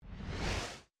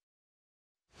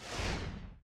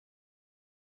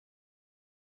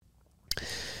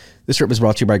This trip is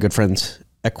brought to you by good friends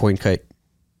at CoinKite.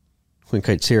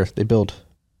 CoinKite's here. They build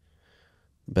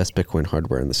the best Bitcoin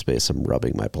hardware in the space. I'm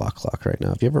rubbing my block clock right now.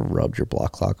 Have you ever rubbed your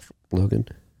block clock, Logan?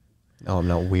 No, I'm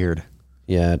not weird.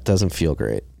 Yeah, it doesn't feel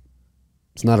great.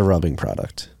 It's not a rubbing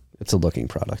product. It's a looking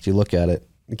product. You look at it,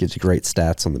 it gives you great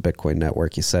stats on the Bitcoin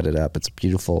network. You set it up. It's a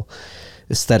beautiful,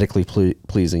 aesthetically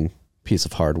pleasing piece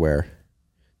of hardware.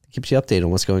 It keeps you updated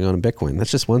on what's going on in Bitcoin.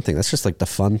 That's just one thing. That's just like the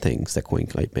fun things that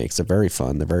CoinKite makes. They're very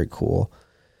fun. They're very cool.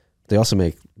 They also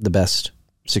make the best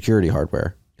security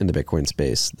hardware in the Bitcoin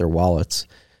space. Their wallets,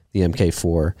 the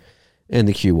MK4 and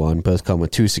the Q1, both come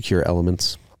with two secure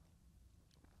elements.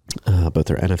 Both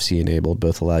are NFC enabled.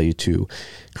 Both allow you to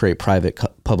create private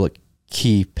public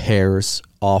key pairs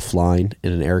offline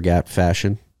in an air-gapped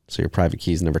fashion, so your private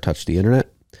keys never touch the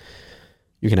internet.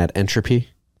 You can add entropy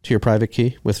to your private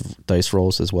key with dice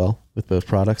rolls as well with both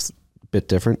products. A bit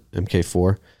different.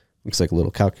 MK4 looks like a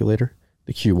little calculator.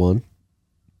 The Q1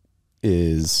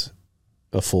 is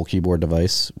a full keyboard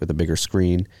device with a bigger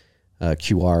screen,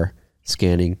 QR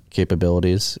scanning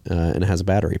capabilities, and it has a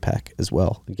battery pack as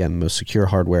well. Again, the most secure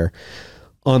hardware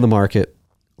on the market.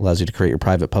 Allows you to create your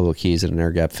private public keys in an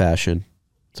air-gapped fashion.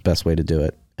 It's the best way to do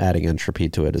it. Adding entropy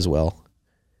to it as well.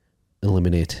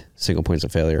 Eliminate single points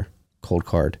of failure. Cold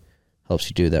Card helps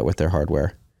you do that with their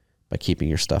hardware by keeping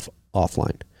your stuff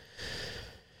offline.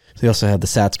 They also have the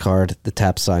Sats card, the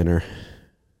Tap Signer,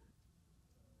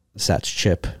 the Sats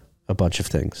chip, a bunch of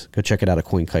things. Go check it out at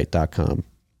coinkite.com.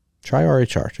 Try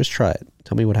RHR. Just try it.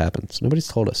 Tell me what happens. Nobody's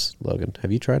told us, Logan.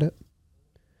 Have you tried it?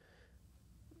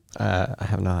 I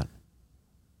have not.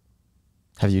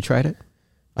 Have you tried it?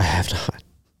 I have not.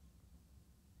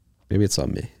 Maybe it's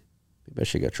on me. Maybe I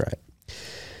should go try it.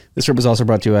 This trip is also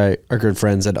brought to you by our good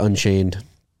friends at Unchained.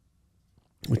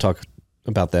 We talk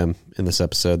about them in this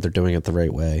episode. They're doing it the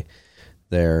right way.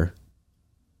 They're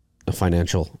a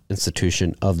financial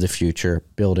institution of the future,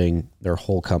 building their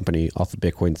whole company off of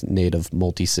Bitcoin's native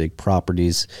multi-sig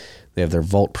properties. They have their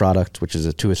Vault product, which is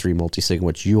a 2 or 3 multi-sig in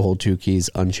which you hold 2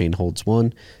 keys. Unchained holds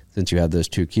 1. Since you have those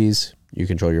 2 keys, you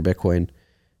control your Bitcoin.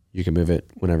 You can move it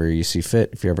whenever you see fit.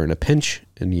 If you're ever in a pinch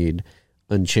and need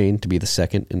Unchained to be the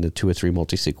second in the 2 or 3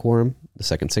 multi-sig quorum, the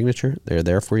second signature, they're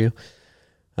there for you.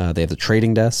 They have the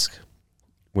trading desk,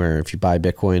 where if you buy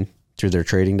Bitcoin through their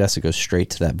trading desk, it goes straight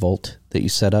to that vault that you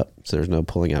set up. So there's no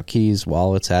pulling out keys,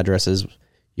 wallets, addresses.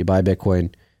 You buy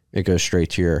Bitcoin, it goes straight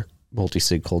to your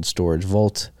multi-sig cold storage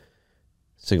vault.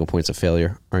 Single points of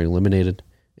failure are eliminated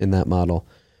in that model.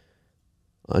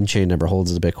 Unchained never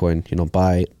holds the Bitcoin. You don't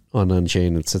buy it on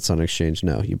Unchained, it sits on exchange.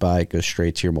 No, you buy it, goes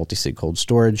straight to your multi-sig cold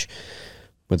storage.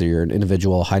 Whether you're an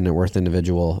individual, high net worth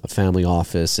individual, a family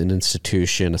office, an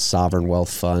institution, a sovereign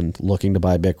wealth fund looking to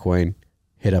buy Bitcoin,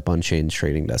 hit up Unchained's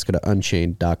trading desk. Go to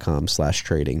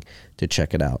unchained.com/trading to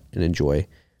check it out and enjoy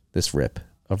this rip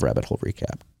of Rabbit Hole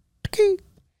Recap. Okay.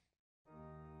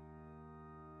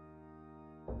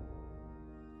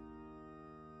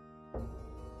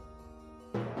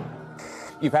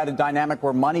 You've had a dynamic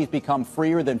where money's become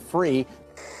freer than free.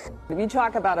 If you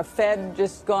talk about a Fed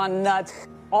just gone nuts,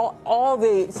 all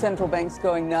the central banks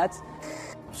going nuts.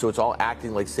 So it's all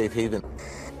acting like safe haven.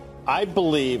 I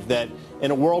believe that in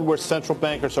a world where central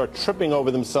bankers are tripping over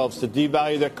themselves to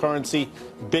devalue their currency,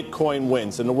 Bitcoin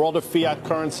wins. In the world of fiat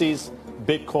currencies,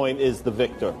 Bitcoin is the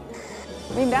victor.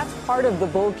 I mean, that's part of the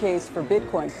bull case for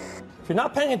Bitcoin. If you're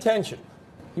not paying attention,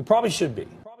 you probably should be.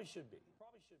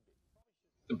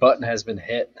 The button has been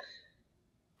hit.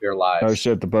 We're live. Oh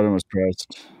shit, the button was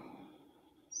pressed.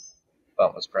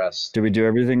 Button was pressed. Did we do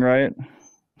everything right?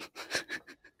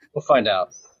 We'll find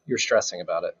out. You're stressing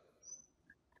about it.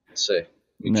 Let's see.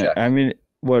 No, check. I mean,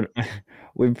 what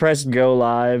we pressed go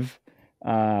live.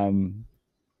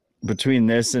 Between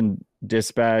this and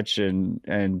dispatch and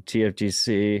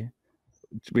TFTC,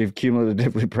 we've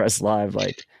cumulatively pressed live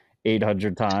like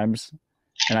 800 times.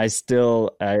 And I'm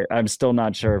still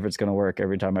not sure if it's going to work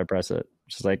every time I press it.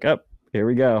 Just like, oh, here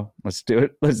we go. Let's do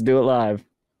it. Let's do it live.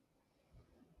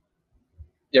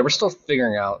 Yeah, we're still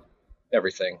figuring out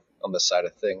everything on this side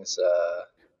of things.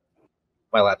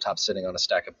 My laptop's sitting on a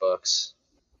stack of books.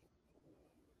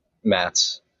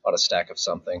 Matt's on a stack of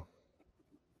something.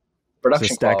 Production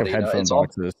it's a stack quality, of headphone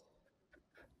boxes.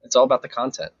 It's all about the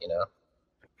content,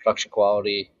 Production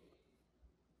quality.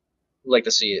 We'd like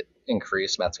to see it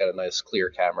increase. Matt's got a nice clear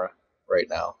camera right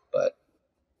now, but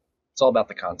it's all about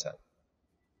the content.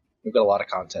 We've got a lot of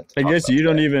content. I guess you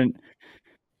don't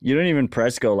even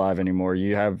press go live anymore.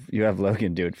 You have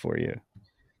Logan do it for you.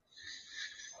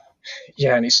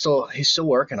 Yeah, and he's still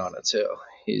working on it too.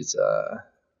 He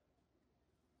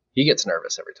gets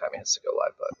nervous every time he has to go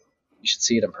live, but you should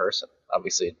see it in person.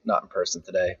 Obviously not in person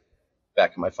today.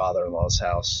 back at my father-in-law's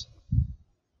house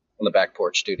on the back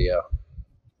porch studio.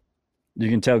 You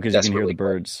can tell because you can hear Desperately the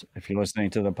birds if you're listening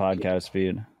to the podcast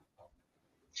feed.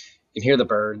 You can hear the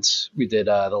birds. We did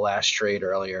the last trade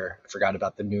earlier. I forgot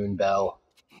about the noon bell.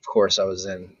 Of course, I was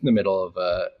in the middle of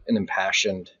an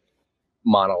impassioned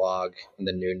monologue, and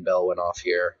the noon bell went off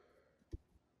here.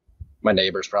 My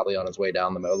neighbor's probably on his way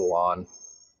down to mow the lawn,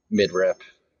 mid-rip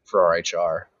for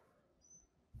RHR.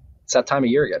 It's that time of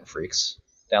year again, freaks.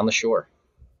 Down the shore.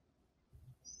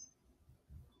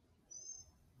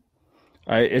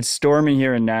 It's storming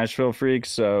here in Nashville,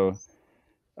 freaks. So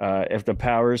if the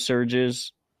power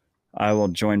surges, I will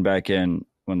join back in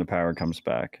when the power comes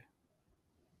back.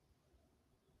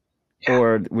 Yeah.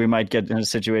 Or we might get in a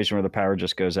situation where the power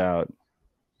just goes out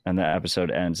and the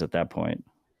episode ends at that point.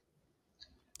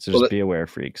 So just be aware,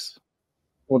 freaks.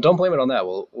 Well, don't blame it on that.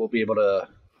 We'll be able to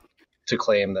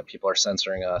claim that people are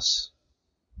censoring us.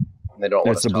 And they don't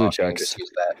want us to talk. And just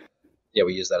use that. Yeah,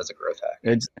 we use that as a growth hack.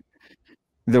 It's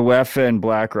the WEF and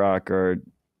BlackRock are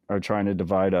trying to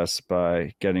divide us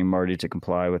by getting Marty to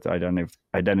comply with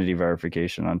identity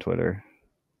verification on Twitter.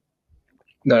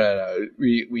 No.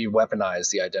 We weaponize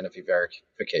the identity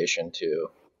verification to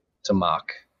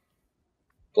mock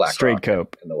BlackRock. Straight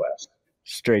cope in the West.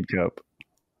 Straight cope.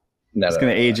 No, it's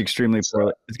going to age extremely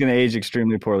poorly. It's going to age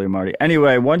extremely poorly, Marty.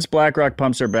 Anyway, once BlackRock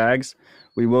pumps their bags,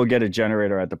 we will get a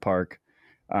generator at the park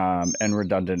and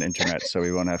redundant internet, so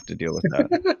we won't have to deal with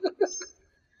that.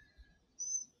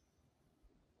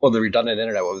 Well, the redundant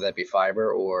internet, what would that be,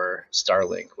 fiber or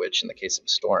Starlink, which in the case of a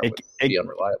storm would be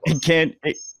unreliable? It can't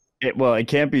be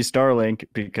Starlink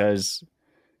because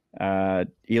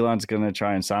Elon's going to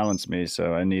try and silence me,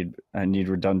 so I need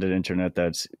redundant internet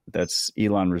that's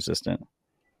Elon resistant.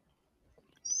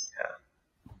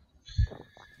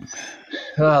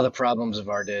 Yeah. The problems of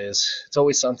our days. It's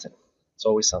always something.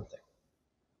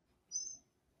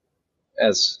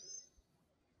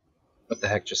 What the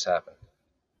heck just happened?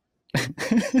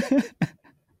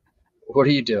 What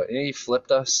are you doing? You flipped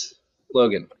us?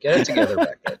 Logan, get it together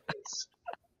back there, please.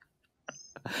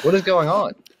 What is going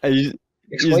on? He's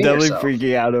definitely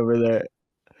freaking out over there.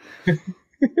 Do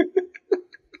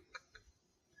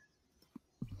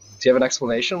you have an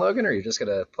explanation, Logan, or are you just going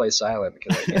to play silent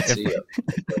because I can't see you?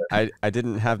 I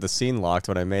didn't have the scene locked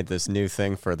when I made this new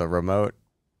thing for the remote,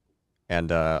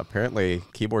 and apparently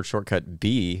keyboard shortcut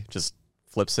B just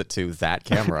flips it to that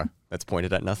camera that's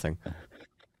pointed at nothing.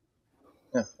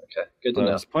 Yeah, okay. Good to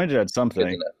know. It's pointed at something.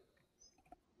 Good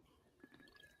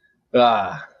to know.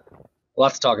 A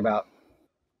lot to talk about.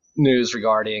 News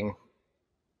regarding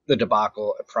the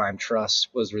debacle at Prime Trust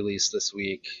was released this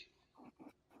week.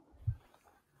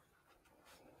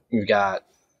 We've got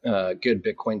good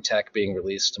Bitcoin tech being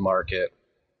released to market.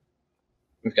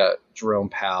 We've got Jerome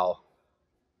Powell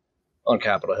on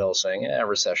Capitol Hill saying,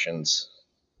 recession's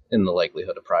in the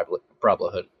likelihood of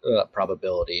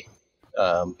probability.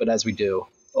 But as we do,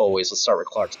 always, let's start with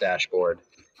Clark's dashboard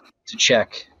to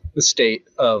check the state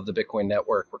of the Bitcoin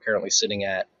network. We're currently sitting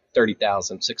at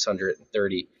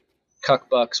 30,630 cuck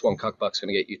bucks. One cuck buck's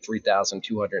going to get you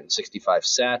 3,265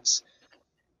 sats.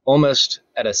 Almost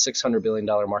at a $600 billion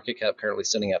market cap, currently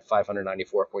sitting at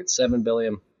 $594.7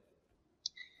 billion.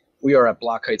 We are at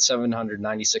block height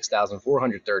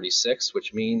 796,436,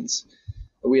 which means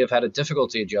that we have had a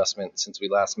difficulty adjustment since we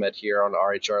last met here on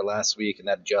RHR last week, and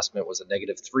that adjustment was a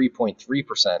negative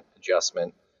 3.3%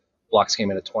 adjustment. Blocks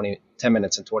came in at 10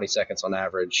 minutes and 20 seconds on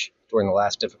average during the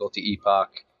last difficulty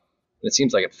epoch. And it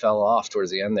seems like it fell off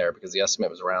towards the end there because the estimate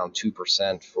was around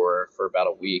 2% for about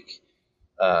a week.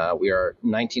 We are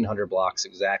 1,900 blocks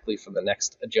exactly from the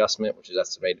next adjustment, which is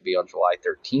estimated to be on July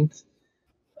 13th.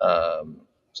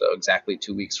 So exactly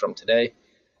 2 weeks from today.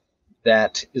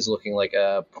 That is looking like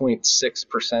a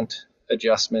 0.6%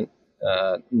 adjustment.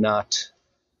 Not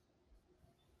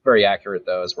very accurate,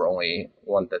 though, as we're only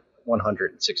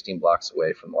 116 blocks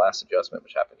away from the last adjustment,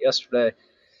 which happened yesterday.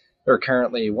 There are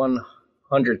currently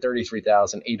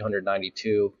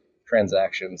 133,892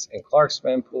 transactions in Clark's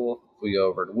mempool. If we go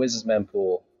over to Wiz's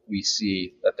mempool, we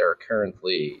see that there are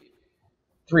currently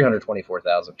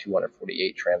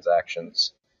 324,248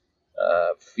 transactions.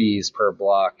 Fees per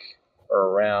block are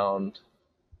around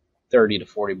 30 to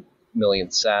 40 million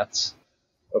sats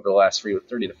over the last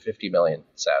 30 to 50 million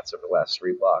sats over the last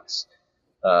 3 blocks.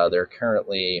 There are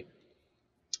currently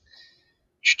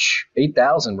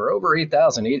 8,000. We're over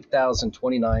 8,000.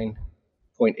 8,029.87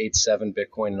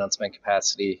 Bitcoin in unspent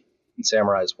capacity in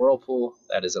Samurai's Whirlpool.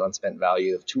 That is an unspent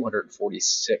value of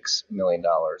 $246 million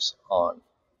on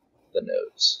the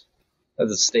nodes.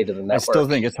 That's the state of the network. I still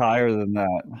think it's higher than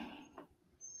that.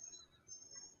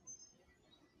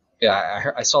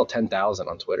 Yeah, I saw 10,000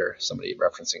 on Twitter. Somebody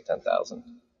referencing 10,000.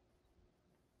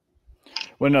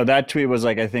 Well, no, that tweet was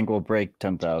like, I think we'll break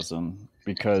 10,000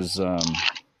 because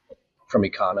From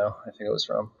Econo, I think it was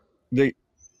from.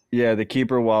 the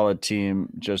Keeper Wallet team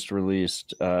just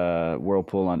released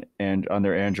Whirlpool on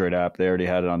their Android app. They already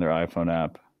had it on their iPhone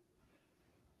app,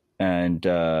 and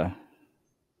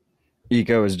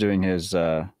Eco is doing his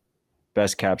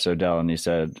best caps Odell, and he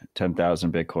said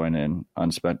 10,000 Bitcoin in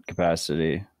unspent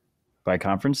capacity by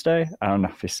conference day. I don't know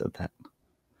if he said that,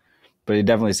 but he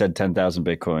definitely said 10,000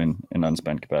 Bitcoin in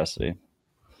unspent capacity.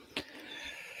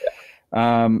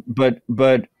 But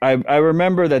I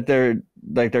remember that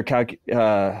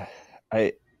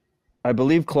I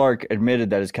believe Clark admitted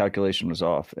that his calculation was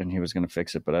off and he was going to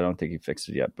fix it, but I don't think he fixed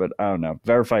it yet. But I don't know.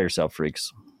 Verify yourself,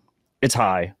 freaks. It's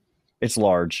high. It's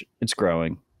large. It's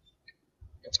growing.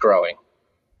 It's growing.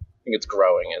 I think it's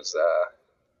growing is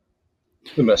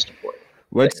the most important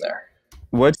thing there.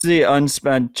 What's the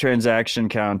unspent transaction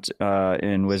count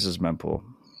in Wiz's mempool?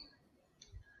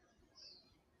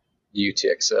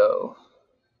 UTXO.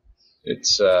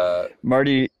 It's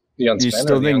Marty. You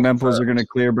still think mempools are going to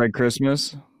clear by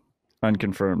Christmas?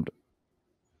 Unconfirmed.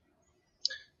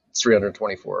 It's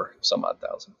 324 some odd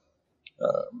thousand.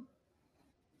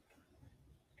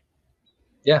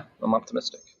 Yeah, I'm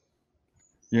optimistic.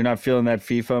 You're not feeling that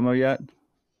fee FOMO yet?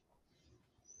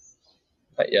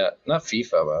 Not yet. Not fee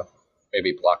FOMO.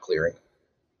 Maybe block clearing.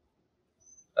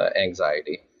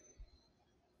 Anxiety.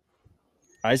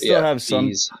 I still have some.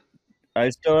 Fees. I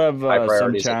still have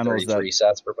some channels at 33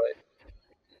 sats per byte.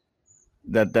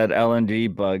 That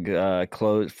LND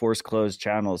bug force closed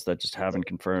channels that just haven't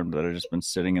confirmed, that have just been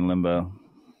sitting in limbo.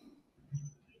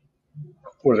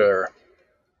 What are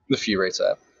the fee rates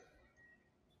at?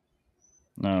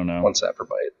 I don't know. 1 sat per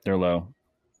byte. They're low.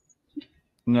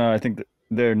 No, I think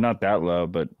they're not that low,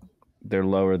 but they're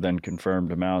lower than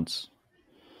confirmed amounts.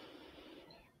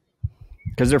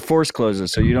 Because they're force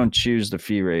closes, so you don't choose the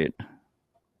fee rate.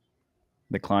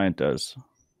 The client does.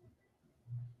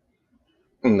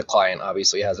 And the client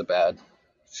obviously has a bad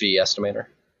fee estimator.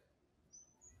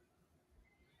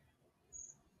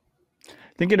 I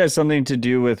think it has something to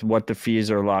do with what the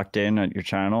fees are locked in at your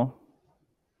channel.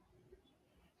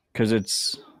 Because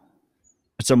it's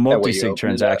a multi-sig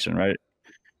transaction, right?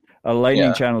 A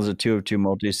Lightning channel is a 2 of 2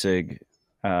 multi-sig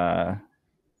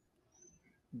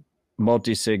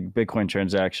Bitcoin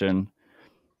transaction.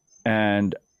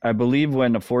 And I believe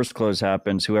when a force close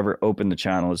happens, whoever opened the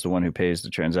channel is the one who pays the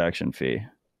transaction fee.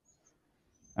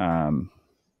 And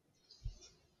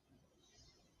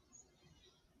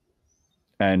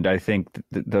I think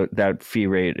that fee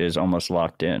rate is almost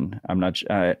locked in. I'm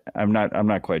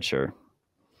not quite sure.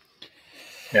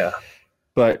 Yeah.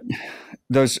 But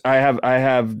I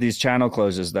have these channel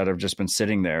closes that have just been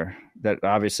sitting there that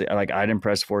obviously, like, I didn't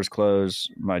press force close.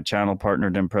 My channel partner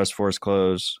didn't press force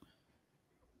close.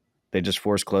 They just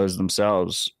force close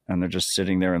themselves, and they're just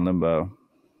sitting there in limbo.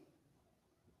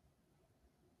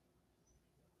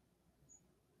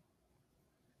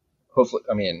 Hopefully,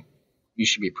 I mean, you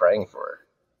should be praying for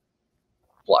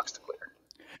blocks to clear.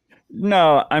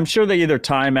 No, I'm sure they either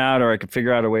time out or I could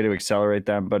figure out a way to accelerate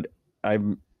them. But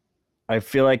I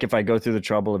feel like if I go through the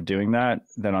trouble of doing that,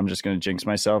 then I'm just going to jinx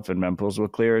myself and mempools will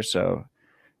clear. So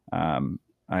I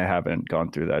haven't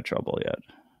gone through that trouble yet.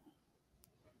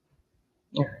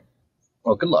 Yeah.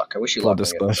 Well, good luck. I wish you luck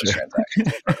on those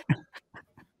transactions.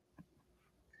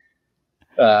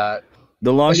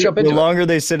 The longer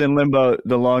they sit in limbo,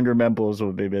 the longer mempools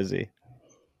will be busy.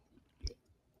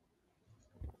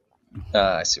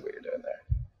 I see what you're doing there.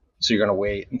 So you're going to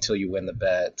wait until you win the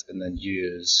bet and then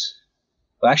use.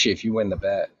 Well, actually, if you win the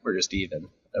bet, we're just even.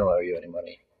 I don't owe you any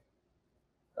money.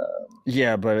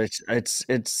 Yeah, but it's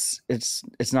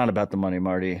not about the money,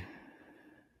 Marty.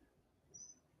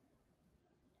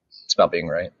 It's about being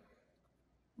right.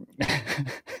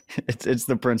 It's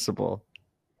the principle.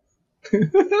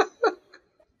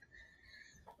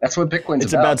 That's what Bitcoin's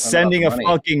It's about sending a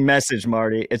fucking message,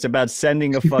 Marty. It's about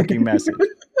sending a fucking message.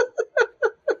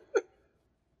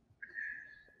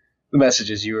 The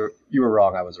message is you were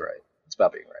wrong, I was right. It's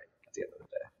about being right at the end of the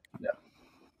day. Yeah.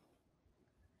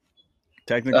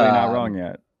 Technically not wrong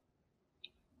yet.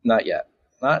 Not yet.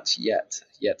 Not yet.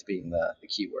 Yet being the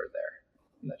key word there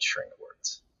in that string of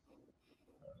words.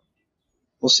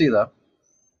 We'll see, though.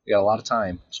 We got a lot of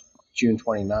time. June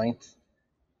 29th.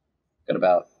 Got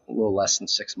about a little less than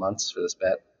 6 months for this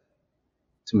bet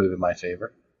to move in my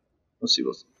favor. We'll see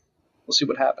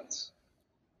what happens.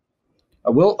 I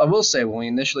will say, when we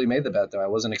initially made the bet, though, I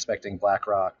wasn't expecting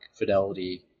BlackRock,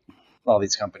 Fidelity, all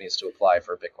these companies to apply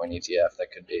for a Bitcoin ETF.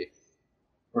 That could be,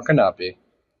 or could not be.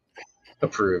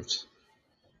 approved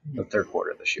in the third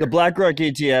quarter of this year. The BlackRock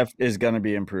ETF is going to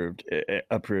be approved.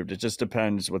 It just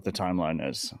depends what the timeline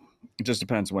is. It just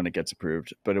depends when it gets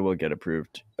approved, but it will get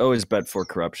approved. Always bet for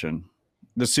corruption.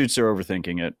 The suits are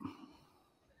overthinking it.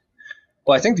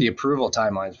 Well, I think the approval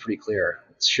timeline is pretty clear.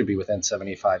 It should be within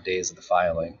 75 days of the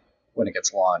filing when it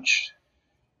gets launched.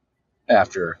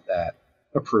 After that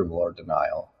approval or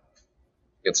denial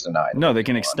gets denied. No, they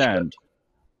can extend.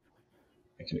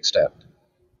 They can extend.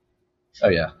 Oh,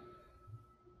 yeah.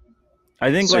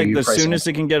 I think So like you the pricing- soonest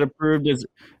it can get approved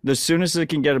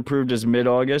is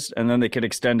mid-August, and then they could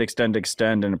extend,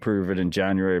 and approve it in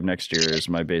January of next year. Is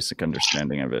my basic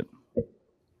understanding of it.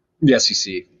 The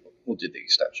SEC will do the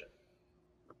extension.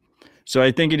 So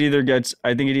I think it either gets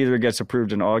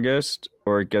approved in August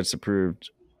or it gets approved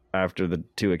after the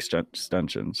two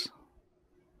extensions.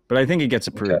 But I think it gets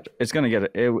approved. Okay. It's gonna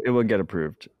get it will get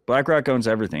approved. BlackRock owns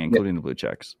everything, including the blue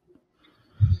checks.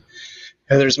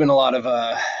 And there's been a lot of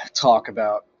talk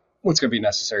about what's going to be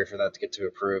necessary for that to get to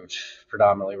approved,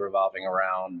 predominantly revolving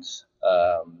around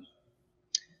the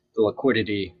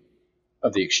liquidity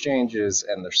of the exchanges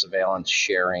and their surveillance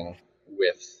sharing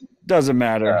with. Doesn't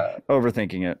matter.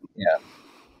 Overthinking it. Yeah,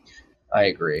 I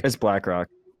agree. It's BlackRock.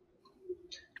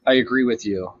 I agree with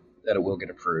you that it will get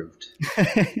approved.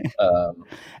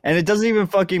 And it doesn't even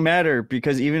fucking matter,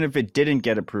 because even if it didn't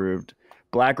get approved,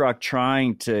 BlackRock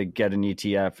trying to get an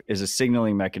ETF is a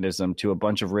signaling mechanism to a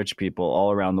bunch of rich people all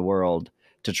around the world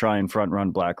to try and front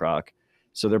run BlackRock.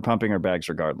 So they're pumping our bags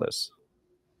regardless.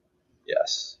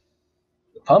 Yes.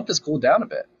 The pump has cooled down a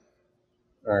bit.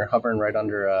 We're hovering right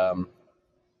under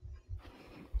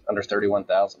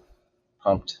 31,000.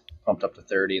 Pumped up to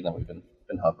 30, and then we've been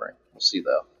hovering. We'll see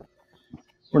though.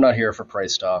 We're not here for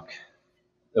price talk,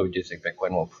 though we do think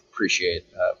Bitcoin will appreciate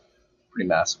pretty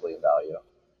massively in value.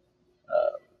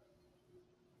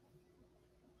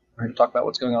 We're here to talk about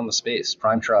what's going on in the space.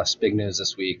 Prime Trust, big news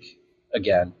this week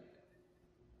again.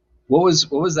 What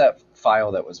was that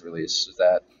file that was released? Is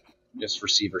that just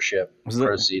receivership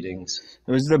proceedings?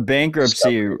 It was the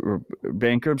bankruptcy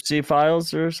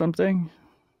files or something.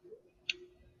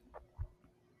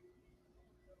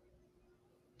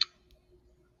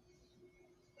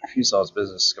 Fusel's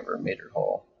business discovered a major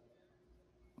hole.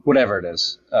 Whatever it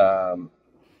is,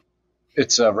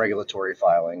 it's a regulatory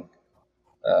filing.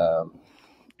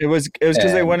 It was because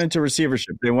they went into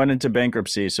receivership. They went into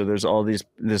bankruptcy, so there's all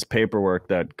this paperwork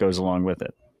that goes along with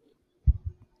it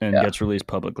and gets released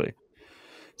publicly.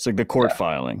 It's like the court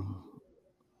filing.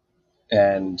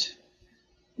 And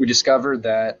we discovered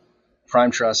that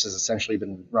Prime Trust has essentially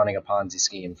been running a Ponzi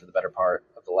scheme for the better part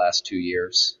of the last 2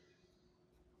 years.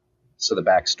 So the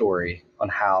backstory on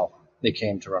how they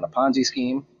came to run a Ponzi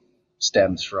scheme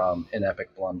stems from an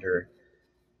epic blunder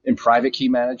in private key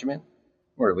management,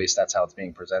 or at least that's how it's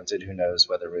being presented. Who knows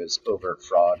whether it was overt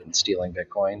fraud and stealing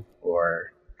Bitcoin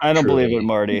or I don't believe it,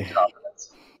 Marty.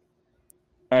 Incompetence.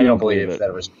 I You don't don't believe it. that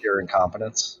it was pure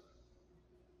incompetence?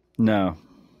 No.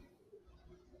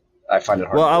 I find it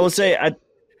hard. Well, to I will believe. say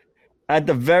at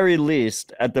the very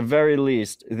least,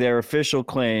 their official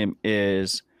claim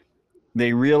is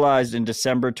they realized in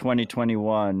December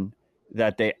 2021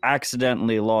 that they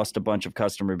accidentally lost a bunch of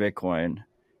customer Bitcoin,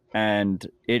 and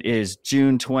it is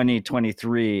June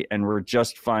 2023, and we're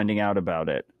just finding out about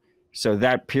it. So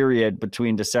that period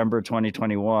between December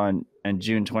 2021 and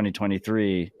June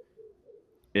 2023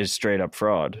 is straight up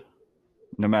fraud,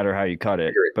 no matter how you cut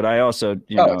it. But I also,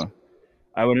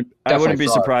 I wouldn't be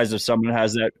surprised if someone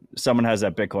has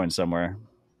that Bitcoin somewhere.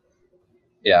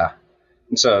 Yeah.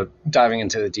 And so diving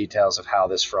into the details of how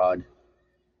this fraud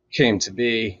came to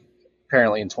be,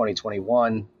 apparently in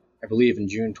 2021, I believe in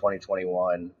June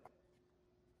 2021,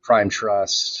 Prime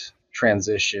Trust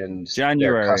transitioned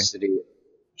their custody.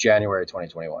 January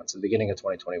 2021. So the beginning of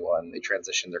 2021, they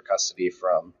transitioned their custody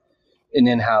from an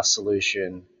in-house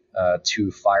solution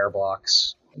to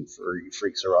Fireblocks. And for you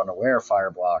freaks who are unaware,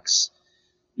 Fireblocks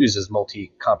uses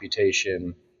multi-party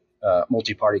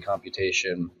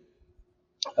computation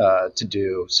to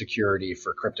do security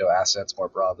for crypto assets more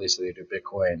broadly. So they do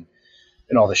Bitcoin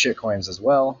and all the shit coins as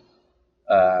well.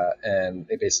 And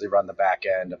they basically run the back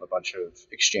end of a bunch of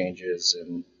exchanges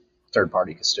and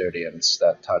third-party custodians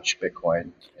that touch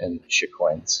Bitcoin and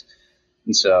shitcoins.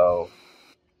 And so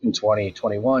in January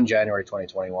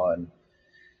 2021,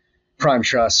 Prime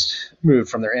Trust moved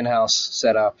from their in-house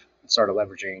setup and started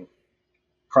leveraging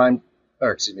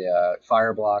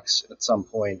Fireblocks. At some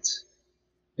point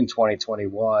in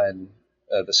 2021,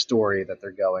 the story that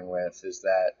they're going with is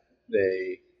that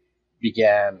they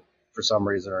began, for some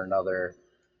reason or another,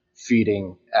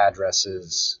 feeding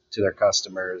addresses to their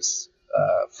customers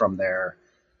from their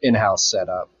in-house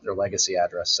setup, their legacy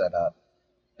address setup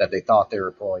that they thought they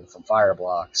were pulling from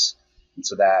Fireblocks. And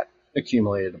so that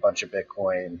accumulated a bunch of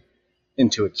Bitcoin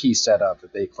into a key setup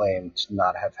that they claimed to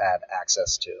not have had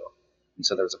access to. And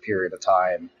so there was a period of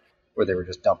time where they were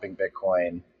just dumping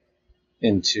Bitcoin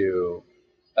into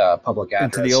public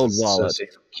addresses, into the old wallet,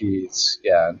 associated with keys,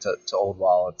 into old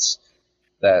wallets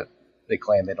that they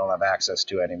claim they don't have access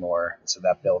to anymore. So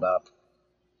that built up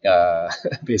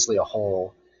basically a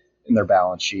hole in their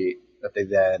balance sheet that they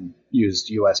then used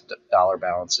US dollar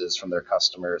balances from their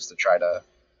customers to try to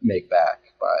make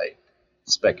back by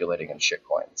speculating in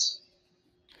shitcoins.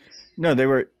 No, they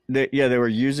were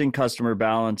using customer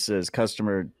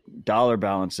dollar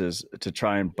balances to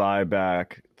try and buy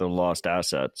back the lost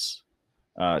assets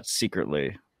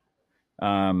secretly.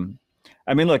 I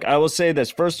mean, look, I will say this.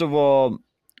 First of all,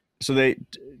 so they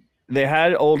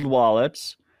had old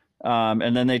wallets,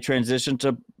 and then they transitioned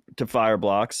to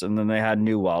Fireblocks, and then they had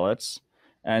new wallets.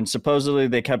 And supposedly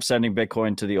they kept sending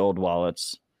Bitcoin to the old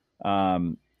wallets,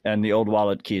 and the old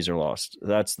wallet keys are lost.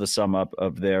 That's the sum up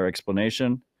of their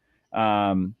explanation.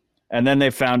 And then they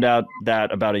found out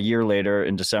that about a year later,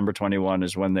 in December 21,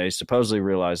 is when they supposedly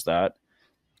realized that.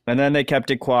 And then they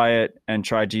kept it quiet and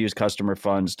tried to use customer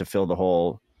funds to fill the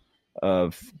hole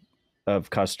of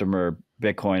customer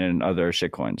Bitcoin and other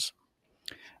shitcoins.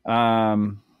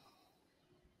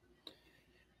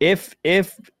 If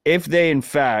they in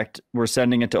fact were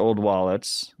sending it to old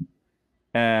wallets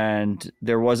and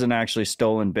there wasn't actually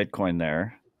stolen Bitcoin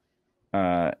there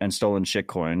and stolen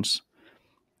shitcoins,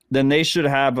 then they should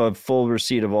have a full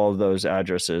receipt of all of those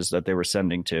addresses that they were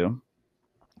sending to.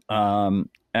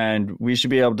 And we should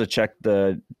be able to check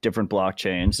the different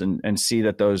blockchains and see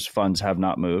that those funds have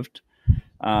not moved.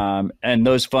 And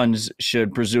those funds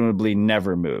should presumably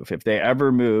never move. If they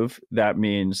ever move, that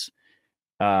means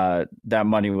that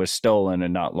money was stolen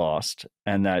and not lost,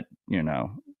 and that,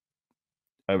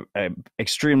 a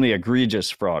extremely egregious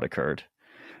fraud occurred.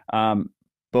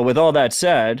 But with all that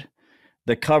said,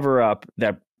 the cover up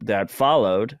that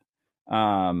followed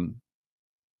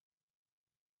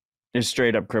is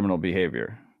straight up criminal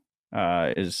behavior.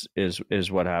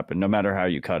 Is what happened. No matter how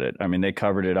you cut it. I mean, they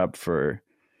covered it up for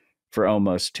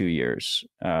almost 2 years,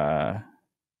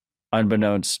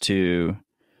 unbeknownst to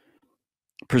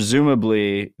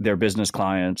presumably their business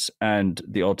clients and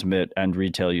the ultimate end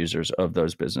retail users of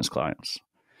those business clients.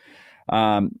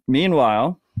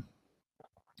 Meanwhile,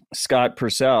 Scott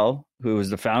Purcell, who was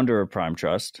the founder of Prime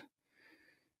Trust,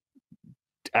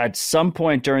 at some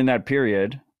point during that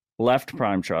period left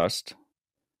Prime Trust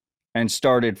and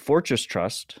started Fortress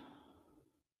Trust.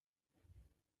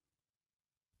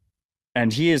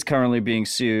 And he is currently being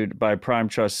sued by Prime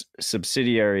Trust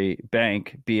subsidiary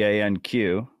bank,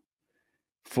 BANQ,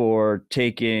 for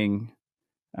taking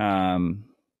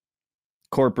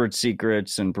corporate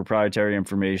secrets and proprietary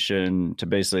information to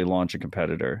basically launch a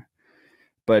competitor.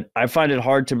 But I find it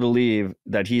hard to believe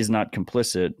that he's not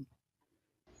complicit.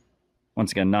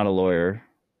 Once again, not a lawyer,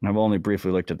 and I've only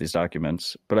briefly looked at these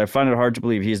documents, but I find it hard to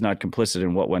believe he's not complicit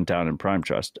in what went down in Prime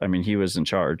Trust. I mean, he was in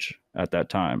charge at that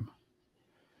time.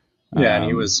 Yeah, and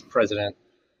he was president.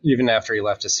 Even after he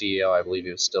left as CEO, I believe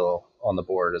he was still on the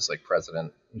board as like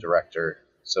president and director.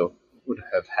 So would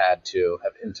have had to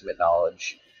have intimate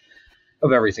knowledge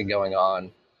of everything going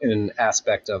on. In an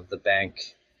aspect of the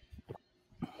bank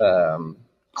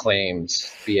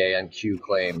claims, BANQ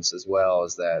claims as well,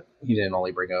 is that he didn't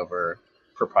only bring over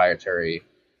proprietary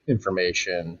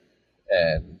information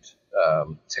and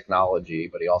technology,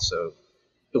 but he also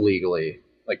illegally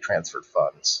transferred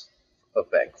funds of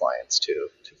bank clients to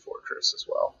Fortress as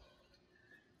well.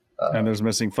 And there's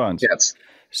missing funds. Yeah,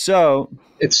 so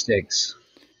it stinks.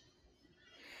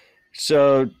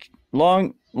 So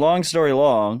long story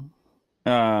long,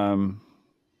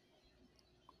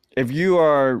 if you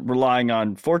are relying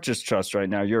on Fortress Trust right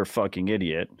now, you're a fucking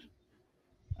idiot.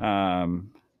 I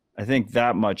think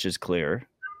that much is clear.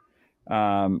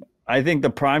 I think the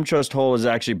Prime Trust hole is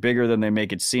actually bigger than they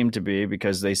make it seem to be,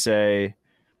 because they say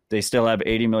they still have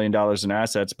 $80 million in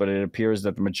assets, but it appears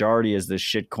that the majority is this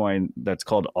shitcoin that's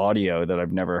called Audio that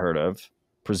I've never heard of.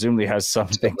 Presumably has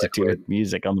something to do with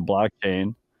music on the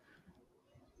blockchain.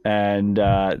 And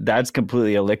that's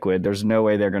completely illiquid. There's no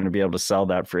way they're going to be able to sell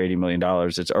that for $80 million.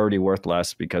 It's already worth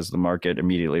less because the market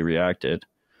immediately reacted.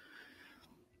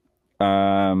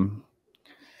 But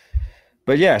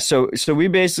yeah, so we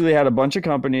basically had a bunch of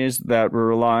companies that were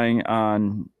relying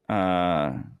on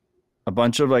a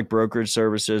bunch of brokerage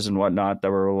services and whatnot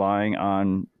that were relying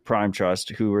on Prime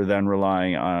Trust, who were then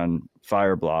relying on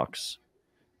Fireblocks.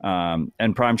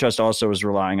 And Prime Trust also was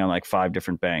relying on like 5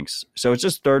 different banks. So it's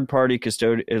just third-party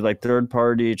custodian, like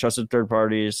third-party, trusted third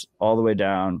parties all the way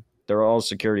down. They're all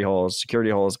security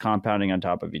holes compounding on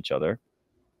top of each other.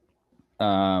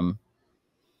 And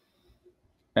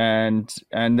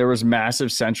there was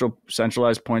massive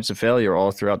centralized points of failure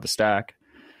all throughout the stack.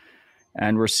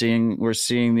 And we're seeing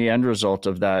the end result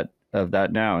of that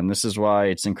now. And this is why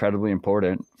it's incredibly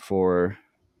important for,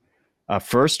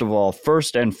 first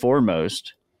and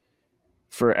foremost,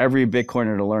 for every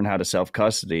Bitcoiner to learn how to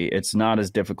self-custody. It's not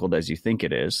as difficult as you think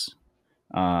it is.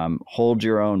 Hold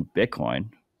your own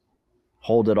Bitcoin,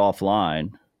 hold it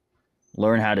offline,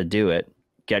 learn how to do it,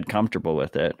 get comfortable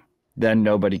with it. Then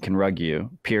nobody can rug you,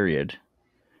 period.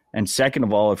 And second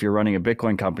of all, if you're running a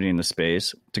Bitcoin company in the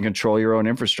space, to control your own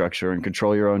infrastructure and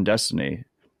control your own destiny.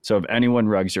 So if anyone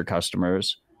rugs your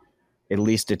customers, at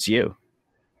least it's you.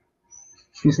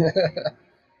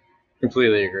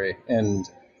 Completely agree. And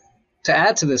to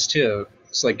add to this too,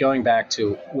 it's like going back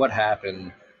to what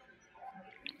happened.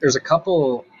 There's a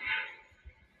couple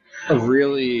of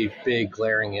really big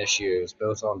glaring issues,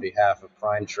 both on behalf of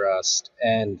Prime Trust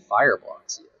and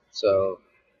Fireblocks. So,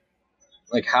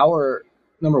 like,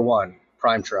 number one,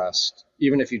 Prime Trust,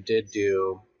 even if you did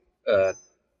do like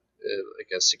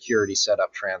a security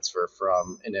setup transfer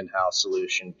from an in-house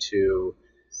solution to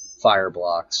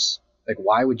Fireblocks, like,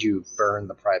 why would you burn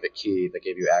the private key that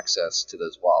gave you access to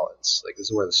those wallets? Like, this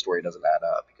is where the story doesn't add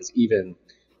up, because even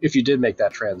if you did make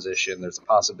that transition, there's a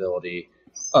possibility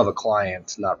of a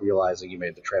client not realizing you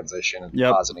made the transition and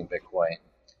depositing Bitcoin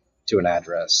to an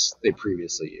address they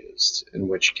previously used, in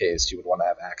which case you would want to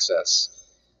have access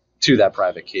to that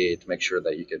private key to make sure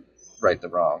that you could right the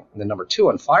wrong. And then number two,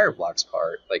 on Fireblock's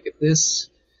part, like, if this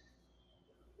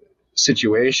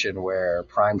situation where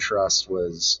Prime Trust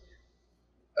was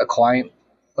a client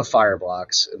of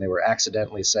Fireblocks and they were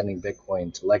accidentally sending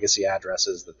Bitcoin to legacy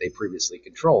addresses that they previously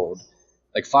controlled,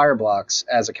 like, Fireblocks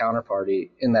as a counterparty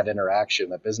in that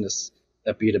interaction, that business,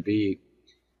 that B2B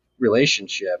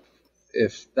relationship,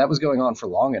 if that was going on for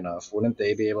long enough, wouldn't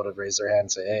they be able to raise their hand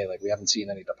and say, hey, like, we haven't seen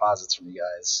any deposits from you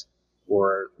guys,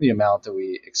 or the amount that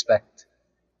we expect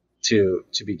to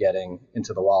be getting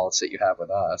into the wallets that you have with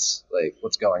us? Like,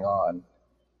 what's going on?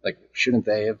 Like, shouldn't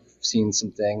they have seen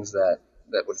some things that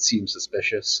would seem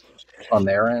suspicious on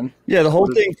their end? Yeah, the whole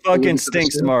thing fucking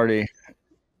stinks, Marty.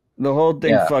 The whole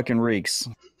thing fucking reeks.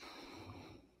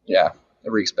 Yeah,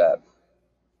 it reeks bad.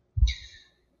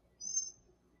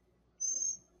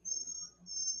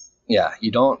 Yeah,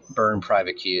 you don't burn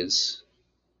private keys.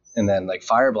 And then, like,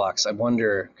 Fireblocks, I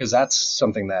wonder, because that's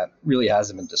something that really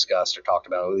hasn't been discussed or talked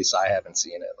about, or at least I haven't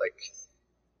seen it. Like,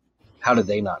 how did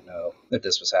they not know that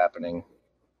this was happening?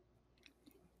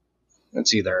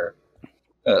 It's either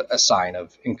a sign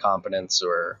of incompetence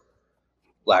or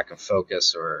lack of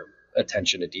focus or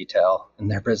attention to detail in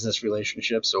their business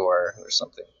relationships, or there's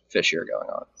something fishier going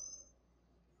on.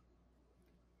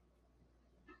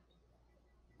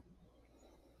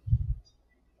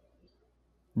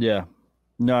 Yeah.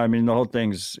 No, I mean, the whole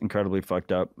thing's incredibly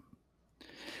fucked up.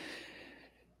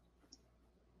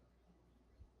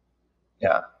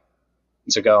 Yeah.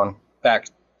 So going back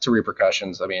to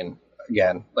repercussions, I mean,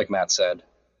 again, like Matt said,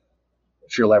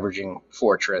 if you're leveraging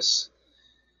Fortress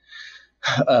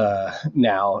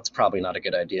now, it's probably not a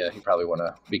good idea. You probably want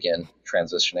to begin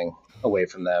transitioning away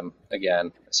from them.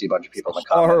 Again, I see a bunch of people in the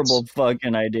comments. Horrible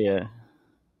fucking idea.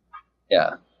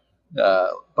 Yeah. A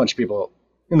bunch of people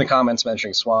in the comments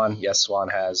mentioning Swan. Yes, Swan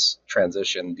has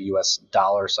transitioned the US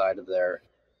dollar side of their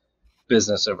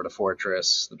business over to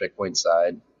Fortress. The Bitcoin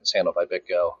side is handled by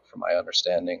BitGo, from my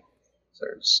understanding. So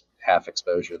there's half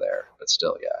exposure there. But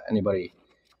still, yeah, anybody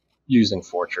using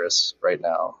Fortress right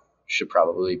now should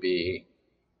probably be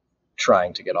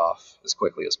trying to get off as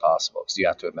quickly as possible, because you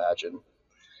have to imagine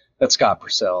that Scott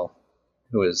Purcell,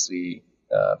 who is the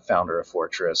founder of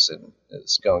Fortress and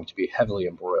is going to be heavily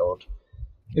embroiled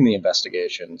in the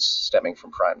investigations stemming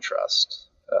from Prime Trust,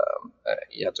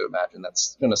 you have to imagine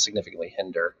that's going to significantly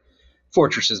hinder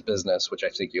Fortress's business, which I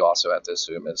think you also have to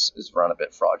assume is run a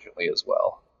bit fraudulently as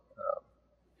well.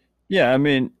 Yeah, I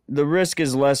mean, the risk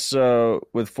is less so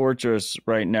with Fortress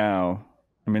right now.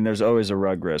 I mean, there's always a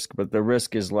rug risk, but the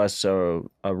risk is less so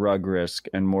a rug risk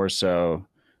and more so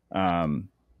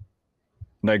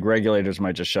like regulators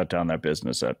might just shut down that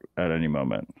business at any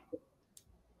moment.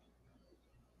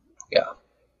 Yeah.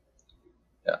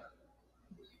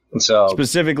 And so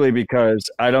specifically because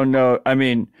I don't know. I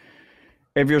mean,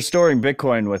 if you're storing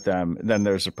Bitcoin with them, then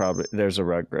there's a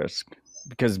rug risk,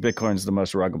 because Bitcoin's the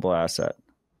most ruggable asset.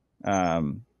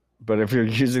 But if you're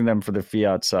using them for the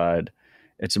fiat side,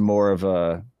 it's more of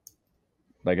a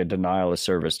like a denial of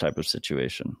service type of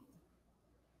situation.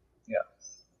 Yeah.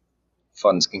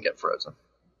 Funds can get frozen.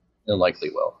 And likely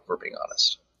will, if we're being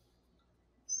honest.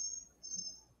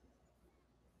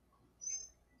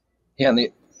 Yeah, and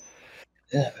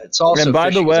it's also. And by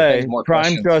the way,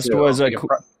 Prime Trust too.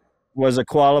 was a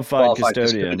qualified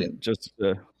custodian. Just.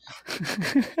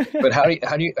 But how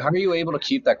are you able to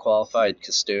keep that qualified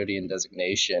custodian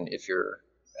designation if you're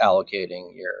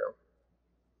allocating your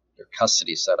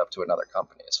custody setup to another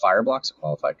company? Is Fireblocks a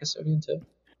qualified custodian too?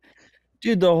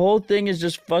 Dude, the whole thing is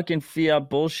just fucking fiat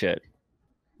bullshit.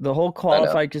 The whole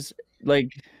qualified like.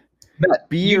 Matt,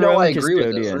 be your own I agree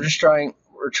custodian. with this.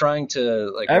 We're trying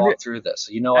to walk through this.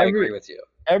 I agree with you.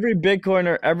 Every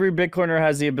Bitcoiner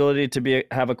has the ability to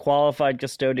have a qualified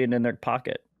custodian in their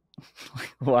pocket.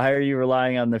 Why are you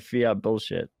relying on the fiat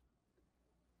bullshit?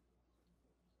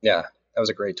 Yeah, that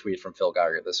was a great tweet from Phil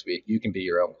Geiger this week. You can be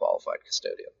your own qualified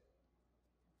custodian.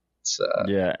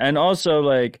 Yeah, and also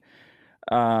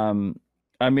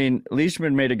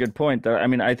Leishman made a good point.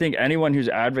 I think anyone who's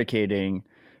advocating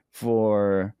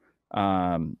for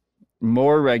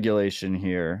more regulation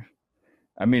here,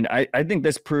 I think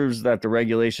this proves that the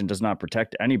regulation does not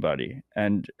protect anybody.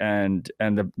 And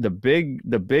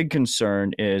the big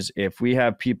concern is if we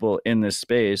have people in this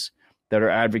space that are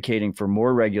advocating for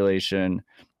more regulation,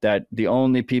 that the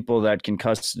only people that can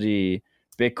custody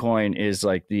Bitcoin is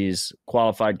like these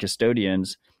qualified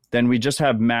custodians, then we just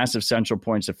have massive central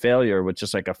points of failure with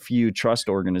just like a few trust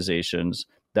organizations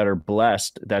that are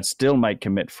blessed that still might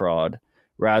commit fraud,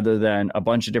 rather than a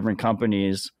bunch of different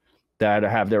companies that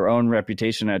have their own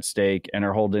reputation at stake and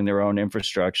are holding their own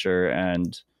infrastructure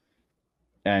and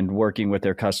working with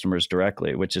their customers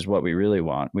directly, which is what we really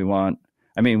want. We want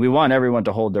everyone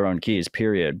to hold their own keys,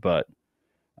 period. But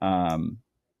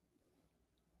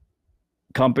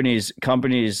companies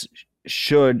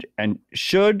should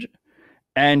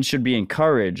be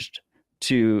encouraged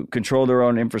to control their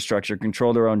own infrastructure,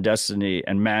 control their own destiny,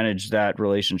 and manage that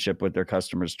relationship with their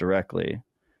customers directly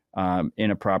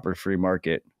in a proper free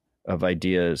market of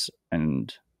ideas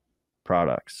and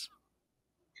products.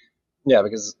 Yeah,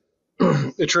 because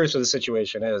the truth of the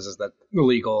situation is that the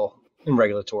legal and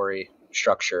regulatory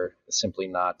structure is simply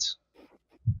not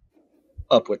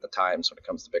up with the times when it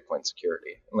comes to Bitcoin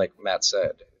security. And like Matt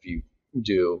said, if you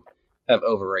do have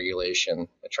overregulation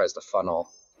that tries to funnel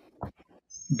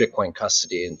Bitcoin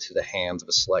custody into the hands of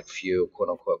a select few, quote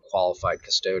unquote, qualified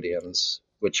custodians,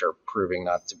 which are proving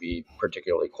not to be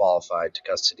particularly qualified to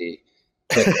custody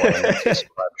Bitcoin in the case of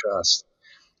Prime Trust.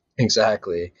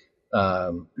 Exactly.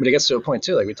 But it gets to a point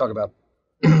too, like we talk about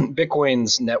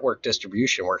Bitcoin's network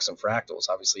distribution works in fractals.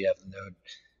 Obviously you have the node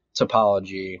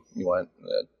topology, you want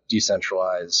a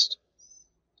decentralized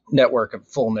network of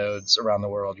full nodes around the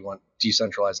world, you want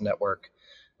decentralized network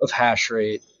of hash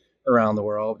rate around the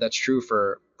world. That's true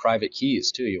for private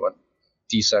keys too. You want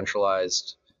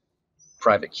decentralized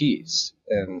private keys.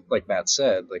 And like Matt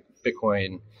said, like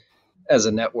Bitcoin as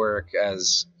a network,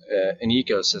 as an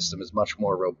ecosystem is much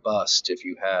more robust if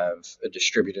you have a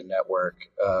distributed network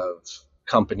of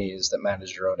companies that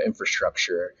manage their own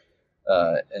infrastructure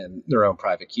and their own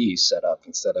private keys set up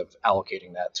instead of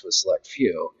allocating that to a select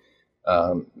few.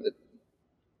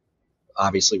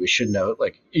 Obviously, we should note,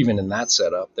 like even in that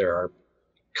setup, there are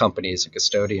companies and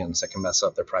custodians that can mess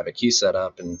up their private key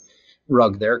setup and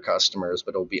rug their customers,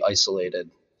 but it'll be isolated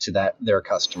to their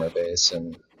customer base.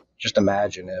 And just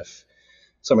imagine if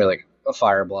somebody like a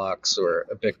Fireblocks or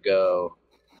a BitGo,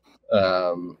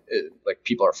 like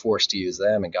people are forced to use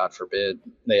them, and God forbid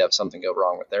they have something go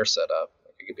wrong with their setup.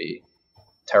 It could be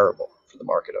terrible for the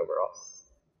market overall.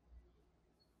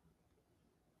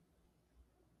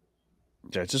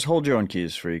 Yeah, just hold your own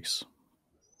keys, freaks.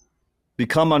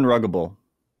 Become unruggable.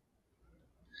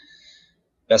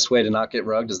 Best way to not get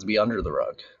rugged is to be under the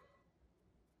rug.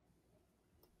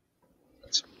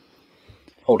 That's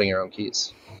holding your own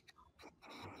keys.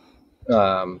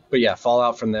 But yeah,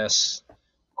 fallout from this,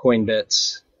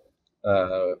 Coinbits,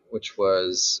 which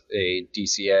was a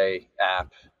DCA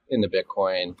app in the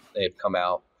Bitcoin. They've come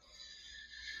out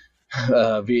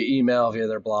via email, via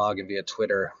their blog, and via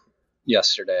Twitter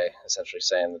yesterday, essentially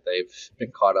saying that they've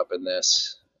been caught up in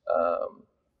this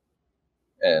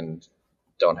and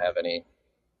don't have any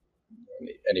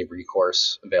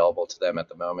recourse available to them at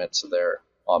the moment. So they're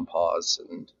on pause,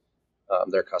 and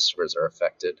their customers are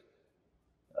affected.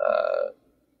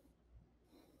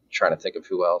 Trying to think of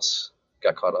who else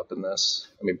got caught up in this.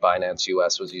 I mean, Binance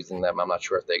US was using them. I'm not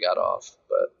sure if they got off,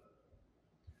 but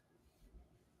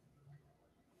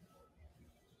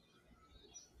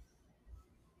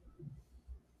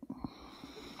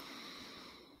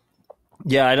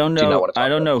yeah, I don't know. I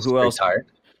don't know who else. Tired.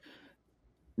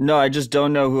 No, I just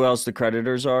don't know who else the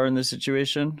creditors are in this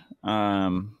situation. I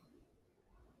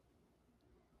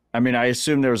mean, I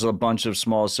assume there's a bunch of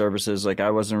small services. Like,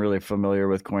 I wasn't really familiar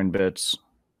with Coinbits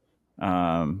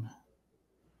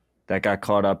that got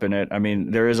caught up in it. I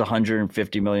mean, there is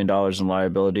 $150 million in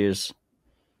liabilities.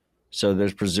 So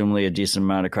there's presumably a decent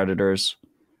amount of creditors.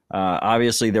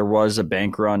 Obviously, there was a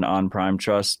bank run on Prime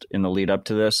Trust in the lead up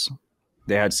to this.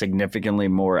 They had significantly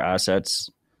more assets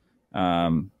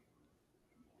under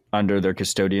their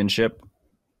custodianship,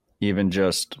 even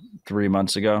just 3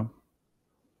 months ago.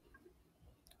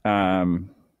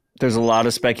 There's a lot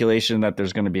of speculation that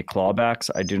there's going to be clawbacks.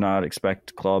 I do not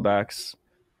expect clawbacks.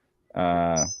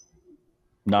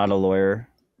 Not a lawyer,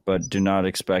 but do not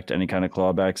expect any kind of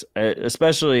clawbacks,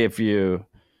 especially if you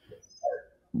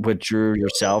withdrew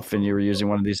yourself and you were using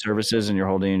one of these services and you're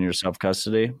holding in your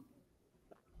self-custody.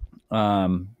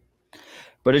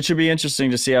 But it should be interesting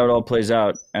to see how it all plays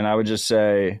out. And I would just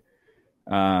say,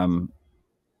 now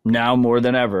more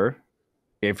than ever,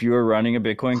 if you are running a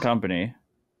Bitcoin company,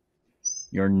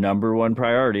 your number one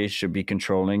priority should be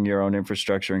controlling your own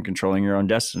infrastructure and controlling your own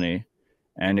destiny.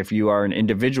 And if you are an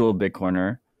individual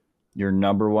Bitcoiner, your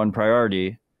number one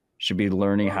priority should be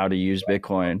learning how to use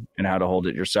Bitcoin and how to hold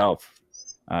it yourself.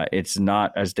 It's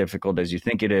not as difficult as you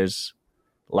think it is.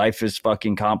 Life is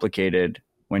fucking complicated.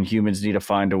 When humans need to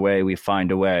find a way, we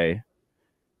find a way.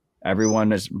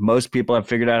 Most people have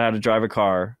figured out how to drive a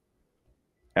car.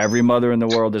 Every mother in the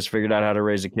world has figured out how to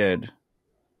raise a kid.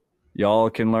 Y'all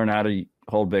can learn how to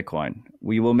hold Bitcoin.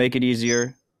 We will make it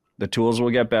easier. The tools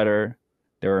will get better.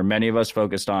 There are many of us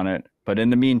focused on it. But in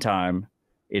the meantime,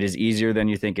 it is easier than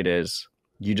you think it is.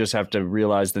 You just have to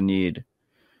realize the need.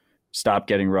 Stop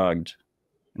getting rugged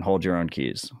and hold your own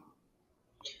keys.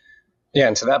 Yeah,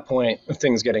 and to that point, of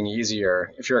things getting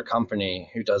easier, if you're a company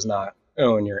who does not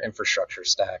own your infrastructure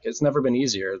stack, it's never been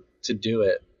easier to do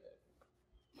it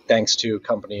thanks to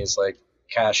companies like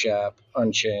Cash App,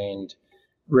 Unchained,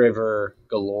 River,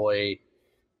 Galoy,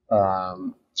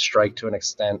 Strike to an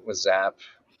extent with Zap,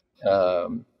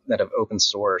 that have open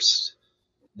sourced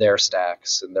their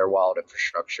stacks and their wallet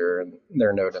infrastructure and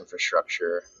their node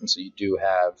infrastructure. And so you do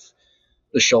have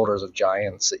the shoulders of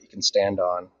giants that you can stand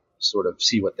on, sort of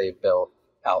see what they've built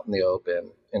out in the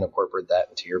open and incorporate that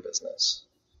into your business.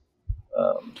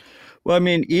 Well, I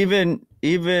mean,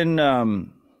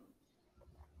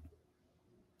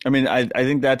 I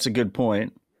think that's a good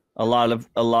point. A lot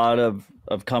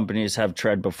of companies have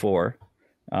tread before,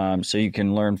 so you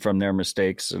can learn from their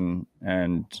mistakes and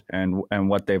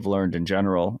what they've learned in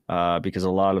general, because a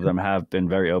lot of them have been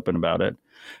very open about it.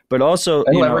 But also,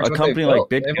 a company like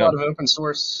Bitcoin, they have a lot of open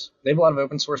source. They have a lot of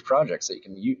open source projects that you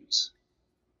can use.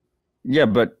 Yeah,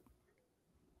 but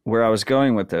where I was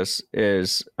going with this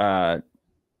is,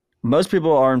 most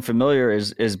people aren't familiar.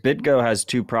 Is BitGo has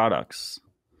two products.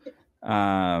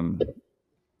 BitGo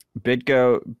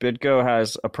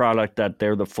has a product that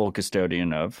they're the full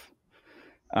custodian of,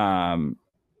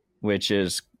 which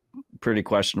is pretty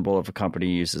questionable if a company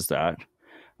uses that.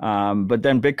 But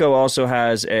then BitGo also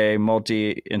has a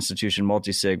multi-institution,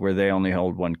 multi-sig, where they only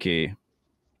hold one key.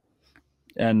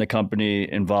 And the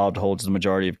company involved holds the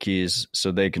majority of keys,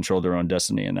 so they control their own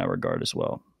destiny in that regard as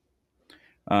well.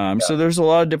 So there's a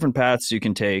lot of different paths you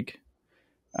can take.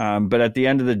 But at the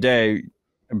end of the day,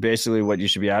 basically what you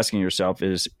should be asking yourself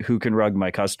is, who can rug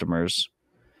my customers?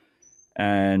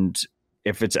 And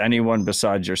if it's anyone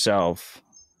besides yourself,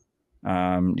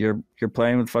 you're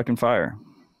playing with fucking fire.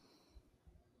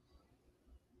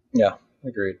 Yeah,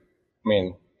 agreed. I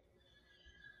mean,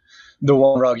 the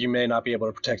one rug you may not be able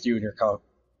to protect you and your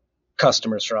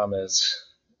customers from is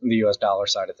the U.S. dollar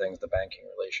side of things, the banking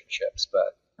relationships.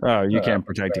 But you can't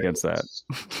protect against that.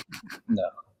 No,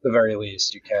 at the very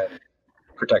least, you can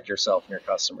protect yourself and your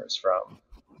customers from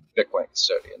Bitcoin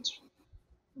custodians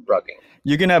rugging.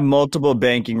 You can have multiple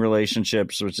banking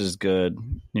relationships, which is good.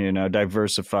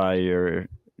 Diversify your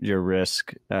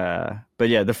risk. But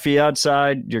yeah, the fiat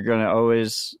side, you're going to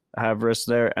always have risk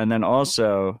there. And then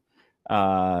also,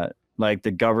 like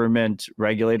the government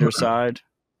regulator side,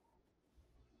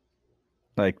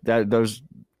 like that,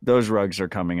 those rugs are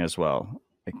coming as well.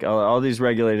 Like all these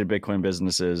regulated Bitcoin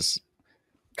businesses,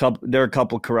 they're a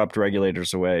couple corrupt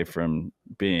regulators away from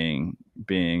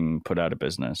being put out of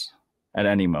business at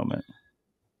any moment.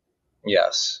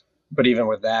 Yes, but even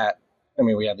with that, I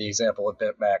mean, we had the example of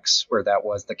BitMEX where that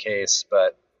was the case,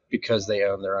 but because they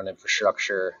own their own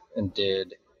infrastructure and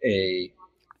did a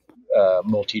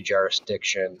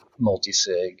multi-jurisdiction,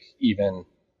 multi-sig, even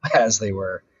as they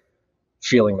were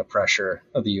feeling the pressure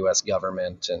of the U.S.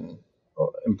 government and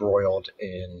embroiled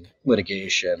in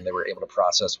litigation. They were able to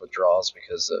process withdrawals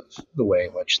because of the way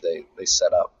in which they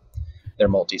set up their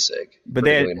multi-sig. But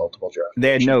they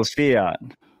had no fiat.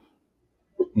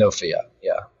 No fiat,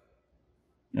 yeah.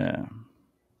 Yeah.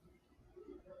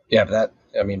 Yeah, but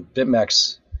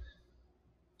BitMEX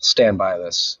stand by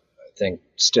this. I think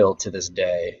still to this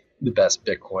day, the best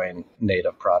Bitcoin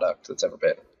native product that's ever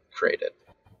been created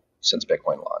since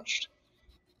Bitcoin launched.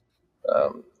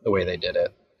 The way they did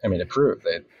it, it proved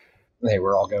they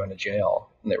were all going to jail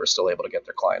and they were still able to get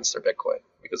their clients their Bitcoin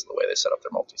because of the way they set up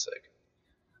their multi-sig.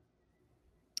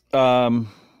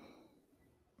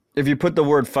 If you put the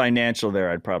word financial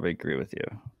there, I'd probably agree with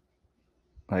you.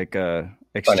 Like a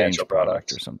exchange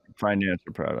product or something.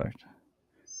 Financial product.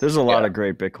 There's a lot of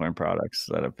great Bitcoin products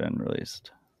that have been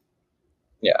released.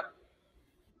 Yeah.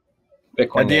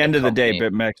 Bitcoin at the end of the day,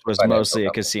 BitMEX was mostly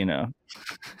a casino.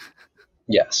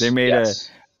 Yes. They made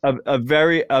a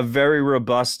very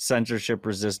robust censorship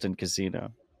resistant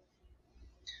casino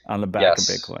on the back of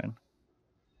Bitcoin.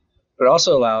 But it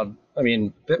also allowed,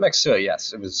 BitMEX too,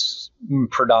 yes, it was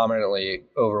predominantly,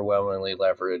 overwhelmingly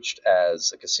leveraged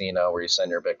as a casino where you send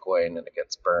your Bitcoin and it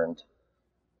gets burned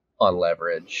on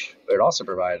leverage. But it also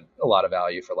provided a lot of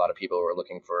value for a lot of people who were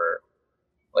looking for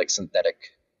like synthetic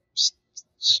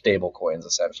stable coins,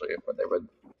 essentially, where they would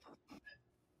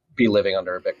be living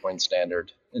under a Bitcoin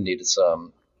standard and needed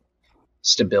some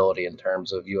stability in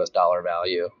terms of US dollar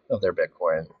value of their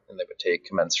Bitcoin, and they would take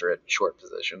commensurate short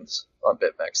positions on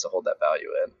BitMEX to hold that value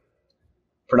in.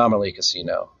 Predominantly a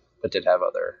casino, but did have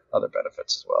other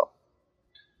benefits as well.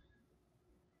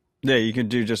 Yeah, you could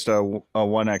do just a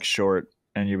 1x short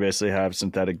and you basically have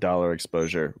synthetic dollar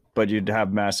exposure, but you'd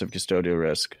have massive custodial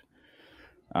risk.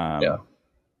 Yeah.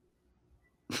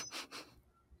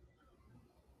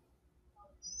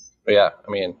 But yeah,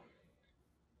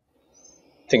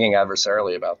 thinking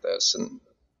adversarially about this, and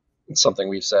it's something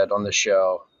we've said on the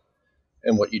show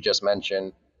and what you just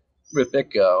mentioned with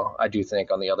BitGo, I do think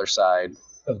on the other side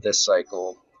of this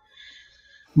cycle,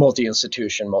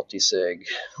 multi-institution, multi-sig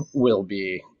will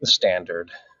be the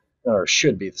standard, or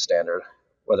should be the standard.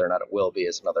 Whether or not it will be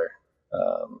is another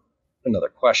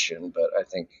question, but I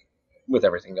think with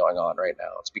everything going on right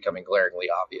now, it's becoming glaringly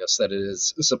obvious that it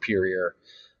is a superior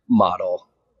model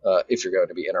if you're going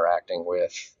to be interacting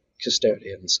with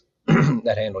custodians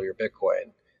that handle your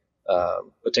Bitcoin.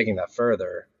 But taking that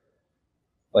further,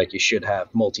 like you should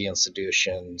have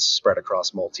multi-institutions spread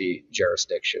across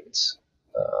multi-jurisdictions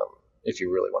if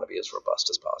you really want to be as robust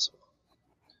as possible.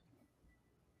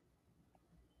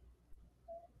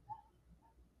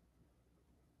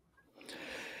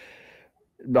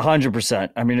 The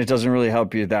 100%. It doesn't really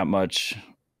help you that much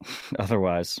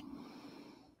otherwise.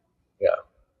 Yeah.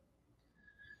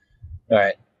 All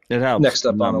right. It helps. Next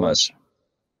up on the much. list.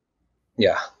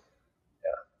 Yeah.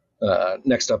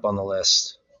 Next up on the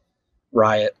list,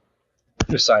 Riot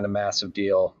just signed a massive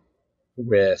deal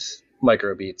with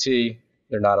MicroBT.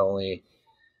 They're not only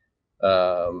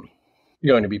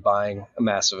going to be buying a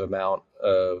massive amount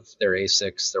of their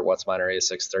ASICs, their WhatsMiner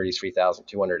ASICs,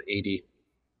 33,280,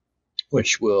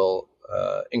 which will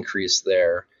increase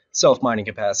their self-mining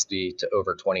capacity to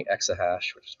over 20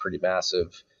 exahash, which is pretty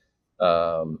massive.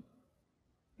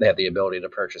 They have the ability to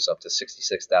purchase up to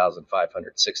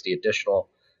 66,560 additional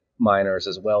miners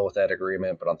as well with that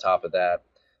agreement. But on top of that,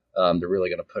 they're really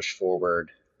going to push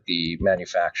forward the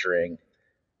manufacturing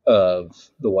of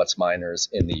the WhatsMiners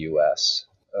in the U.S.,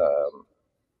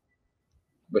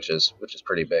 which is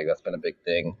pretty big. That's been a big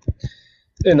thing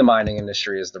in the mining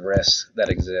industry, is the risk that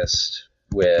exists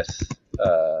with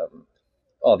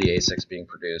all the ASICs being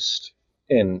produced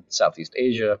in Southeast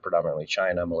Asia, predominantly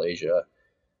China, Malaysia,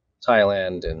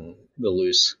 Thailand, and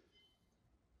the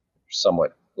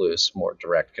somewhat loose, more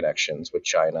direct connections with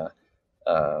China.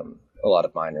 A lot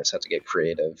of miners have to get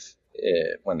creative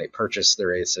when they purchase their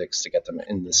ASICs to get them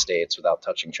in the States without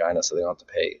touching China, so they don't have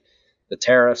to pay the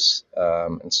tariffs.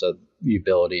 And so the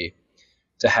ability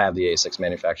to have the ASICs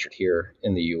manufactured here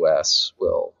in the U.S.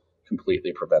 will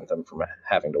completely prevent them from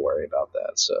having to worry about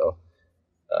that. So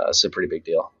it's a pretty big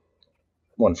deal.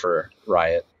 One for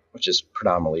Riot, which has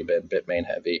predominantly been Bitmain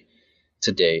heavy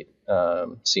to date,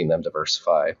 seeing them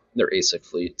diversify their ASIC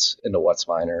fleets into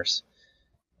WhatsMiners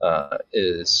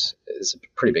is a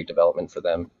pretty big development for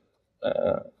them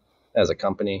as a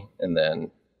company. And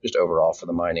then just overall for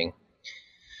the mining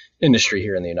industry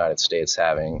here in the United States,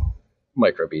 having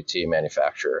MicroBT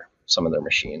manufacture some of their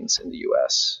machines in the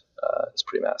U.S. Is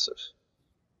pretty massive.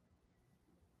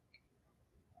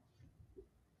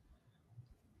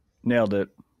 Nailed it.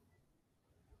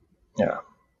 Yeah.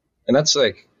 And that's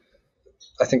I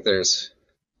think it's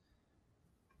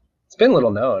been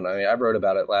little known. I mean, I wrote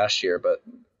about it last year, but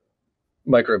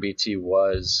MicroBT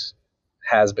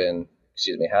has been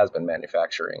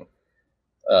manufacturing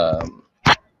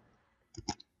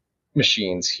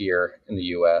machines here in the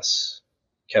U.S.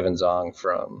 Kevin Zong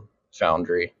from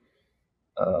Foundry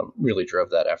really drove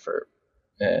that effort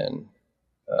and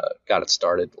got it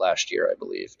started last year, I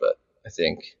believe. But I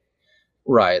think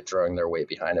Riot throwing their weight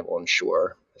behind it will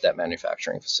ensure that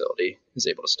manufacturing facility is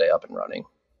able to stay up and running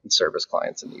and service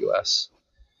clients in the U.S.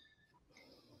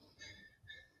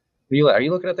 Are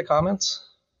you looking at the comments?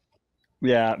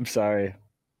 Yeah, I'm sorry.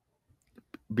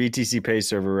 BTC Pay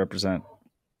Server represent.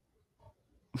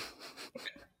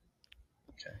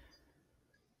 Okay.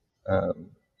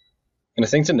 And a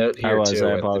thing to note here too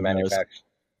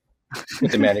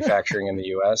with the manufacturing in the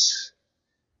U.S.,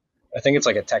 I think it's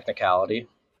like a technicality.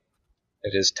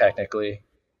 It is technically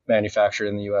manufactured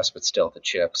in the U.S., but still the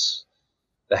chips,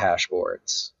 the hash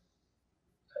boards,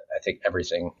 I think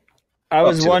everything. I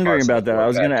was wondering about that. I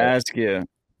was going to ask you,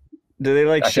 do they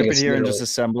like ship it here and just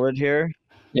assemble it here?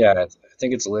 Yeah, I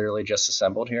think it's literally just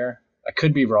assembled here. I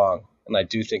could be wrong, and I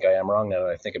do think I am wrong now that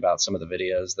I think about some of the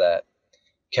videos that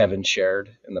Kevin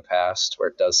shared in the past, where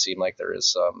it does seem like there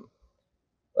is some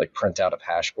like printout of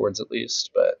hash boards at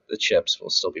least, but the chips will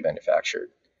still be manufactured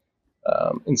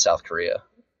in South Korea,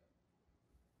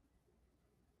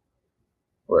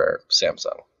 where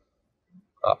Samsung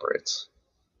operates.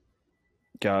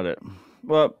 Got it.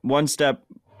 Well, a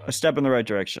step in the right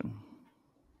direction.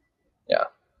 Yeah.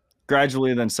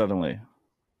 Gradually, then suddenly.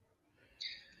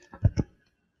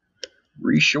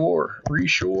 Reshore.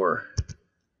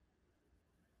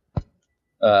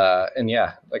 And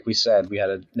yeah, like we said, we had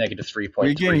a negative 3.3%.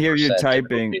 We can hear you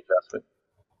typing.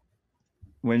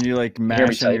 When you like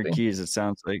mash on your keys, it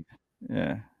sounds like,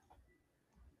 yeah.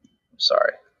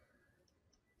 Sorry.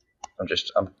 I'm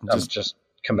just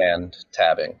command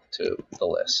tabbing to the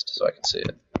list so I can see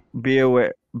it. Be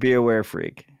aware,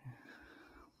 freak.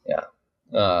 Yeah.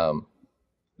 The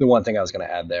one thing I was going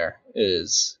to add there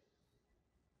is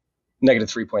negative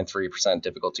 3.3%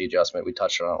 difficulty adjustment. We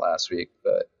touched on it last week,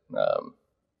 but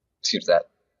seems that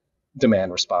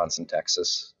demand response in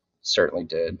Texas certainly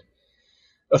did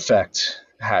affect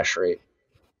hash rate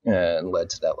and led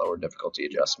to that lower difficulty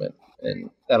adjustment.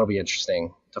 And that'll be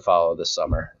interesting to follow this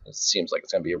summer. It seems like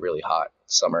it's going to be a really hot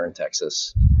summer in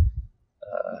Texas.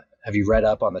 Have you read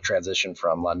up on the transition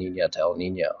from La Nina to El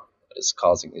Nino that is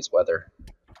causing these weather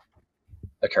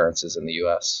occurrences in the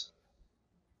U.S.?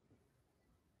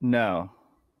 No.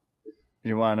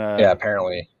 You want to? Yeah,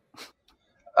 apparently.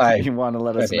 You want to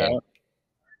let us know?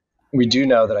 We do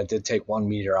know that I did take one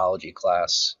meteorology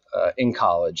class in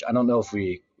college. I don't know if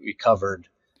we covered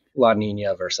La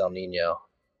Nina versus El Nino,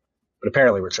 but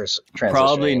apparently we're transitioning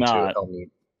Probably not. into El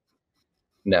Nino.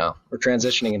 No, we're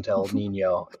transitioning into El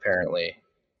Nino apparently,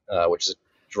 which is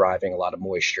driving a lot of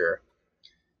moisture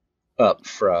up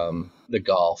from the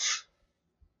Gulf,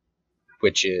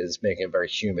 which is making it very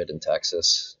humid in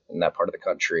Texas, in that part of the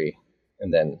country,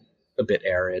 and then a bit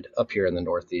arid up here in the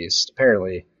Northeast.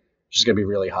 Apparently, it's just going to be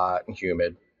really hot and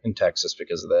humid in Texas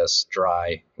because of this,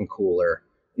 dry and cooler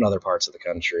in other parts of the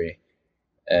country.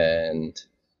 And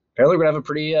apparently we're going to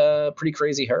have a pretty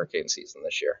crazy hurricane season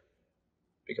this year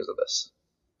because of this.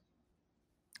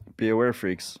 Be aware,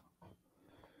 freaks.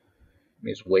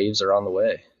 These waves are on the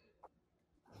way.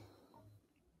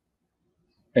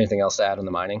 Anything else to add on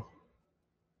the mining?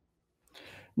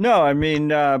 No, I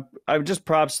mean, I just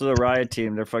props to the Riot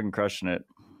team. They're fucking crushing it.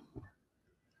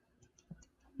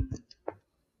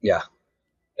 Yeah.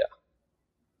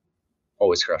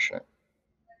 Always crushing it.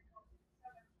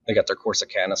 They got their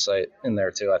Corsicana site in there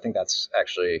too. I think that's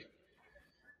actually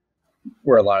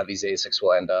where a lot of these ASICs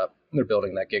will end up. They're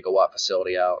building that gigawatt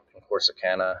facility out in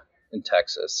Corsicana in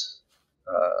Texas.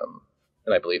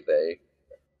 And I believe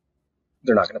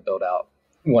they're not going to build out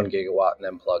 1 gigawatt and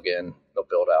then plug in. They'll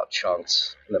build out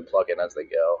chunks and then plug in as they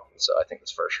go. So I think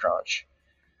this first tranche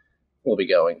will be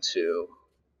going to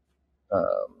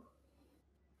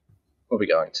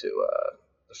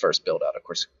the first build out of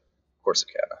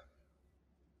Corsicana.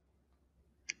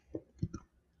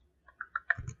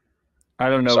 I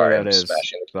don't know where that is,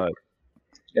 but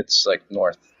it's like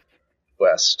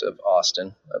northwest of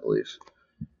Austin, I believe.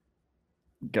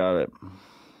 Got it.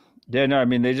 Yeah, no, I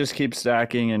mean, they just keep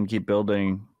stacking and keep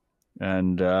building,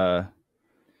 and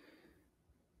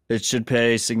it should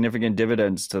pay significant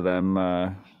dividends to them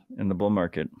in the bull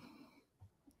market,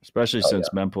 especially since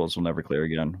mempools will never clear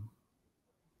again.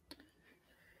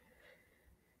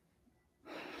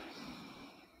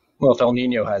 Well, if El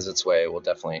Nino has its way, it will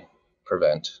definitely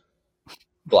prevent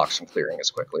blocks from clearing as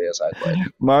quickly as I'd like.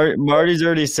 Marty's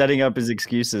already setting up his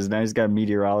excuses. Now he's got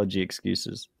meteorology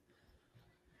excuses.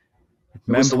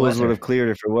 Mempools would have cleared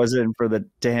if it wasn't for the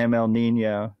damn El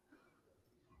Nino.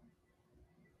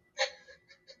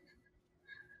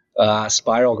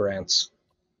 Spiral grants.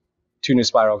 2 new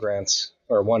spiral grants,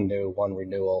 or 1 new, 1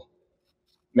 renewal.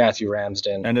 Matthew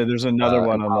Ramsden. And there's another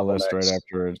one on the list next. right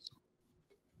afterwards.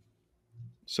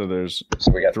 So there's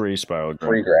we got 3 spiral grants.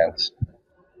 3 grants.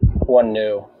 1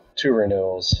 new, 2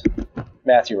 renewals.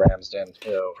 Matthew Ramsden,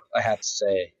 who I have to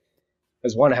say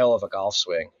was one hell of a golf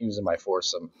swing. He was in my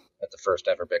foursome at the first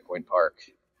ever Bitcoin Park.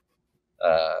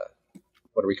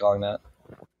 What are we calling that?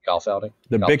 Golf outing?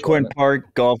 The golf Bitcoin tournament?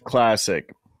 Park Golf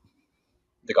Classic.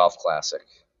 The Golf Classic.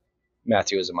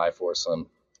 Matthew is in my foursome.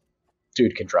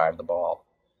 Dude can drive the ball.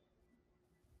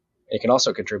 He can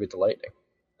also contribute to Lightning.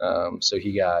 So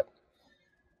he got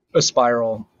a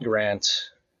spiral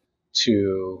grant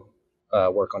to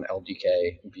work on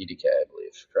LDK and BDK, I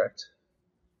believe, correct?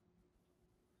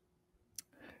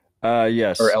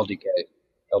 Yes. Or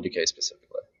LDK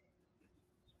specifically.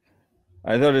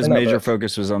 I thought his major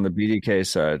focus was on the BDK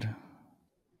side.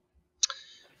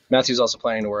 Matthew's also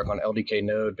planning to work on LDK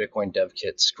Node, Bitcoin Dev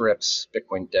Kit scripts,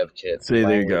 Bitcoin Dev Kit. See,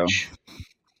 there you go.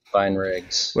 Fine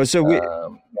rigs. Well, so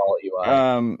Wallet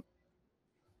UI.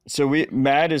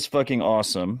 Matt is fucking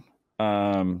awesome.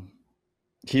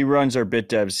 He runs our bit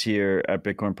devs here at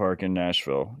Bitcoin Park in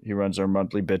Nashville. He runs our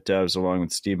monthly bit devs along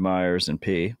with Steve Myers and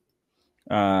P.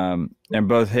 And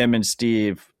both him and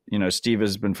Steve, Steve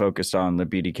has been focused on the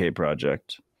BDK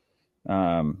project.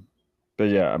 But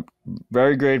yeah, I'm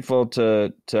very grateful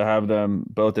to have them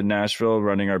both in Nashville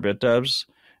running our bit devs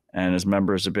and as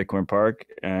members of Bitcoin Park,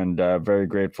 and very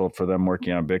grateful for them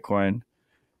working on Bitcoin.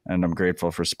 And I'm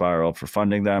grateful for Spiral for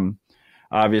funding them.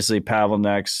 Obviously, Pavel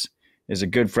Nex is a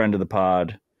good friend of the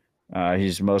pod.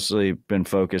 He's mostly been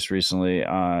focused recently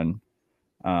on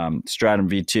Stratum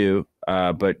V2,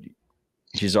 but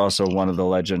he's also one of the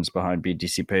legends behind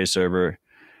BTC Pay Server.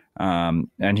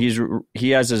 And he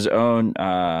has his own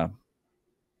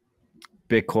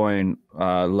Bitcoin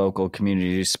local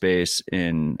community space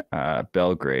in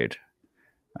Belgrade.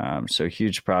 So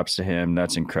huge props to him.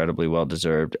 That's incredibly well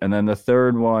deserved. And then the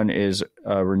third one is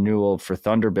a renewal for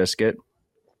Thunder Biscuit,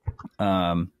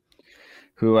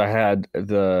 who I had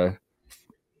the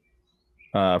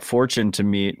fortune to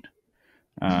meet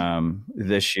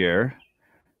this year.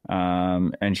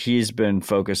 And he's been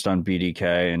focused on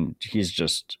BDK, and he's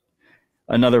just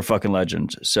another fucking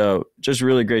legend. So just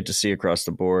really great to see across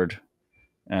the board.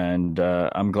 And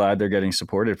I'm glad they're getting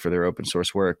supported for their open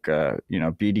source work.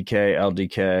 BDK,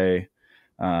 LDK.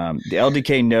 The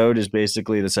LDK node is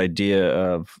basically this idea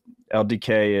of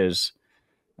LDK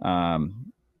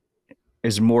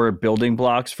is more building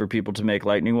blocks for people to make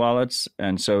Lightning wallets,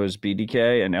 and so is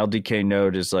BDK. And LDK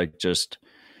node is like just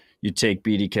you take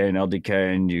BDK and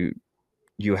LDK and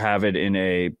you have it in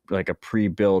a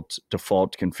pre-built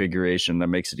default configuration that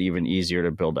makes it even easier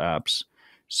to build apps.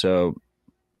 So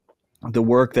the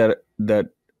work that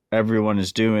everyone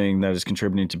is doing that is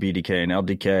contributing to BDK and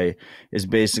LDK is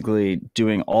basically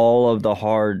doing all of the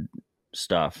hard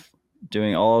stuff,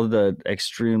 doing all of the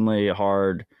extremely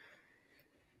hard,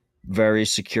 very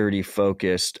security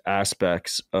focused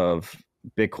aspects of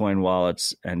Bitcoin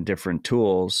wallets and different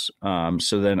tools.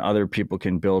 So then other people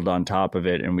can build on top of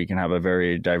it, and we can have a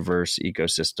very diverse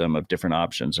ecosystem of different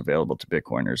options available to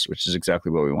Bitcoiners, which is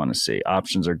exactly what we want to see.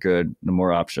 Options are good. The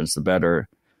more options, the better,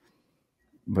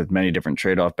 with many different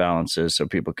trade-off balances, so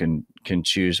people can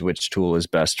choose which tool is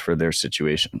best for their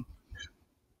situation.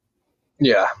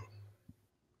 Yeah.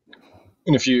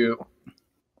 And if you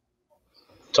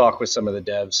talk with some of the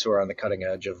devs who are on the cutting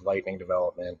edge of Lightning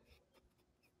development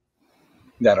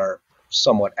that are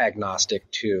somewhat agnostic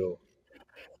to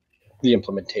the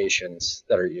implementations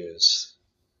that are used,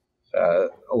 a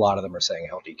lot of them are saying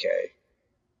LDK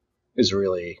is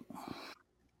really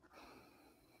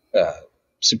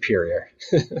superior.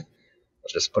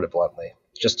 Let's just put it bluntly,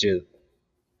 just to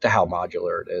how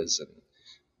modular it is, and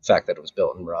the fact that it was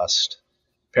built in Rust.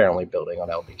 Apparently building on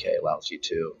LDK allows you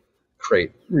to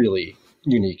create really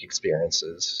unique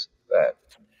experiences that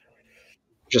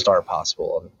just aren't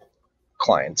possible on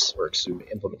clients or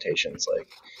implementations like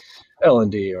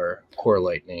LND or Core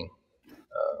Lightning,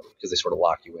 because they sort of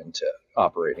lock you into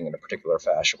operating in a particular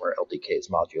fashion, where LDK's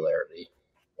modularity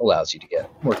allows you to get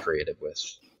more creative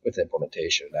with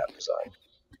implementation and app design.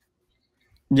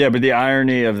 Yeah, but the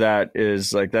irony of that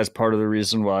is that's part of the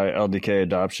reason why LDK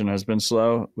adoption has been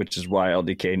slow, which is why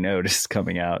LDK Node is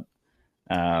coming out,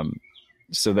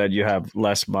 so that you have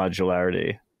less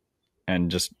modularity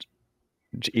and just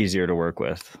easier to work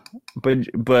with. But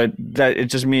that it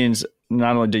just means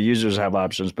not only do users have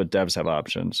options, but devs have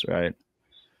options, right?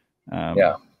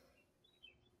 Yeah.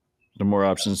 The more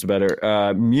options, the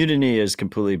better. Mutiny is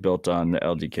completely built on the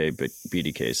LDK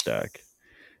BDK stack.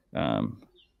 And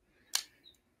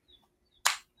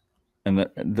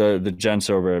the gents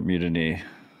over at Mutiny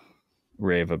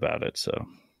rave about it, so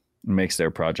it makes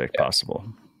their project possible.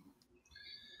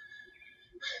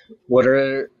 What's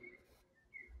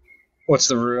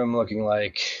the room looking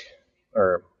like,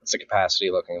 or what's the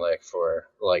capacity looking like for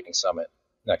the Lightning Summit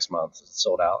next month? Is it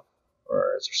sold out,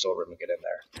 or is there still room to get in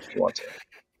there if you want to?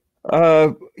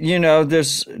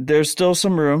 There's still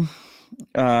some room.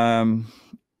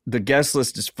 The guest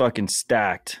list is fucking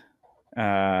stacked.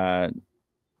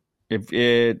 If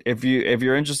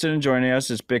you're interested in joining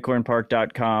us, it's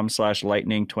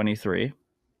bitcoinpark.com/lightning23.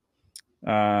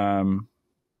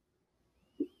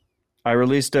 I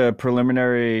released a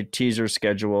preliminary teaser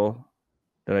schedule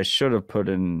that I should have put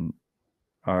in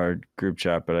our group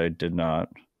chat, but I did not.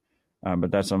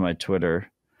 But that's on my Twitter.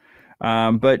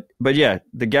 But yeah,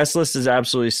 the guest list is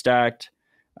absolutely stacked.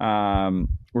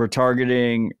 We're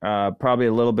targeting probably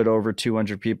a little bit over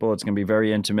 200 people. It's going to be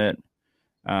very intimate.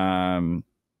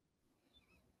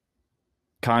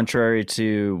 Contrary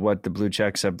to what the blue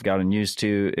checks have gotten used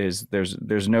to, is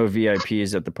there's no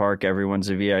VIPs at the park.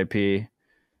 Everyone's a VIP.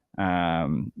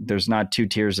 There's not 2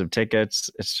 tiers of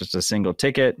tickets. It's just a single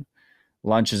ticket.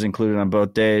 Lunch is included on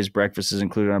both days. Breakfast is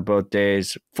included on both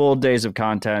days. Full days of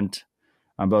content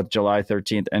on both July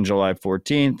 13th and July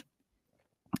 14th.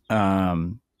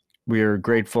 We are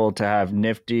grateful to have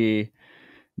Nifty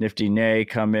Nay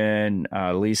come in,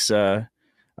 Lisa,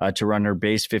 to run her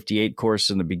base 58 course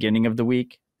in the beginning of the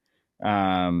week.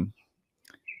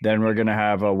 Then we're going to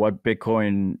have then we're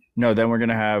going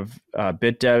to have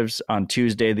BitDevs on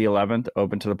Tuesday the 11th,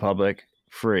 open to the public,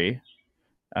 free,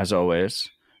 as always.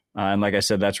 And like I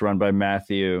said, that's run by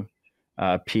Matthew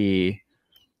P.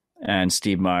 and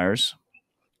Steve Myers.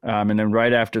 And then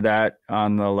right after that,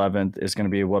 on the 11th, is going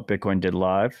to be What Bitcoin Did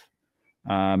Live.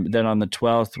 Then on the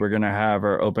 12th, we're going to have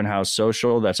our open house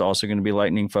social. That's also going to be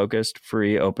Lightning focused,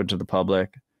 free, open to the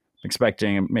public.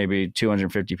 Expecting maybe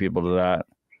 250 people to that.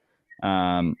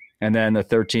 And then the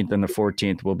 13th and the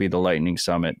 14th will be the Lightning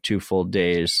Summit, 2 full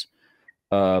days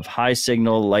of high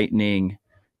signal Lightning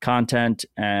content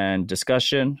and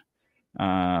discussion.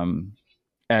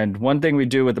 And one thing we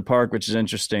do with the park, which is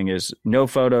interesting, is no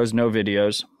photos, no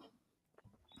videos.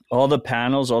 All the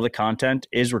panels, all the content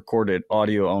is recorded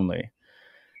audio only.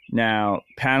 Now,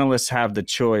 panelists have the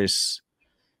choice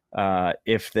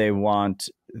if they want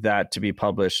that to be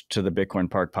published to the Bitcoin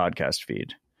Park podcast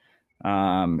feed.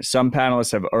 Some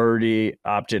panelists have already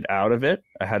opted out of it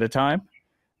ahead of time.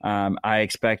 I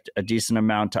expect a decent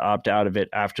amount to opt out of it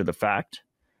after the fact.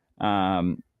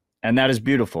 And that is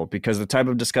beautiful, because the type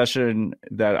of discussion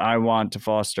that I want to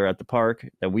foster at the park,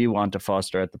 that we want to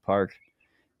foster at the park,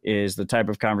 is the type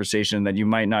of conversation that you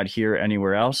might not hear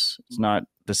anywhere else. It's not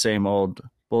the same old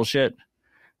bullshit.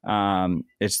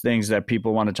 It's things that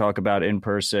people want to talk about in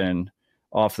person,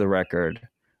 off the record.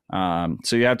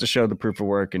 So you have to show the proof of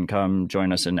work and come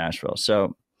join us in Nashville.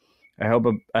 So I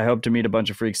hope to meet a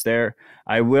bunch of freaks there.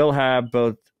 I will have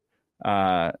both.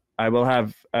 I will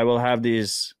have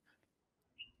these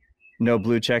no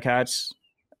blue check hats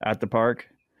at the park.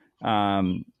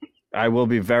 I will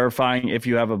be verifying if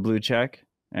you have a blue check,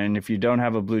 and if you don't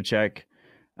have a blue check,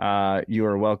 you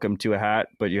are welcome to a hat,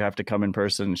 but you have to come in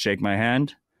person and shake my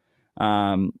hand.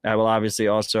 I will obviously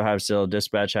also have still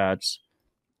dispatch hats.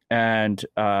 And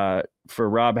for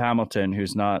Rob Hamilton,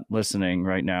 who's not listening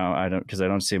right now, because I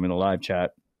don't see him in the live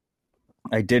chat,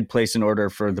 I did place an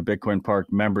order for the Bitcoin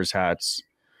Park members hats.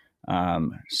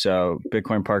 So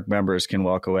Bitcoin Park members can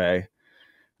walk away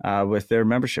with their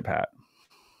membership hat.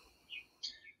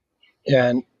 Yeah,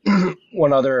 and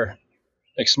one other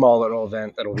small little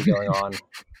event that will be going on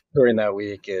during that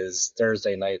week is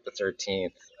Thursday night, the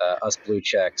 13th. Us blue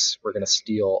checks, we're going to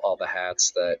steal all the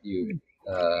hats that you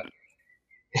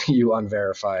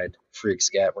unverified freaks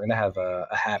get. We're going to have a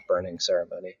hat burning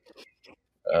ceremony.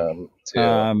 A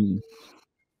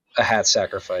hat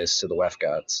sacrifice to the WEF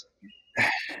gods.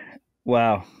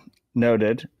 Wow.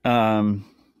 Noted.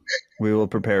 We will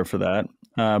prepare for that.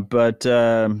 But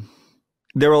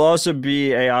there will also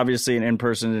be obviously an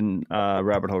in-person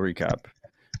rabbit hole recap.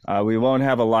 We won't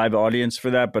have a live audience for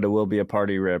that, but it will be a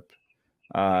party rip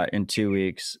in 2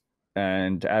 weeks.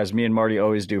 And as me and Marty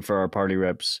always do for our party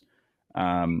rips,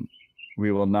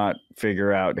 we will not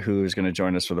figure out who's going to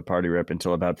join us for the party rip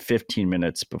until about 15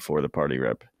 minutes before the party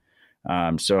rip.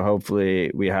 So hopefully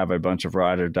we have a bunch of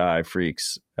ride or die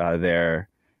freaks there,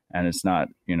 and it's not,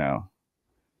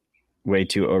 way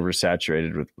too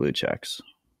oversaturated with blue checks.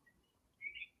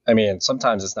 I mean,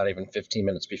 sometimes it's not even 15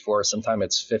 minutes before. Sometimes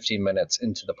it's 15 minutes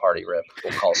into the party rip.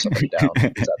 We'll call somebody down who's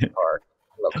at the park.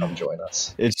 They'll come join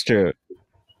us. It's true.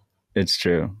 It's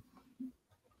true.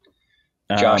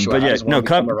 Joshua, but yeah, no,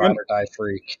 become a ride or die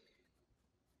freak.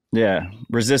 Yeah,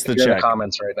 resist the You're check. in the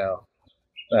comments right now.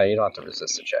 No, you don't have to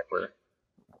resist the check.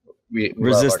 We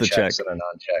resist love our the checks check and our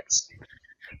non-checks.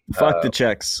 Fuck the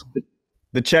checks.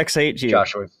 The checks hate you.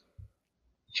 Joshua,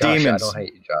 Demons. I don't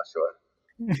hate you, Joshua.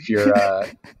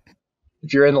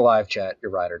 If you're in the live chat,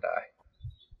 you're ride or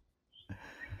die.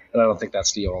 And I don't think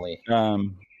that's the only.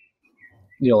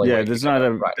 Yeah, there's not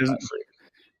a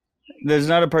there's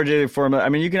not a particular formula. I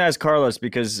mean, you can ask Carlos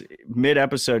because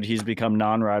mid-episode he's become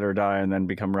non-ride or die and then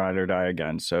become ride or die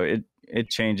again. So it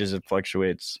changes, it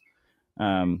fluctuates.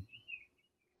 Yeah,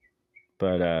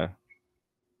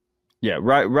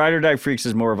 ride or die freaks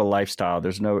is more of a lifestyle.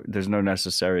 There's no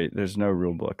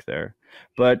rule book there.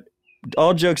 But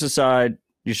all jokes aside,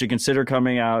 you should consider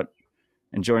coming out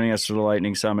and joining us for the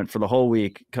Lightning Summit for the whole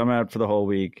week. Come out for the whole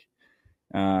week.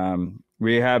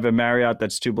 We have a Marriott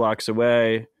that's 2 blocks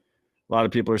away. A lot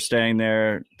of people are staying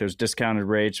there. There's discounted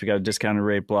rates. We got a discounted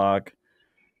rate block.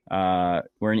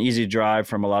 We're an easy drive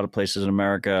from a lot of places in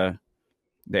America.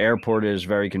 The airport is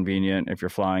very convenient if you're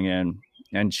flying in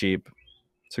and cheap.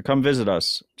 So come visit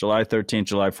us. July 13th,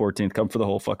 July 14th. Come for the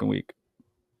whole fucking week.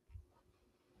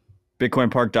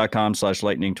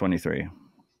 BitcoinPark.com/lightning23.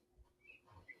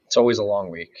 It's always a long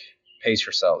week. Pace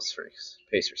yourselves, freaks.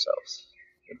 Pace yourselves.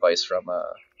 Advice from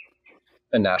a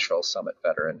Nashville Summit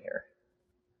veteran here.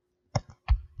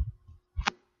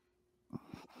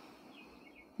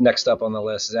 Next up on the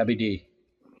list is EBD.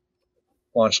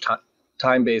 Launched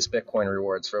time-based Bitcoin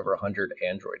rewards for over 100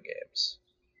 Android games.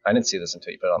 I didn't see this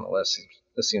until you put it on the list.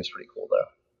 This seems pretty cool, though.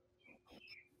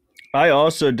 I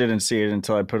also didn't see it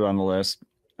until I put it on the list.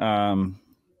 I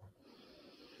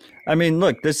mean,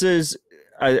 look, this is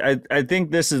I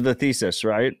think this is the thesis,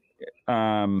 right?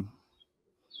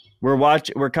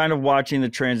 We're kind of watching the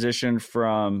transition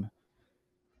from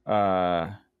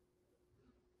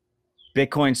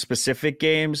Bitcoin specific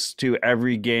games to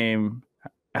every game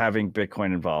having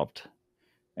Bitcoin involved.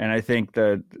 And I think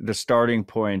the starting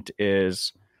point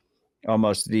is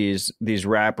almost these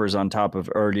wrappers on top of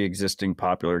already existing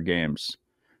popular games.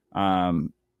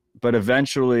 But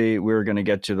eventually we're going to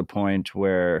get to the point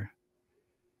where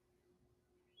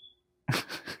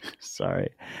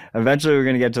eventually we're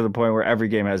going to get to the point where every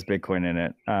game has Bitcoin in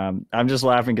it. I'm just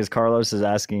laughing because Carlos is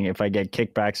asking if I get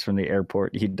kickbacks from the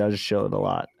airport. He does show it a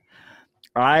lot.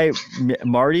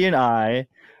 Marty and I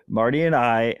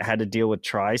had to deal with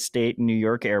tri-state New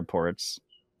York airports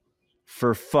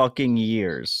for fucking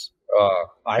years.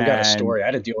 I got a story. I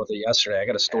had to deal with it yesterday. I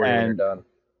got a story when you're done.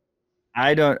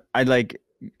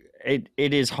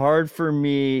 It is hard for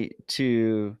me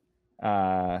to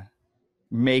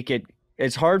make it.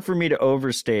 It's hard for me to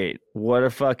overstate what a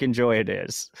fucking joy it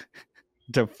is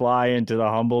to fly into the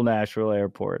humble Nashville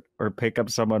airport or pick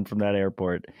up someone from that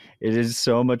airport. It is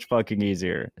so much fucking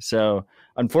easier. So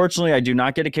unfortunately, I do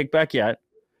not get a kickback yet.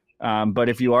 But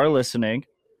if you are listening,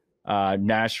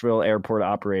 Nashville airport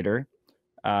operator,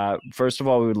 first of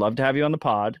all, we would love to have you on the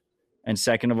pod. And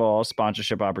second of all,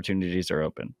 sponsorship opportunities are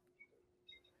open.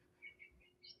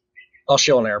 I'll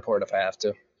show an airport if I have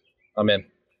to. I'm in.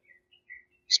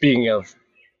 Speaking of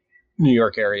New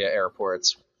York area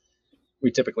airports,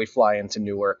 we typically fly into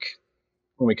Newark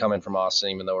when we come in from Austin,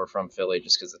 even though we're from Philly,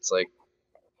 just because it's like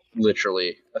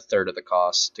literally a third of the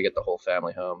cost to get the whole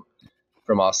family home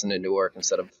from Austin to Newark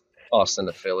instead of Austin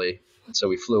to Philly. And so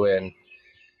we flew in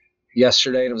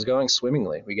yesterday and it was going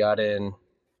swimmingly. We got in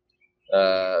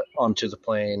onto the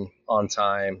plane on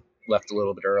time, left a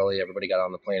little bit early. Everybody got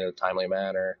on the plane in a timely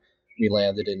manner. We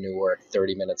landed in Newark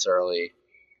 30 minutes early,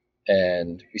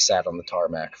 and we sat on the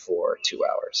tarmac for 2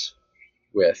 hours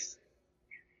with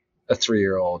a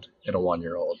 3-year-old and a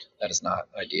 1-year-old. That is not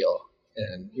ideal.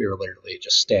 And we were literally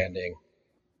just standing,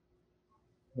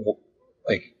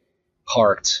 like,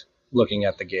 parked, looking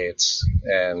at the gates,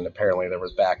 and apparently there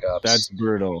was backups. That's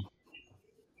brutal.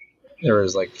 There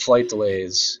was, like, flight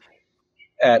delays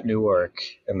at Newark,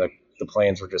 and the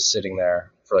planes were just sitting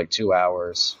there for, like, 2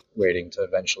 hours waiting to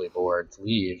eventually board to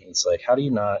leave. And it's like, how do you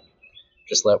not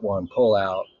just let one pull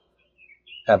out,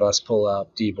 have us pull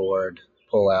up, deboard,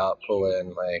 pull out, pull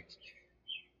in? Like,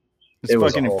 it's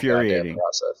was fucking a whole infuriating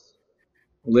process.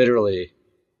 Literally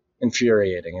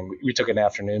infuriating. And we took an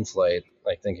afternoon flight,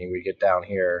 like thinking we'd get down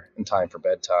here in time for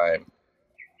bedtime.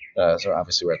 So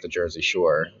obviously we're at the Jersey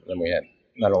Shore. And then we had,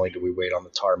 not only did we wait on the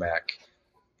tarmac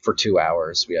for 2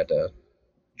 hours, we had to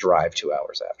drive 2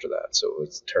 hours after that. So it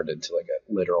was turned into like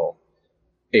a literal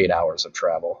 8 hours of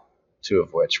travel, 2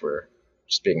 of which were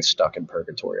just being stuck in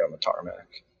purgatory on the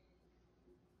tarmac.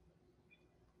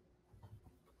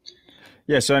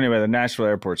 Yeah. So anyway, the Nashville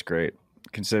airport's great.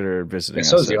 Consider visiting. And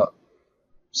so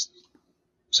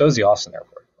is the Austin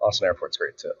airport. Austin airport's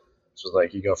great too. It's just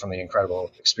like you go from the incredible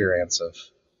experience of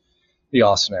the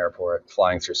Austin airport,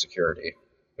 flying through security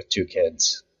with 2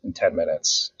 kids in 10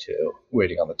 minutes, to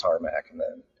waiting on the tarmac and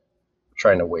then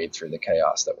trying to wade through the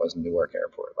chaos that was Newark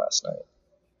Airport last night.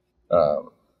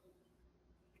 Well,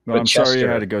 I'm sorry you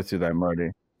had to go through that,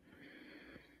 Marty.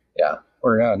 Yeah,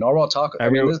 we're normal talk. I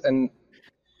mean, and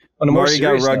on a Marty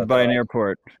got rugged by an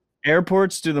airport.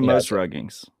 Airports do the most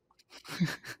ruggings.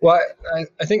 Well,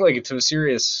 I think like to a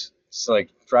serious,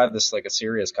 like drive this like a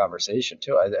serious conversation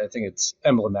too. I think it's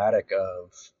emblematic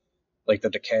of like the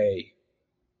decay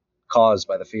caused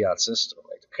by the fiat system,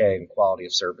 like decay in quality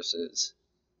of services.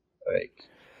 Like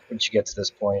once you get to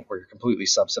this point where you're completely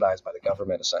subsidized by the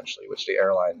government, essentially, which the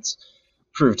airlines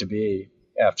proved to be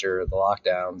after the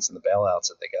lockdowns and the bailouts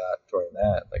that they got during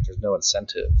that, like there's no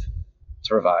incentive to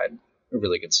provide a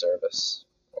really good service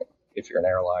if you're an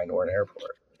airline or an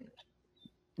airport.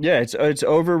 Yeah, it's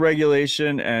over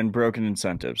regulation and broken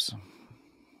incentives.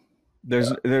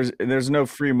 There's no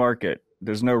free market.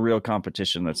 There's no real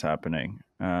competition that's happening.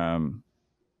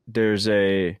 There's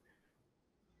a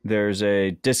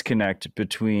disconnect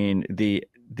between the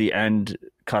end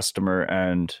customer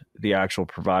and the actual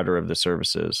provider of the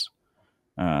services.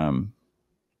 And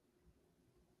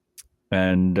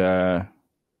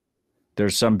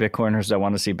there's some Bitcoiners that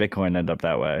want to see Bitcoin end up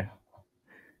that way.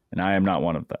 And I am not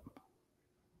one of them.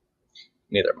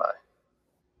 Neither am I.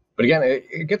 But again,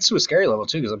 it gets to a scary level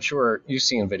too, because I'm sure you've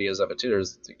seen videos of it too.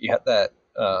 You had that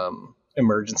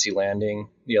emergency landing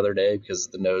the other day because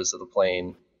the nose of the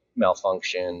plane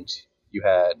malfunctioned. You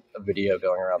had a video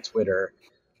going around Twitter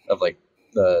of like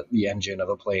the engine of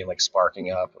a plane like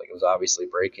sparking up, like it was obviously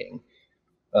breaking.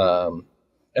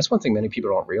 That's one thing many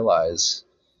people don't realize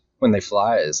when they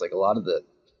fly is like a lot of the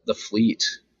fleet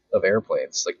of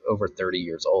airplanes like over 30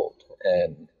 years old,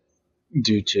 and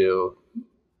due to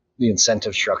the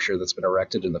incentive structure that's been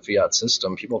erected in the fiat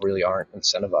system, people really aren't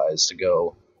incentivized to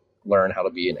go learn how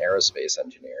to be an aerospace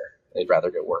engineer. They'd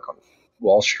rather go work on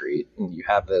Wall Street. And you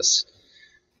have this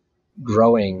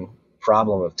growing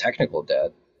problem of technical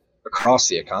debt across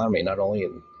the economy, not only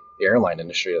in the airline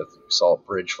industry. We saw a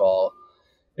bridge fall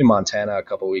in Montana a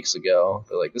couple weeks ago,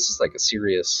 but like this is like a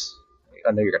serious,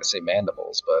 I know you're going to say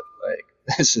mandibles, but like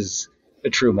this is a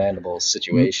true mandibles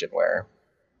situation where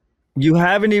you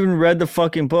haven't even read the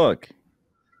fucking book.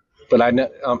 But I know,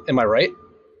 am I right?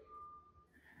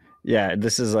 Yeah,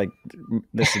 this is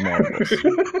mandibles.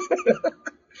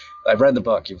 I've read the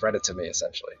book. You've read it to me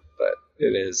essentially, but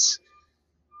it is.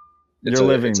 You're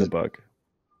living the book.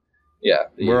 Yeah,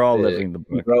 we're all living the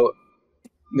book.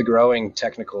 The growing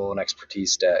technical and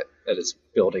expertise debt that is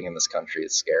building in this country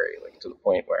is scary. Like to the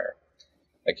point where,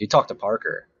 like, you talk to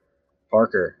Parker,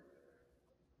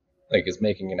 like is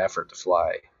making an effort to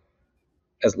fly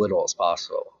as little as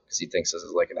possible because he thinks this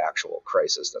is like an actual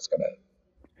crisis that's going to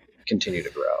continue to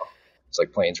grow. It's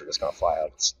like planes are just going to fall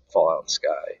out of the sky.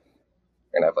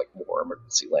 We're going to have like more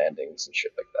emergency landings and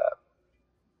shit like that.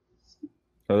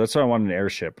 Oh, that's why I want an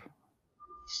airship.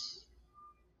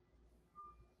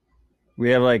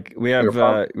 We have a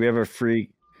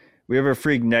freak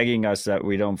negging us that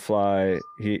we don't fly.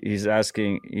 He's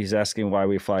asking why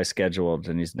we fly scheduled,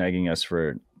 and he's negging us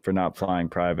for not flying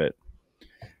private.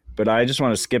 But I just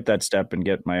want to skip that step and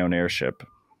get my own airship.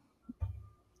 I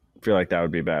feel like that would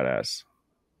be badass.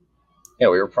 Yeah,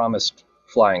 we were promised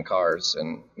flying cars,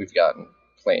 and we've gotten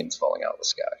planes falling out of the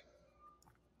sky.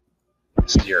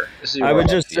 This is your I would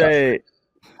just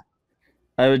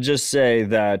say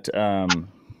that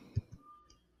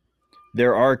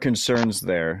there are concerns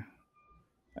there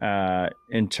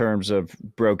in terms of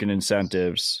broken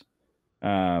incentives.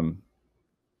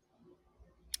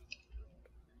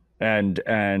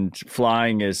 And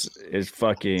flying is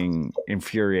fucking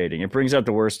infuriating. It brings out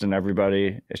the worst in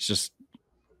everybody. It's just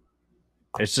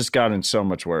gotten so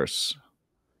much worse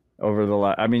over the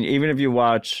last. I mean, even if you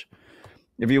watch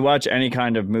any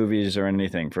kind of movies or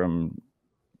anything from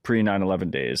pre 9/11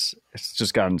 days, it's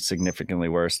just gotten significantly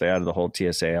worse. They added the whole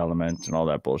TSA element and all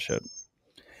that bullshit.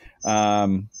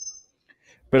 But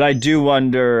I do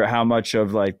wonder how much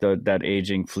of like that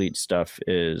aging fleet stuff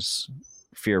is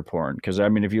fear porn, because I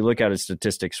mean, if you look at it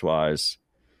statistics wise,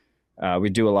 we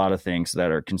do a lot of things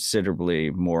that are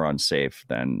considerably more unsafe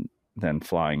than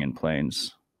flying in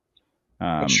planes.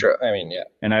 Sure, I mean, yeah,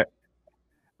 and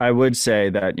I would say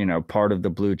that, you know, part of the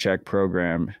blue check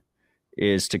program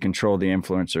is to control the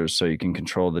influencers so you can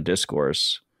control the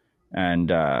discourse.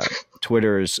 and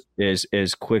Twitter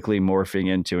is quickly morphing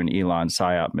into an Elon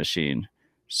psyop machine.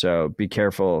 So be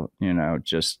careful,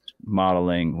 just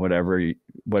modeling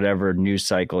whatever news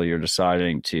cycle you're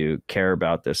deciding to care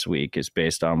about this week is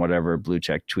based on whatever blue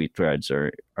check tweet threads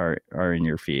are in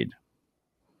your feed.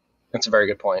 That's a very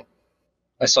good point.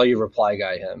 I saw you reply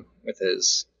guy him with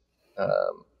his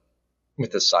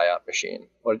psyop machine.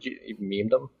 What did you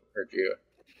memed him, or did you?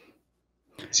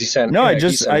 He sent, no, I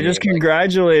just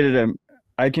congratulated him.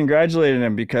 I congratulated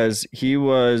him because he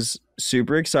was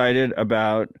super excited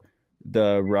about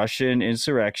the Russian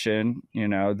insurrection,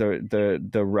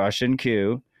 the Russian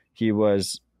coup. He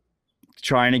was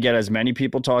trying to get as many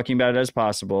people talking about it as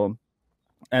possible.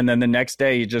 And then the next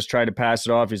day he just tried to pass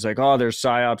it off. He's like, oh, there's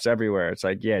psyops everywhere. It's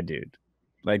like, yeah, dude,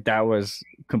 like that was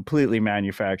completely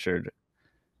manufactured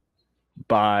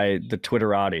by the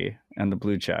Twitterati and the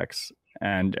blue checks.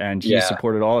 And he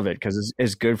supported all of it because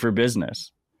it's good for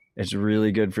business. It's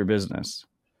really good for business.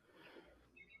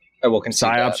 I will concede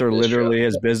psyops are literally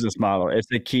his business model. It's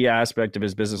the key aspect of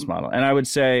his business model. And I would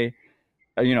say,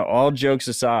 all jokes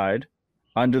aside,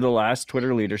 under the last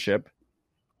Twitter leadership,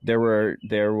 there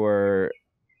were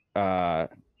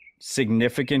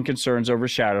significant concerns over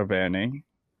shadow banning,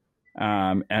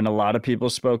 and a lot of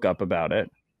people spoke up about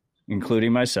it,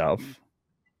 including myself,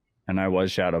 and I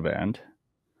was shadow banned.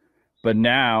 But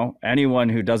now anyone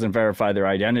who doesn't verify their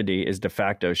identity is de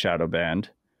facto shadow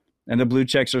banned. And the blue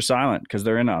checks are silent because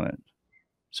they're in on it.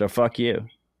 So fuck you.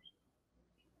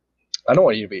 I don't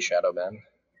want you to be shadow banned.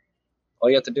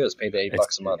 All you have to do is pay the $8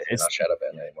 a month. You're not shadow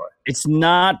banned anymore. It's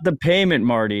not the payment,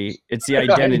 Marty. It's the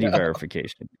identity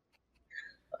verification.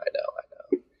 I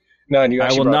know. No, and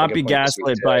I will not be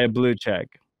gaslit by a blue check.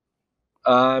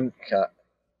 I'm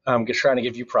just trying to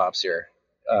give you props here.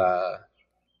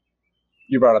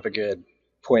 You brought up a good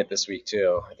point this week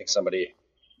too. I think somebody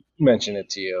mentioned it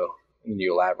to you. And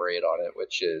you elaborate on it,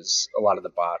 which is a lot of the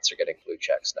bots are getting blue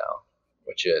checks now,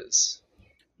 which is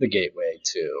the gateway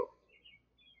to,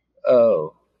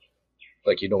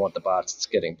 you don't want the bots that's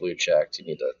getting blue checked. You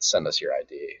need to send us your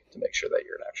ID to make sure that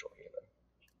you're an actual human.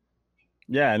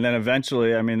 Yeah, and then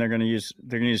eventually, they're going to use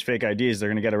fake IDs. They're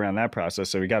going to get around that process.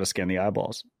 So we got to scan the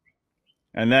eyeballs,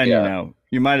 and then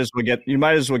you might as well get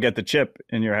the chip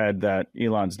in your head that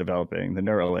Elon's developing, the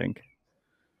Neuralink.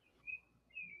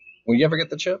 Will you ever get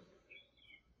the chip?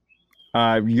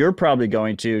 You're probably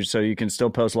going to, so you can still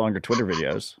post longer Twitter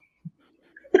videos.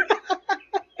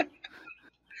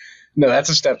 No, that's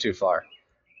a step too far.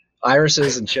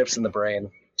 Irises and chips in the brain,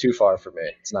 too far for me.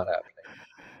 It's not happening.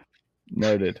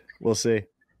 Noted. We'll see.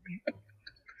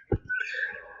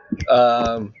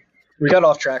 We got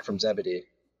off track from Zebedee.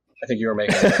 I think you were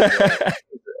making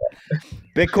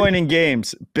Bitcoin in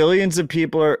games. Billions of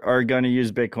people are going to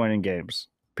use Bitcoin in games,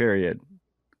 period.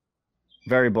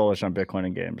 Very bullish on Bitcoin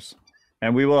in games.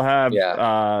 And we will have,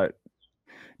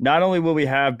 not only will we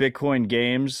have Bitcoin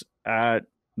games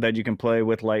that you can play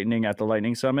with Lightning at the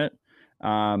Lightning Summit,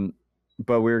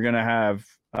 but we're going to have,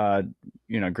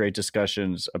 great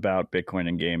discussions about Bitcoin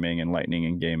and gaming and Lightning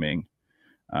and gaming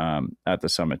at the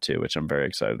summit too, which I'm very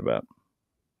excited about.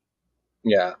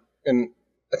 Yeah. And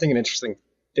I think an interesting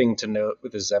thing to note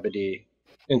with the Zebedee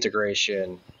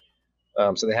integration,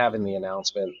 so they have in the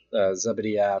announcement,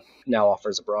 Zebedee app now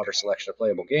offers a broader selection of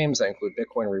playable games that include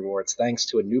Bitcoin rewards thanks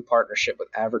to a new partnership with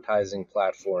advertising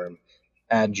platform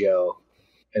Adjo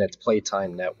and its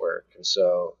Playtime network. And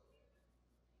so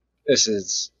this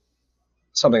is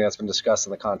something that's been discussed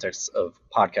in the context of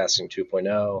podcasting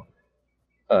 2.0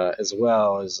 as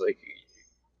well, as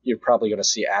you're probably going to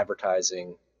see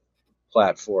advertising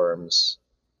platforms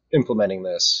implementing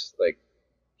this,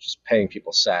 just paying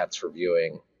people sats for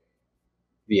viewing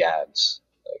the ads.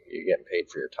 You're getting paid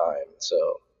for your time.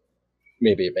 So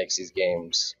maybe it makes these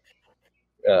games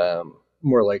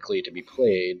more likely to be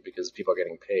played because people are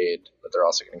getting paid, but they're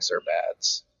also getting served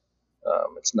ads.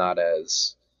 It's not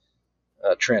as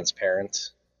transparent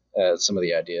as some of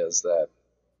the ideas that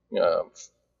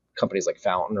companies like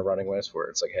Fountain are running with, where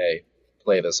it's like, hey,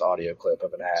 play this audio clip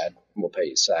of an ad and we'll pay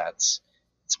you sats.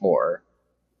 It's more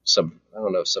I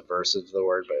don't know if subversive is the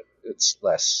word, but it's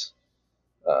less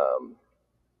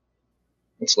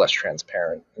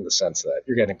transparent in the sense that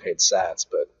you're getting paid sats,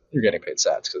 but you're getting paid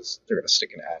sats because they're going to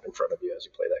stick an ad in front of you as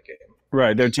you play that game.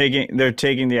 Right. They're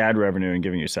taking the ad revenue and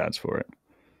giving you sats for it.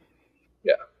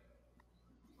 Yeah.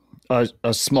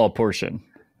 A small portion,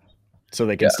 so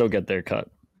they can still get their cut.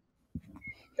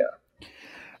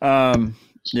 Yeah.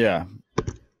 Yeah.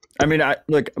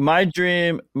 My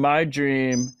dream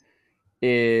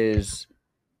is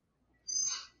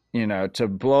to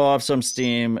blow off some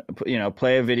steam,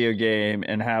 play a video game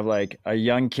and have like a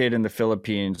young kid in the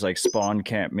Philippines like spawn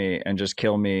camp me and just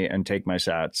kill me and take my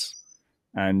sats.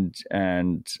 And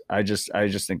I just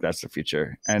think that's the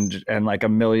future. And like a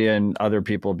million other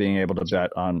people being able to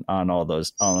bet on all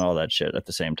that shit at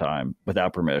the same time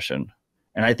without permission.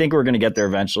 And I think we're going to get there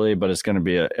eventually, but it's going to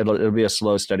be it'll be a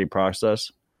slow, steady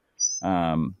process.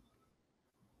 But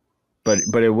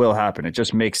it will happen. It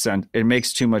just makes sense. It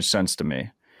makes too much sense to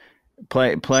me.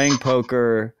 Playing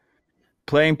poker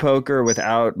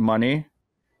without money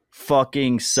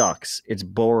fucking sucks. It's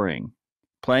boring.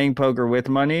 Playing poker with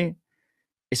money,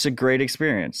 it's a great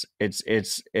experience. It's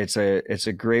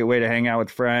a great way to hang out with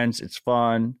friends. It's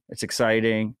fun. It's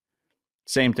exciting.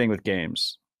 Same thing with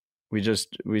games. We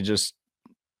just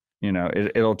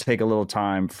it'll take a little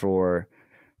time for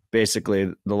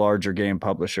basically the larger game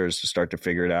publishers to start to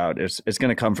figure it out. It's going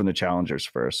to come from the challengers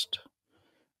first,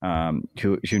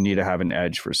 who need to have an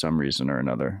edge for some reason or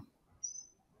another.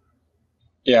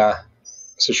 Yeah.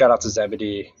 So shout out to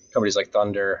Zebedee, companies like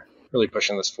Thunder, really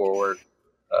pushing this forward.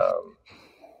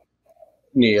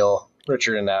 Neil,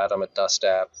 Richard, and Adam at Dust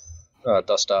Up.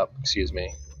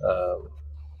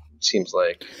 Seems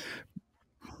like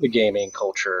the gaming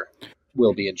culture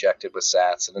will be injected with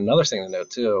sats. And another thing to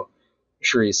note too, I'm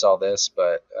sure you saw this,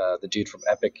 but the dude from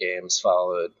Epic Games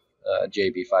followed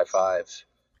JB55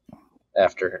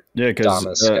 after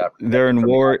because got they're in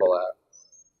war. The Apple app.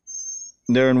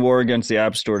 They're in war against the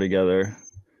App Store together.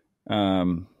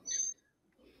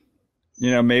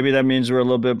 Maybe that means we're a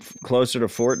little bit closer to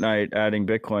Fortnite adding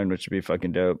Bitcoin, which would be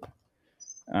fucking dope.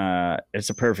 It's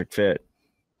a perfect fit.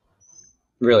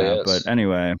 Really is. But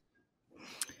anyway,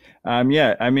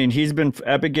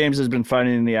 Epic Games has been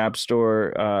fighting in the App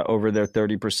Store over their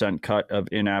 30% cut of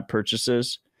in-app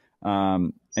purchases.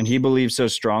 And he believes so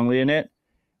strongly in it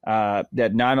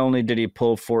that not only did he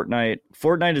pull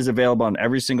Fortnite is available on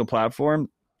every single platform.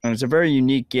 And it's a very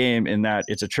unique game in that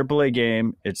it's a AAA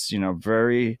game. It's,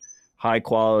 very high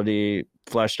quality,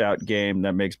 fleshed out game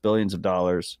that makes billions of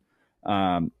dollars.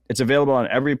 It's available on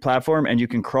every platform and you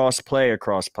can cross play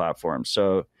across platforms.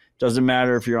 So it doesn't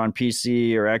matter if you're on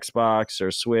PC or Xbox or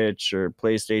Switch or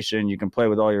PlayStation, you can play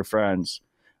with all your friends.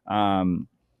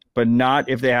 But not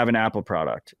if they have an Apple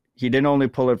product. He didn't only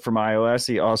pull it from iOS,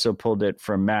 he also pulled it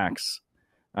from Macs.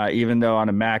 Even though on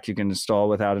a Mac you can install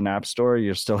without an app store,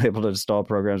 you're still able to install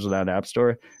programs without an app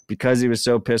store. Because he was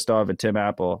so pissed off at Tim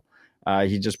Apple,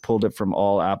 he just pulled it from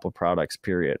all Apple products,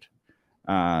 period.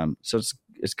 So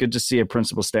it's good to see a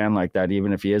principal stand like that,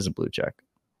 even if he is a blue check.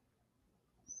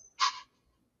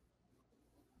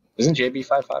 Isn't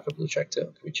JB55 a blue check too?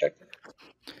 Can we check that?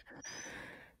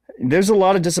 There's a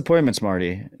lot of disappointments,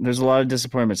 Marty. There's a lot of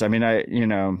disappointments. I mean,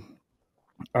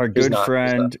 our good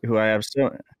friend who I have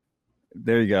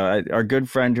there you go. Our good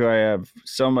friend who I have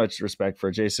so much respect for,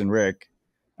 Jason Rick,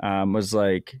 was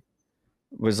like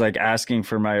asking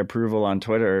for my approval on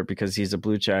Twitter because he's a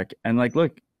blue check. And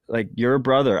look, you're a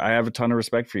brother. I have a ton of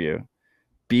respect for you.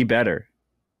 Be better.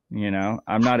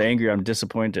 I'm not angry. I'm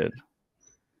disappointed.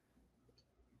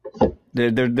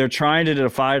 They're trying to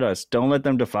divide us. Don't let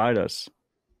them divide us.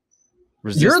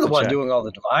 Resist You're the one doing all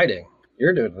the dividing.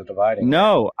 You're doing the dividing.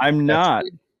 No, I'm not.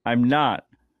 I'm not.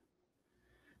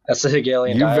 That's the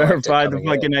Hegelian You dialectic verified the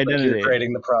fucking identity. You're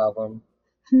creating the problem.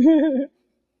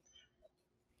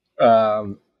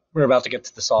 We're about to get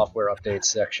to the software updates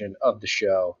section of the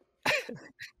show.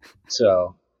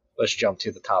 So let's jump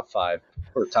to the top 5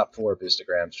 or top 4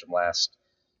 boostograms from last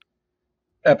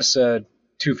episode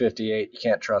 258. You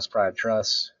can't trust Prime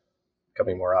Trust.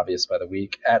 Becoming more obvious by the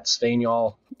week. At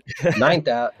Stainyall,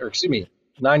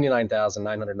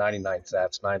 99,999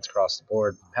 sats, 9s across the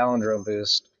board. Palindrome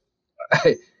boost.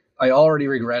 I already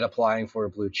regret applying for a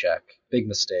blue check. Big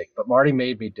mistake. But Marty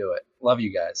made me do it. Love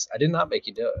you guys. I did not make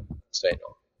you do it,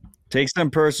 Stainyall. Take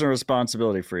some personal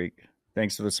responsibility, freak.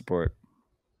 Thanks for the support.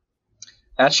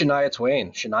 At Shania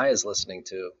Twain. Shania is listening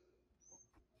to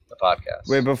the podcast.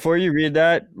 Wait, before you read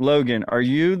that, Logan, are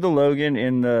you the Logan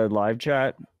in the live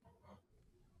chat?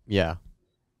 Yeah.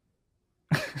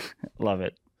 Love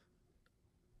it.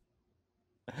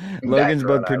 Logan's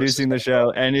both producing the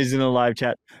show and he's in the live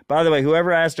chat. By the way,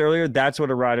 whoever asked earlier, that's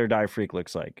what a ride or die freak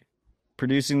looks like.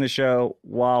 Producing the show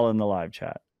while in the live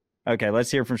chat. Okay, let's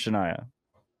hear from Shania.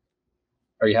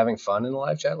 Are you having fun in the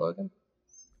live chat, Logan?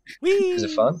 Whee! Is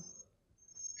it fun?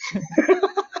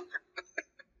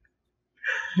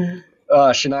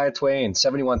 Shania Twain,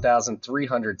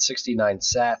 71,369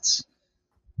 sats.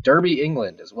 Derby,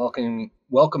 England is welcoming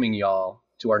y'all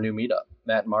to our new meetup.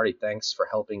 Matt and Marty, thanks for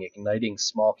helping igniting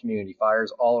small community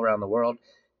fires all around the world.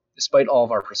 Despite all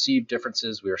of our perceived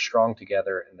differences, we are strong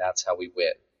together, and that's how we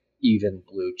win. even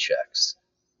blue checks.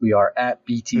 We are at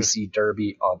BTC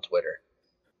Derby on Twitter.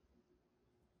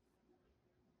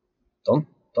 Don't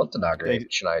denigrate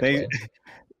Shania Twain.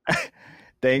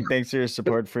 Thanks for your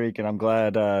support, Freak, and I'm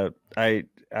glad.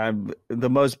 I'm the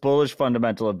most bullish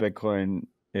fundamental of Bitcoin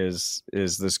is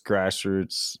this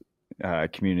grassroots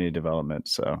community development.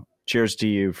 So, cheers to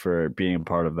you for being a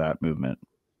part of that movement.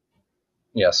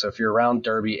 Yeah. So if you're around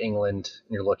Derby, England,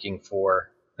 and you're looking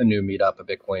for a new meetup, a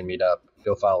Bitcoin meetup,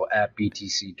 go follow at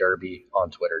BTC Derby on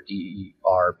Twitter.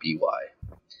 DERBY.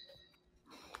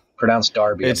 Pronounced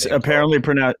Darby. It's apparently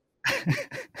pronounced.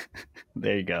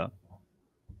 There you go.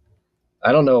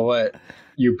 I don't know what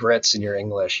you Brits and your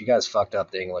English, you guys fucked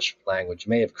up the English language. You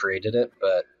may have created it,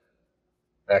 but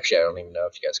actually, I don't even know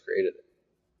if you guys created it.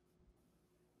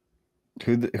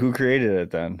 Who created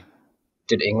it then?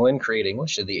 Did England create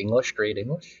English? Did the English create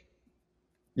English?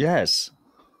 Yes.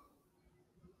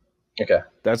 Okay.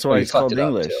 That's why it's called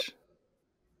English.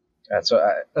 That's what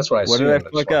I assumed. What did I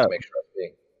fuck up? To make sure I was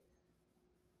being...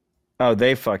 Oh,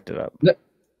 they fucked it up. No.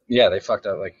 Yeah, they fucked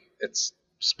up. Like, it's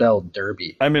spelled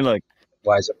Derby. I mean, look,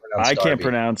 why is it pronounced I Darby? can't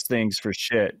pronounce things for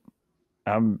shit.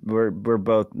 We're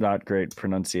both not great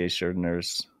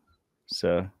pronunciationers,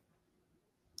 so.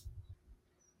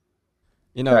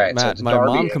 You know, right, Matt, so my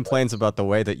Darby mom complains about the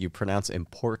way that you pronounce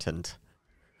important.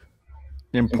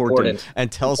 Important.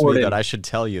 And tells me that I should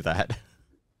tell you that.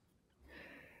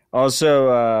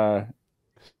 Also,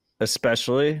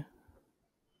 especially.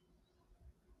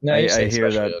 No, I hear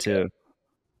that too. Okay.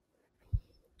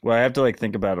 Well, I have to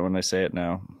think about it when I say it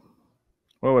now.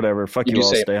 Well, whatever. Fuck you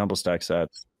all. Stay humble, stack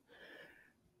sats.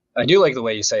 I do like the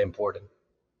way you say important.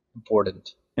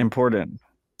 Important.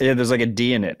 Yeah, there's a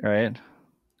D in it, right?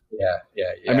 Yeah.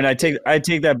 I mean, I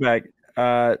take that back.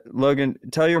 Logan,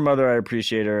 tell your mother I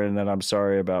appreciate her and that I'm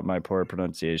sorry about my poor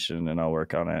pronunciation, and I'll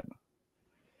work on it.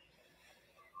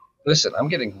 Listen, I'm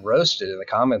getting roasted in the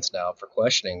comments now for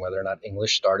questioning whether or not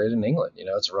English started in England. You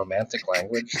know, it's a romantic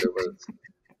language. There was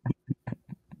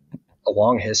a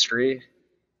long history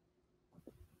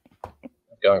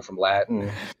going from Latin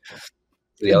to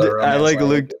the other Romance I like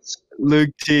languages. Luke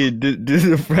T. Do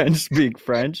the French speak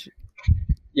French?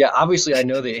 Yeah, obviously I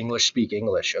know the English speak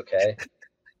English, okay?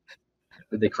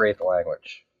 Did they create the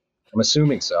language? I'm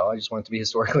assuming so. I just want it to be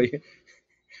historically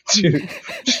to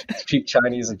speak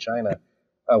Chinese in China.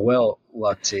 Well,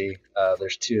 Luck T,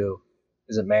 there's two.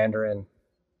 Is it Mandarin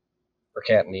or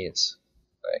Cantonese?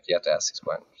 You have to ask these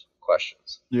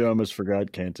questions. You almost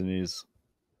forgot Cantonese.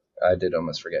 I did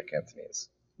almost forget Cantonese.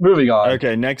 Moving on.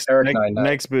 Okay, next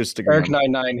boost. Eric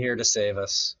 99 here to save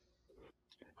us.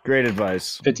 Great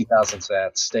advice. 50,000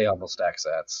 sats. Stay humble, stack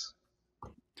sats.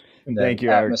 And then thank you,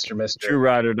 at Eric. Mr. True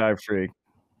ride or die free.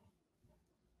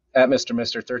 At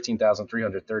Mr.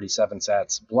 13,337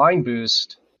 sats. Blind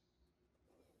boost.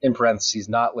 In parentheses,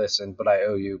 not listen, but I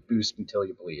owe you. Boost until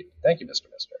you bleed. Thank you, Mr.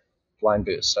 Blind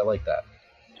boost. I like that.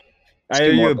 I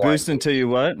owe you a boost until you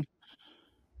what?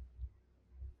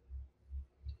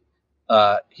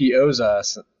 He owes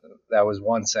us. That was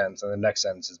one sentence, and the next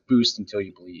sentence is boost until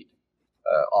you bleed.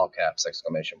 All caps,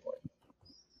 exclamation point.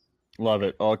 Love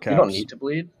it. All caps. You don't need to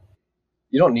bleed.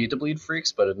 You don't need to bleed,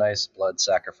 freaks, but a nice blood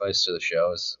sacrifice to the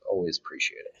show is always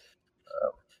appreciated.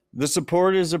 The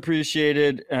support is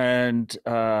appreciated, and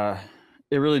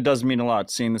it really does mean a lot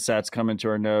seeing the sats come into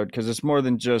our node, because it's more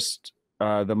than just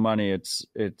the money. It's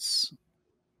the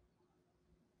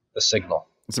signal.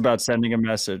 It's about sending a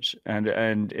message, and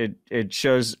it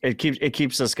shows it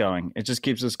keeps us going. It just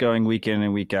keeps us going week in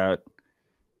and week out.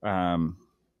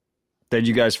 That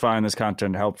you guys find this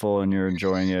content helpful and you're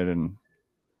enjoying it, and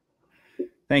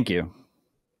thank you.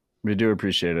 We do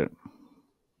appreciate it.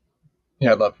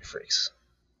 Yeah, I love you, freaks.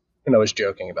 And I was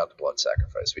joking about the blood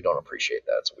sacrifice. We don't appreciate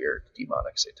that. It's weird,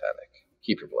 demonic, satanic.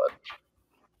 Keep your blood.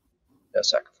 No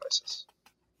sacrifices.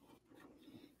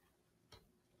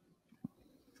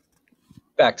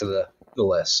 Back to the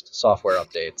list. Software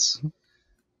updates.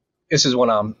 This is what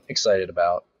I'm excited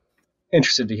about.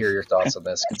 Interested to hear your thoughts on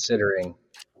this, considering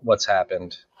what's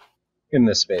happened in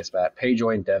this space, Matt.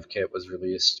 PayJoin Dev Kit was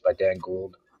released by Dan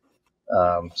Gould.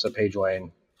 So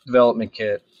PayJoin Development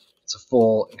Kit. It's a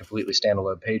full and completely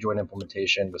standalone PayJoin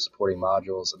implementation with supporting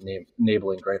modules and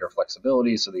enabling greater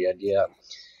flexibility. So the idea,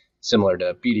 similar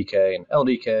to BDK and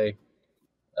LDK,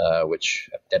 which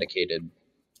have dedicated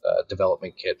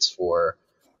development kits for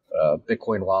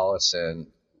Bitcoin wallets and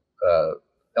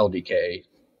LDK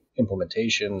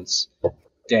implementations.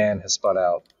 Dan has spun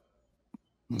out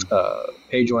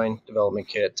PayJoin development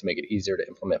kit to make it easier to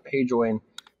implement PayJoin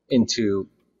into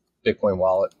Bitcoin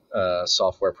wallet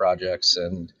software projects,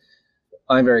 and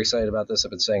I'm very excited about this.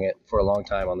 I've been saying it for a long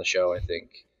time on the show. I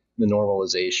think the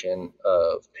normalization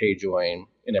of PayJoin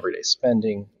in everyday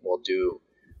spending will do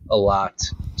a lot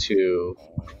to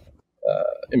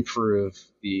improve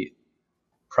the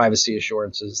privacy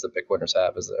assurances that Bitcoiners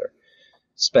have as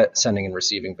they're sending and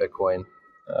receiving Bitcoin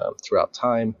throughout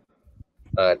time.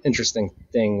 An interesting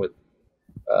thing with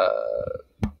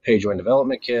PayJoin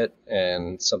Development Kit,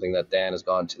 and something that Dan has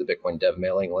gone to the Bitcoin Dev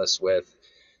mailing list with,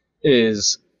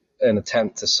 is an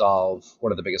attempt to solve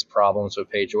one of the biggest problems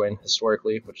with PayJoin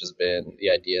historically, which has been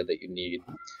the idea that you need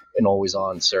an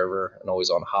always-on server, an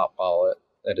always-on hot wallet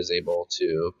that is able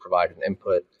to provide an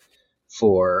input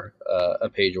for a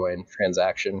PayJoin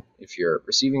transaction. If you're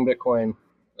receiving Bitcoin,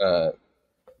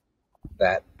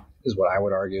 that is what I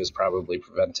would argue has probably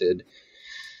prevented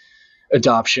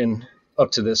adoption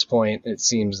up to this point. It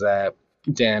seems that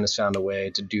Dan has found a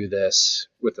way to do this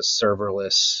with a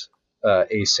serverless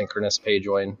asynchronous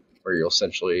PayJoin, where you'll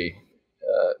essentially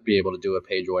be able to do a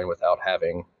PayJoin without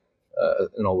having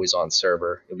an always-on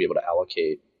server. You'll be able to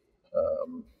allocate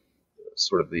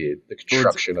sort of the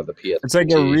construction of the PSP. It's like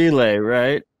a relay,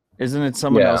 right? Isn't it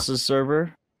someone else's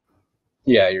server?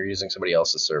 Yeah, you're using somebody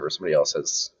else's server. Somebody else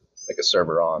has like a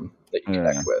server on that you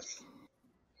connect with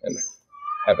and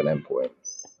have an endpoint.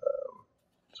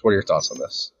 So what are your thoughts on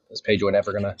this? Is PayJoin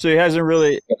ever gonna? So he hasn't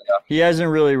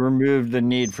really removed the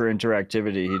need for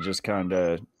interactivity. He just kind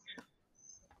of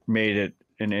made it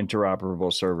an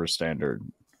interoperable server standard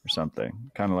or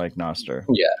something, kind of like Nostr.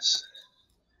 Yes.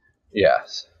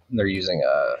 And they're using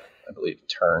I believe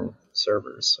Turn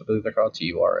servers. I believe they're called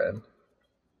TURN.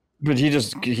 But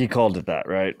he called it that,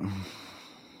 right?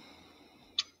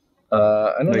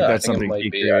 I don't know. That's I think something it might he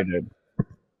be. created.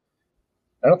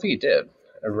 I don't think he did.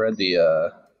 I read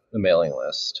the mailing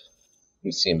list.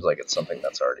 It seems like it's something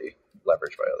that's already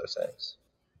leveraged by other things.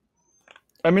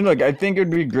 I mean, look, I think it would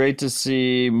be great to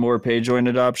see more PayJoin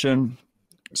adoption.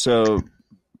 So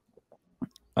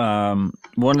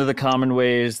one of the common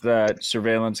ways that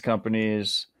surveillance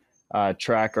companies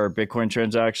track our Bitcoin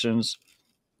transactions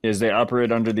is they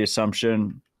operate under the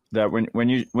assumption that when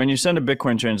you send a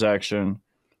Bitcoin transaction,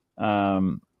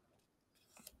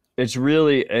 it's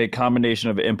really a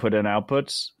combination of input and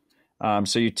outputs.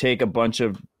 So you take a bunch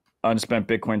of unspent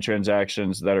Bitcoin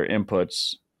transactions that are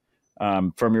inputs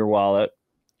from your wallet,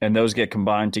 and those get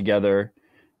combined together.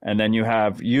 And then you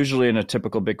have, usually in a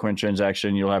typical Bitcoin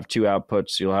transaction, you'll have two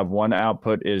outputs. You'll have one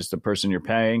output is the person you're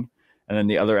paying, and then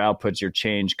the other output's your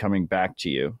change coming back to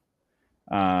you.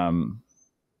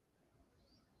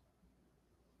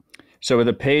 So with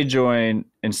a PayJoin,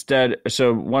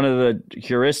 so one of the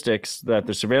heuristics that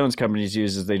the surveillance companies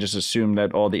use is they just assume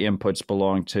that all the inputs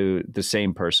belong to the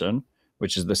same person,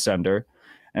 which is the sender.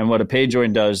 And what a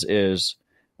PayJoin does is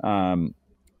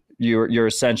you're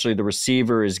essentially, the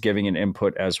receiver is giving an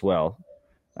input as well.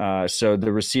 So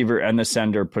the receiver and the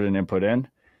sender put an input in.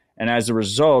 And as a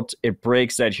result, it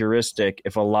breaks that heuristic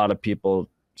if a lot of people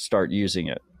start using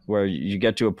it, where you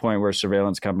get to a point where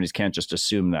surveillance companies can't just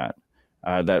assume that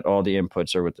all the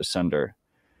inputs are with the sender.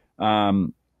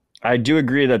 I do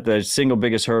agree that the single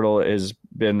biggest hurdle has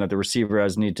been that the receiver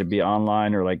has need to be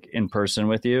online or like in person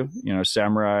with you. You know,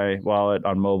 Samurai Wallet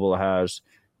on mobile has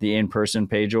the in-person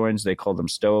PayJoins. They call them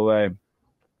stowaway,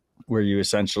 where you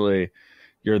essentially,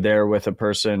 you're there with a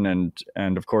person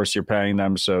and of course you're paying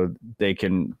them so they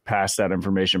can pass that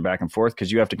information back and forth,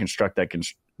 because you have to construct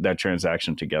that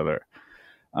transaction together.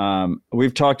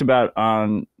 We've talked about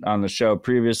on the show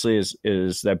previously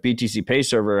is that BTC Pay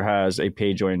Server has a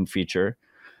PayJoin feature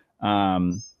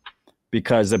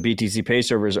because the BTC Pay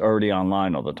Server is already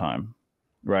online all the time,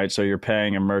 right? So you're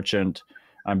paying a merchant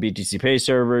on BTC Pay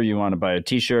Server. You want to buy a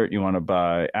T-shirt, you want to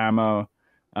buy ammo.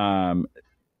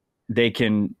 They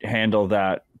can handle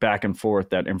that back and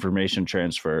forth, that information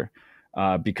transfer,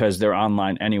 because they're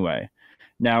online anyway.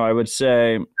 Now, I would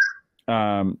say,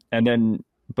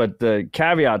 but the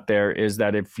caveat there is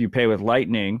that if you pay with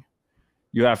Lightning,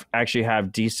 you actually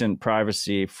have decent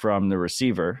privacy from the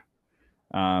receiver,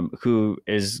 who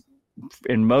is,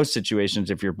 in most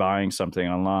situations, if you're buying something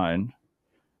online,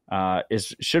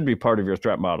 should be part of your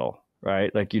threat model,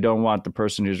 right? Like, you don't want the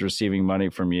person who's receiving money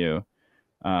from you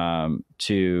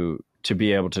to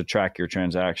be able to track your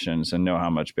transactions and know how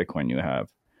much Bitcoin you have.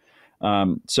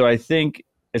 So I think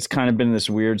it's kind of been this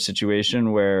weird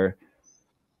situation where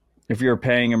if you're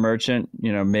paying a merchant,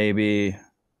 you know, maybe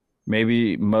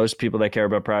most people that care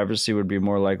about privacy would be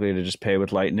more likely to just pay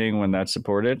with Lightning when that's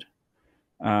supported.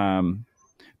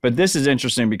 But this is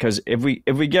interesting because if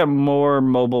we get more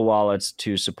mobile wallets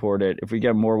to support it, if we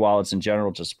get more wallets in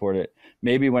general to support it,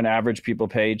 maybe when average people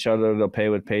pay each other, they'll pay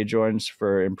with PayJoins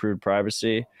for improved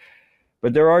privacy.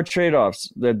 But there are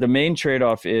trade-offs. The main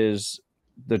trade-off is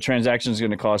the transaction is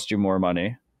going to cost you more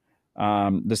money.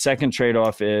 The second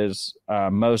trade-off is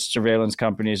most surveillance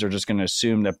companies are just going to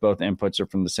assume that both inputs are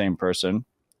from the same person.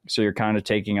 So you're kind of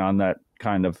taking on that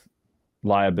kind of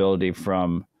liability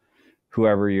from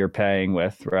whoever you're paying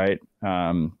with, right?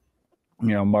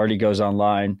 Marty goes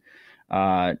online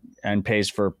and pays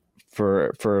for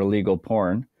illegal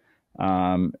porn.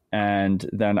 And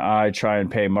then I try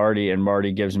and pay Marty, and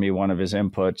Marty gives me one of his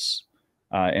inputs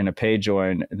in a pay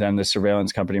join. Then the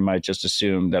surveillance company might just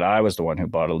assume that I was the one who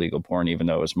bought illegal porn, even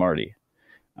though it was Marty.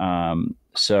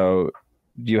 So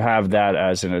you have that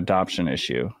as an adoption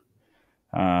issue.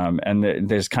 And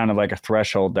there's kind of like a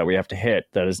threshold that we have to hit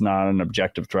that is not an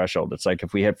objective threshold. It's like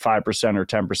if we hit 5% or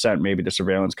 10%, maybe the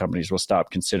surveillance companies will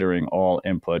stop considering all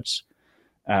inputs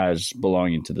as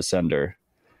belonging to the sender.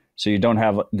 So you don't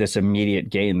have this immediate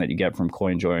gain that you get from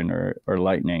CoinJoin or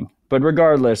Lightning. But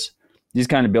regardless, these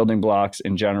kind of building blocks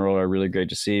in general are really great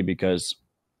to see because,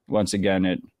 once again,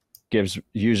 it gives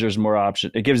users more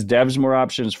options. It gives devs more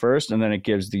options first, and then it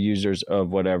gives the users of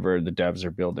whatever the devs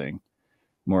are building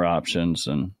more options.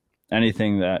 And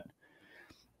anything that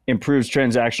improves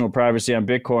transactional privacy on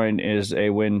Bitcoin is a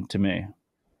win to me.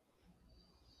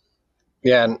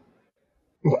 Yeah, and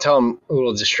tell I'm a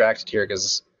little distracted here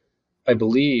because I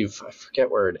believe, I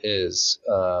forget where it is,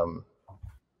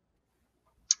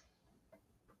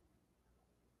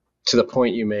 to the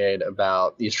point you made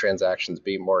about these transactions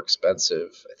being more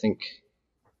expensive, I think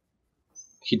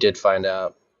he did find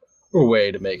out a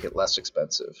way to make it less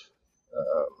expensive.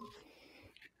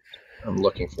 I'm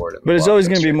looking for it. But it's always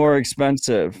going to be more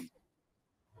expensive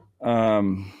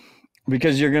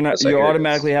because you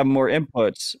automatically have more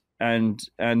inputs. And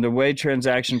the way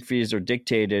transaction fees are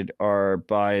dictated are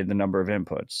by the number of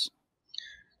inputs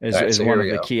is one of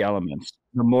the key elements.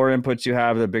 The more inputs you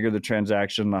have, the bigger the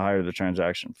transaction, the higher the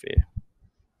transaction fee.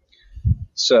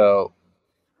 So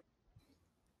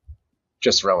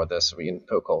just run with this. We can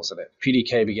poke holes in it.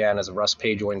 PDK began as a Rust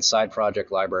PageJoin side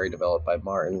project library developed by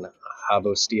Martin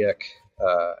Havostiak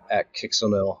at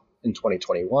Kixonil in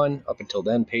 2021. Up until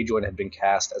then, PageJoin had been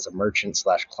cast as a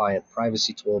merchant/client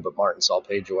privacy tool, but Martin saw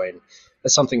PageJoin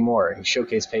as something more. He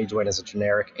showcased PageJoin as a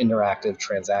generic interactive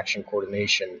transaction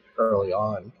coordination early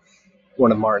on.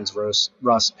 One of Martin's Rust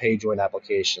PageJoin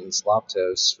applications,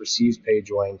 Loptos, receives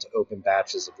PageJoin to open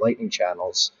batches of Lightning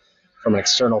channels from an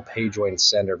external PageJoin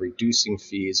sender, reducing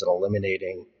fees and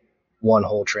eliminating one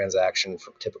whole transaction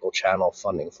from typical channel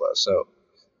funding flow. So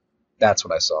that's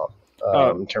what I saw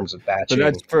in terms of batching. So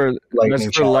that's for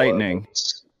Lightning.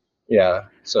 Opens. Yeah,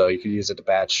 so you could use it to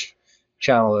batch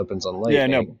channel opens on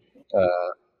Lightning. Yeah,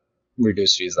 no.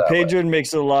 Reduce fees that PageJoin way.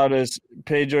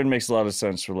 PageJoin makes a lot of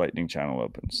sense for Lightning channel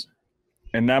opens,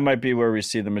 and that might be where we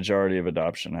see the majority of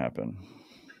adoption happen.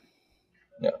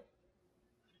 Yeah.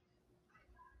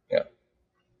 Yeah.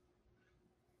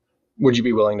 Would you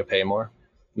be willing to pay more,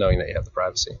 knowing that you have the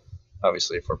privacy?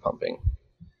 Obviously, if we're pumping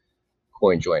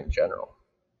CoinJoin in general.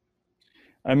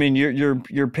 I mean,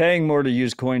 you're paying more to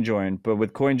use CoinJoin, but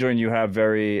with CoinJoin you have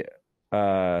very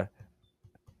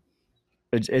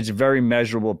it's very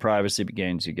measurable privacy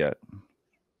gains you get.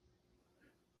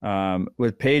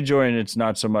 With PageJoin, it's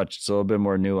not so much. It's a little bit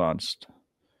more nuanced.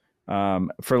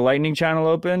 For Lightning channel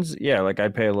opens, yeah, like I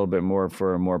pay a little bit more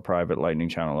for a more private Lightning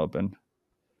channel open.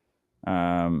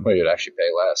 Well, you'd actually pay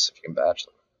less if you can batch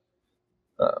them.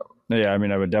 Yeah, I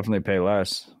mean, I would definitely pay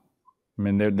less. I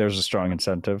mean, there's a strong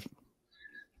incentive.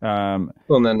 Well,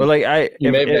 then, but like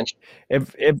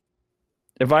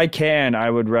if I can, I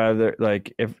would rather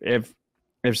like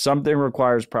if something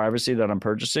requires privacy that I'm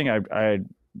purchasing, I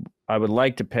would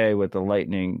like to pay with the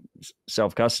Lightning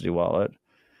self-custody wallet,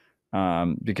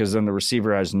 because then the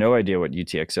receiver has no idea what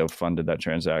UTXO funded that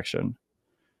transaction,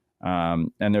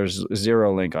 and there's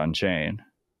zero link on chain.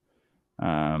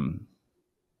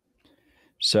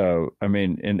 So, I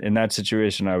mean, in that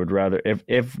situation, I would rather,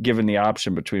 if given the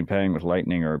option between paying with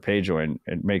Lightning or PageJoin,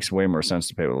 it makes way more sense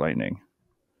to pay with Lightning.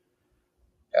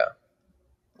 Yeah.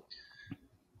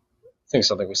 I think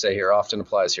something we say here often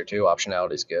applies here too.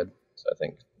 Optionality is good. So I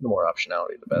think the more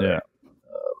optionality, the better. Yeah.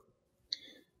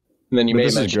 And then you may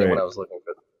mention when I was looking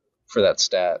for that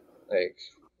stat, like,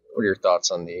 what are your thoughts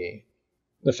on the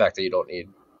fact that you don't need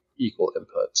equal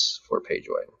inputs for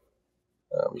PageJoin?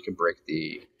 You can break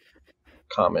the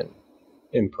common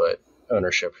input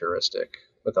ownership heuristic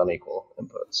with unequal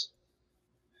inputs.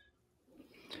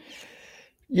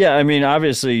 Yeah, I mean,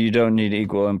 obviously you don't need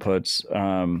equal inputs.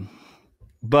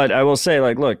 But I will say,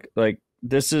 look,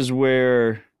 this is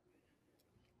where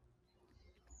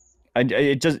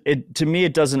to me,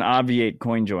 it doesn't obviate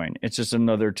CoinJoin. It's just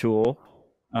another tool.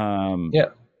 Yeah.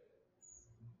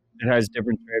 It has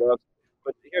different trade-offs.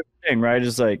 But here's the thing, right?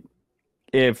 Is like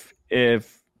if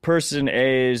person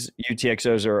A's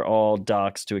UTXOs are all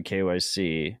doxed to a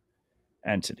KYC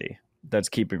entity that's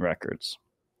keeping records,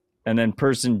 and then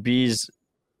person B's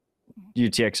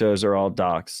UTXOs are all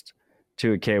doxed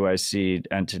to a KYC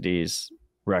entity's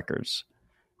records.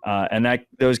 And that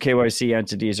those KYC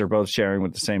entities are both sharing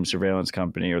with the same surveillance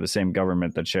company or the same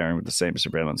government that's sharing with the same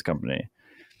surveillance company.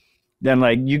 Then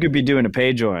like you could be doing a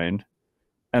pay join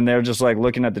and they're just like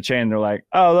looking at the chain. They're like,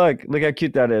 oh, look how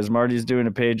cute that is. Marty's doing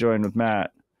a pay join with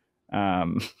Matt.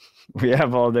 We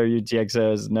have all their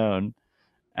UTXOs known.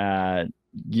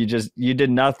 You did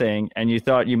nothing and you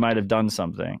thought you might have done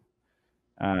something.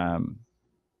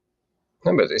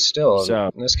 No, but they still,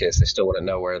 in this case, they still wouldn't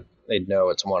know where. They'd know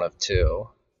it's one of two.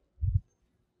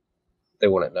 They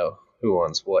wouldn't know who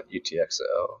owns what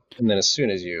UTXO. And then as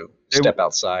soon as you step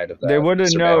outside of that, they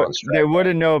wouldn't know. They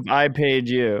wouldn't know if I paid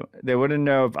you. They wouldn't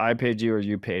know if I paid you or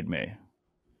you paid me.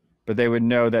 But they would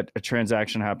know that a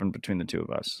transaction happened between the two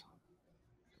of us.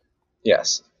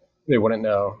 Yes, they wouldn't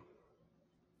know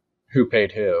who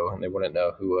paid who, and they wouldn't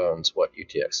know who owns what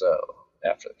UTXO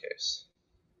after the case.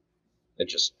 It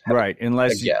just right,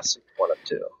 unless yes, one of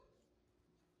two.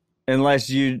 Unless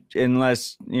you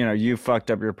you fucked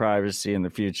up your privacy in the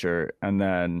future and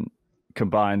then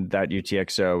combined that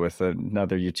UTXO with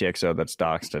another UTXO that's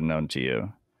doxed and known to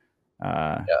you,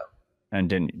 and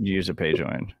didn't use a pay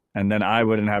join, and then I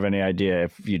wouldn't have any idea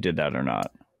if you did that or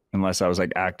not, unless I was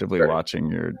like actively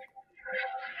watching your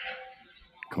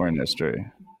coin history.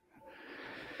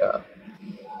 Yeah.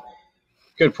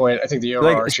 Good point. I think the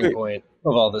overarching point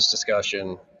of all this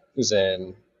discussion is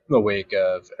in the wake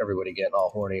of everybody getting all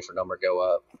horny for number go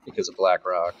up because of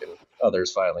BlackRock and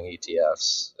others filing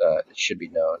ETFs. It should be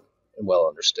known and well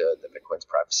understood that Bitcoin's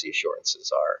privacy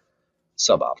assurances are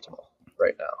suboptimal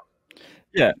right now.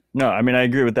 Yeah, no, I mean, I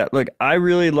agree with that. Look, I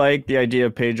really like the idea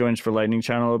of pay joins for Lightning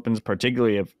channel opens,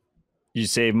 particularly if you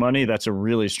save money. That's a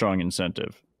really strong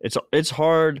incentive. It's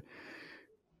hard.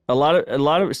 A lot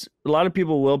of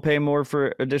people will pay more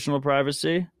for additional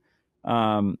privacy,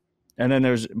 and then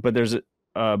there's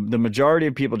the majority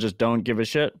of people just don't give a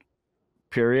shit.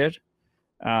 Period.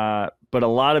 But a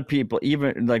lot of people,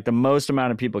 even like the most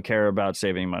amount of people, care about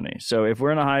saving money. So if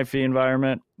we're in a high fee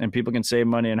environment and people can save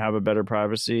money and have a better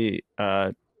privacy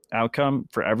outcome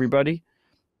for everybody,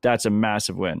 that's a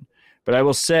massive win. But I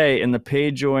will say, in the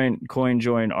pay join, coin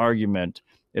join argument,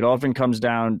 it often comes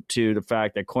down to the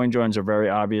fact that coin joins are very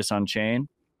obvious on chain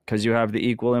because you have the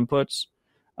equal inputs.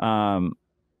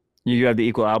 You have the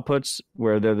equal outputs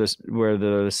where they're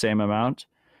the same amount.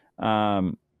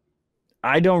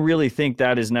 I don't really think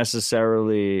that is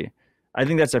necessarily. I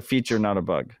think that's a feature, not a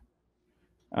bug.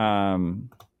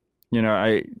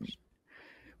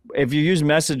 If you use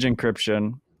message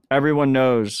encryption, everyone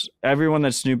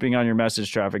that's snooping on your message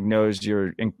traffic knows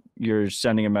you're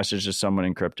sending a message to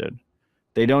someone encrypted.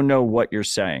 They don't know what you're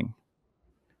saying.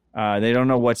 They don't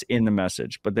know what's in the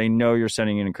message, but they know you're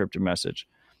sending an encrypted message.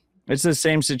 It's the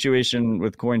same situation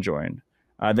with CoinJoin.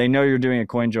 They know you're doing a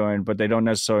CoinJoin, but they don't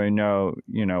necessarily know,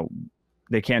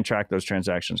 they can't track those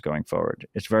transactions going forward.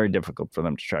 It's very difficult for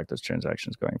them to track those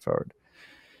transactions going forward.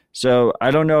 So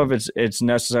I don't know if it's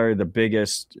necessarily the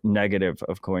biggest negative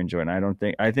of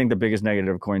CoinJoin. I think the biggest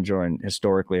negative of CoinJoin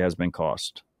historically has been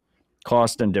cost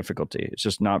and difficulty. It's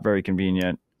just not very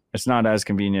convenient. It's not as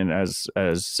convenient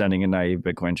as sending a naive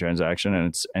Bitcoin transaction,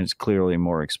 and it's clearly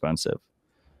more expensive.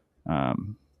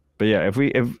 But yeah, if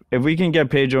we can get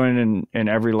pay join in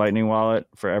every Lightning wallet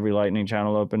for every Lightning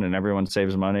channel open, and everyone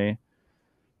saves money,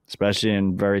 especially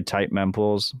in very tight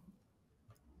mempools,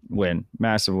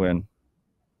 massive win.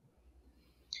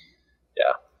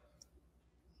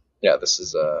 Yeah, this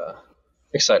is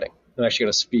exciting. I'm actually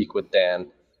going to speak with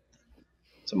Dan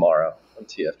tomorrow on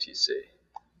TFTC.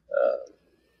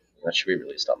 That should be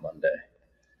released on Monday.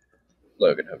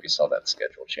 Logan, hope you saw that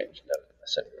schedule change note I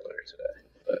sent you earlier today.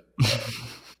 But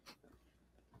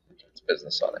it's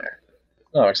business on air.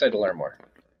 No, I'm excited to learn more.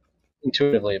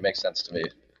 Intuitively, it makes sense to me.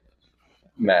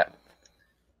 Matt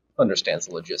understands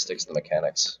the logistics, the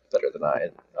mechanics better than I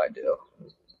do.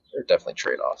 There are definitely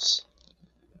trade-offs.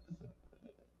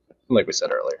 Like we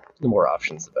said earlier, the more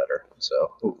options, the better.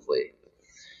 So hopefully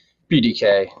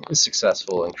BDK is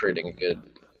successful in creating a good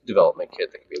development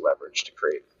kit that can be leveraged to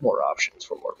create more options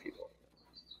for more people.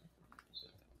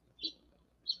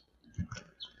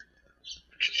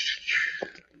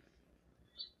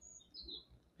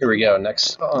 Here we go.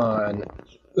 Next on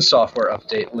the software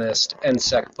update list,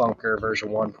 NSEC Bunker version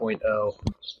 1.0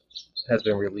 has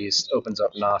been released. Opens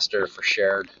up Nostr for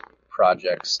shared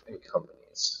projects and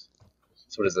companies.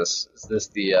 So what is this? Is this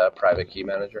the private key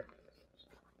manager?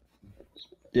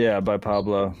 Yeah, by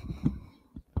Pablo.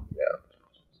 Yeah.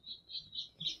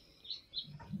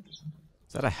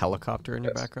 Is that a helicopter in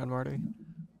your background, Marty?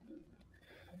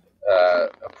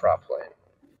 A prop plane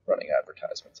running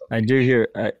advertisements. I do hear.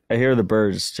 I hear the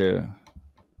birds too.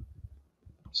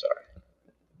 Sorry,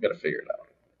 gotta figure it out.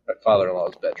 My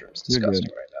father-in-law's bedroom's You're disgusting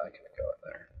good. right now. I can't go in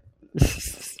there.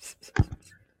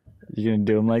 You gonna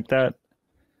do them like that?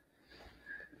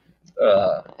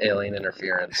 Alien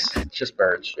interference. It's just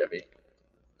birds, Chevy.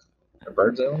 Are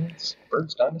birds aliens?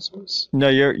 Birds dinosaurs? No,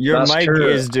 your mic Master.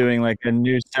 is doing like a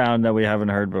new sound that we haven't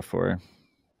heard before.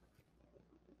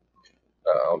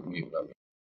 I'll mute them.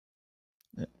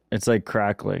 It's like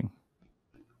crackling.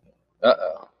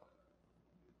 Uh-oh. All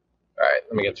right,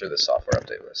 let me get through the software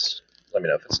update list. Let me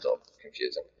know if it's still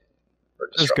confusing. Or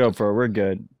Just go for it. We're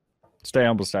good. Stay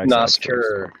humble, stack.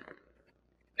 Nostur,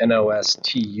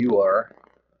 Nostur,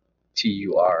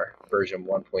 TUR version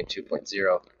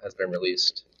 1.2.0 has been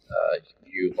released. You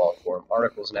can view long-form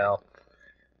articles now.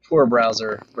 Tor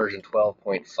browser version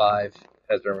 12.5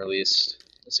 has been released.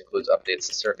 This includes updates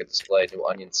to circuit display, new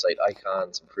Onion site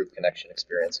icons, improved connection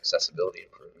experience, accessibility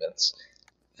improvements,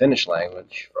 Finnish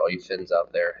language for all you Finns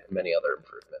out there, and many other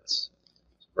improvements.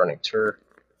 Running Tor,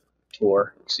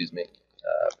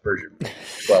 version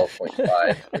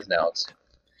 12.5 is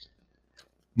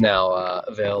now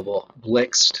available.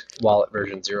 Blixt wallet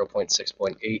version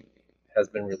 0.6.8 has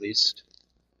been released.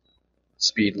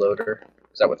 Speed loader,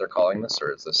 is that what they're calling this,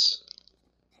 or is this?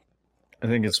 I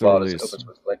think it's Open released. source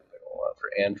Blixt for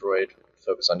Android,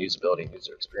 focus on usability and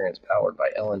user experience, powered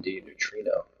by L&D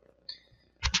Neutrino.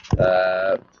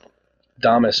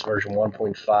 Damus version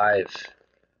 1.5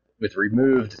 with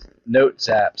removed note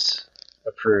zaps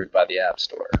approved by the App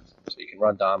Store. So you can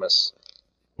run Damus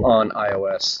on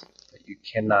iOS, but you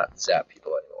cannot zap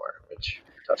people anymore, which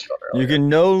we touched on earlier. You can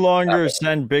no longer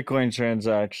send Bitcoin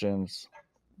transactions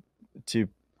to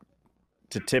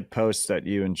tip posts that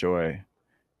you enjoy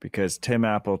because Tim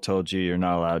Apple told you're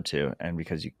not allowed to, and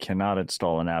because you cannot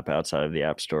install an app outside of the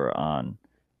App Store on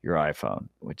your iPhone,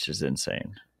 which is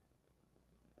insane.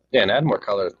 Yeah, and add more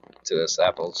color to this.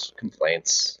 Apple's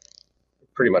complaints are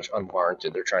pretty much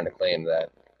unwarranted. They're trying to claim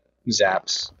that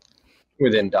zaps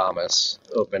within Damus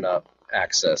open up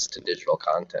access to digital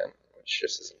content, which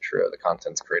just isn't true. The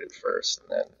content's created first, and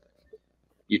then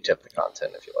you tip the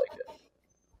content if you like it.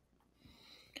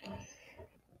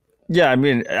 Yeah, I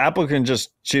mean, Apple can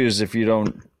just choose if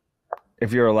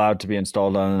you're allowed to be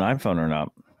installed on an iPhone or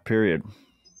not. Period.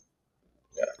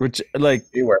 Yeah. Which, like,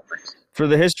 Beware. for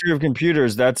the history of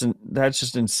computers, that's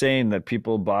just insane that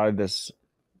people buy this.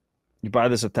 You buy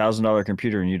this $1,000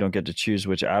 computer and you don't get to choose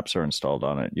which apps are installed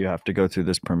on it. You have to go through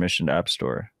this permissioned app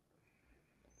store.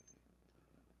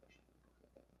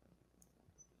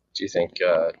 Do you think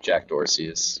Jack Dorsey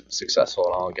is successful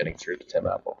at all in getting through to Tim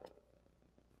Apple?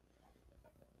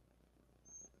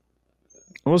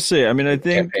 We'll see. I mean, I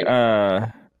think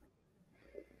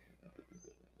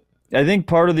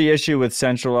part of the issue with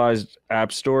centralized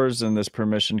app stores and this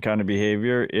permission kind of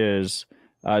behavior is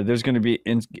there's going to be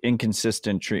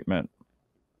inconsistent treatment,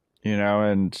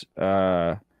 and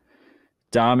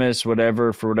Damus, for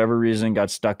whatever reason,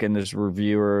 got stuck in this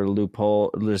reviewer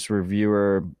loophole, this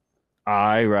reviewer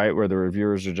eye, right, where the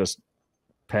reviewers are just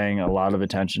paying a lot of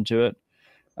attention to it.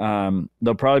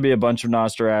 There'll probably be a bunch of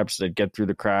Nostr apps that get through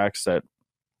the cracks that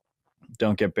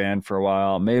don't get banned for a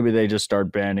while. Maybe they just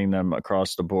start banning them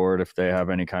across the board if they have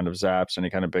any kind of zaps, any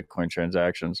kind of Bitcoin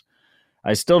transactions.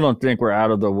 I still don't think we're out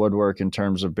of the woodwork in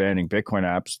terms of banning Bitcoin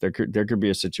apps. There could be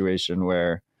a situation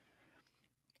where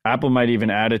Apple might even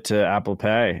add it to Apple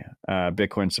Pay,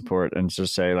 Bitcoin support, and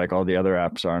just say like all the other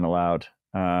apps aren't allowed.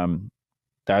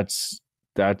 That's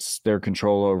their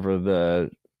control over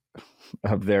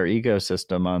of their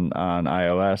ecosystem on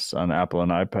iOS, on Apple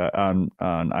and iPad, on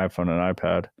iPhone and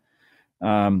iPad.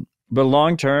 But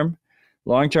long term,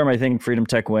 I think Freedom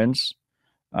Tech wins.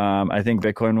 I think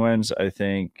Bitcoin wins. I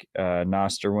think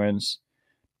Nostr wins.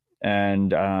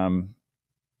 And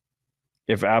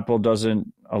if Apple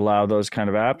doesn't allow those kind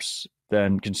of apps,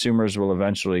 then consumers will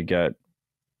eventually get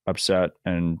upset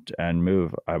and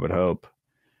move, I would hope,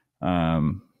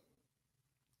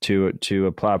 to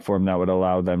a platform that would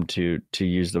allow them to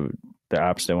use the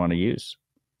apps they want to use.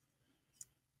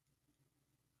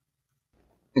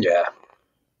 Yeah.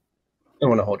 I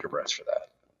want to hold your breath for that.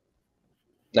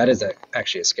 That is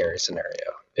actually a scary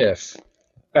scenario. If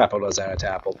Apple does add it to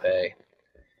Apple Pay,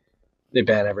 they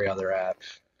ban every other app,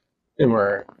 and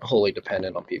we're wholly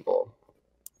dependent on people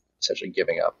essentially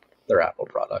giving up their Apple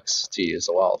products to use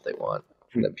the wallet they want.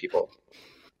 And then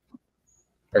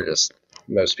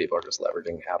most people are just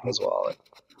leveraging Apple's wallet.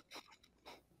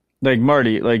 Like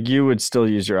Marty, like you would still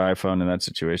use your iPhone in that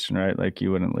situation, right? Like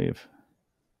you wouldn't leave.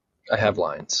 I have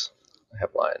lines.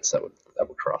 That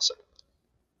would cross it.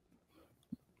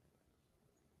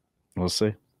 We'll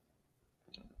see.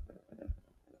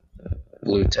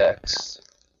 Blue text,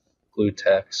 blue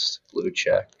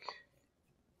check.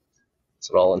 It's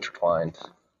all intertwined.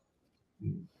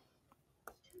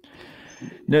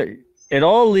 No, it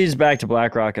all leads back to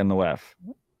BlackRock and the WEF.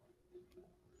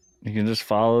 You can just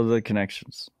follow the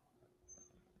connections.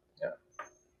 Yeah.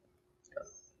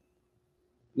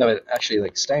 No, but actually,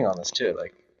 like staying on this too,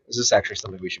 like, is this actually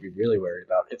something we should be really worried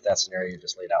about if that scenario you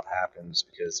just laid out happens?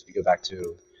 Because if you go back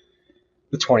to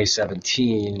the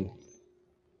 2017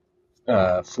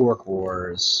 fork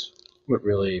wars, what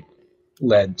really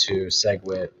led to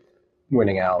SegWit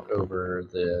winning out over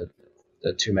the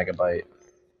 2 megabyte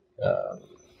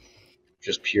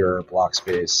just pure block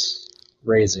space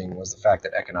raising was the fact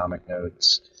that economic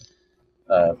nodes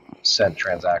sent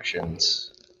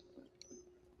transactions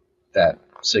that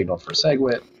signaled for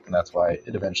SegWit, and that's why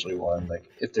it eventually won. Like,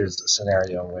 if there's a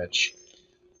scenario in which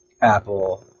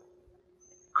Apple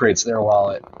creates their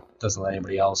wallet, doesn't let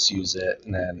anybody else use it,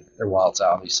 and then their wallet's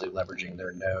obviously leveraging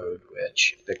their node,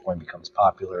 which Bitcoin becomes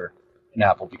popular, and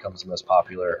Apple becomes the most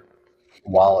popular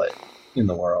wallet in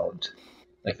the world,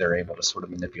 like they're able to sort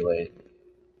of manipulate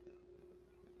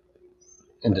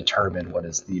and determine what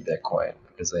is the Bitcoin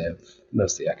because they have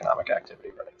most of the economic activity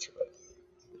running through it.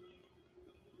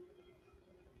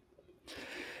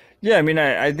 Yeah, I mean,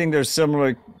 I think there's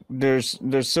similar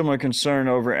concern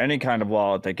over any kind of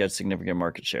wallet that gets significant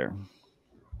market share.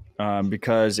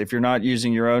 Because if you're not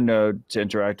using your own node to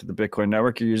interact with the Bitcoin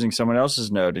network, you're using someone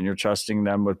else's node, and you're trusting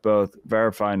them with both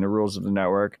verifying the rules of the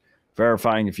network,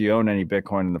 verifying if you own any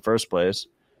Bitcoin in the first place,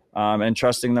 and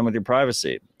trusting them with your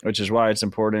privacy, which is why it's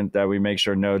important that we make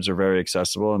sure nodes are very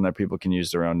accessible and that people can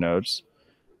use their own nodes.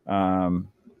 I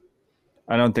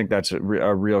don't think that's a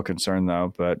real concern,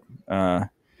 though, but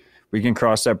we can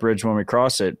cross that bridge when we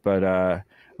cross it. But I'm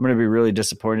going to be really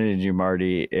disappointed in you,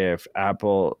 Marty, if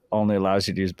Apple only allows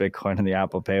you to use Bitcoin in the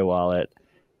Apple Pay wallet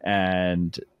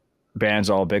and bans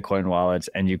all Bitcoin wallets,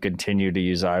 and you continue to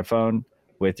use iPhone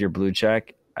with your blue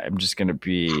check. I'm just going to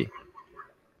be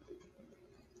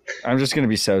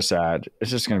so sad.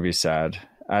 It's just going to be sad.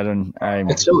 I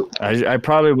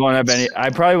probably won't have any. I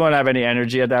probably won't have any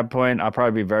energy at that point. I'll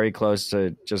probably be very close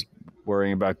to just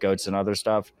worrying about goats and other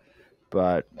stuff.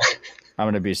 But I'm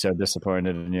going to be so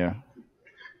disappointed in you.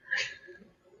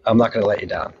 I'm not going to let you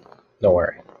down. Don't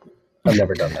worry. I've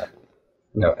never done that.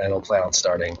 No, and I'll plan on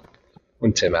starting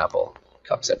when Tim Apple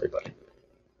cups everybody.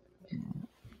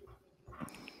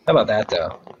 How about that,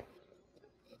 though?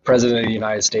 President of the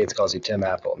United States calls you Tim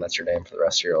Apple, and that's your name for the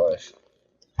rest of your life.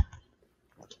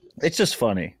 It's just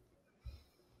funny.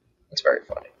 It's very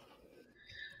funny.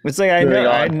 It's like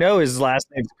I know his last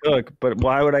name's Cook, but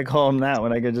why would I call him that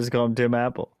when I could just call him Tim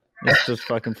Apple? It's just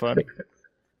fucking funny.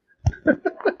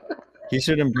 He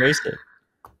should embrace it.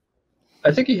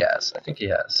 I think he has. He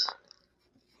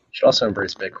should also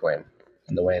embrace Bitcoin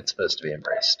in the way it's supposed to be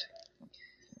embraced.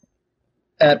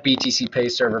 At BTC Pay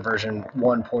Server version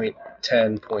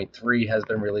 1.10.3 has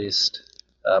been released.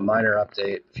 A minor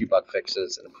update, a few bug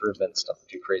fixes and improvements, nothing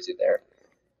too crazy there.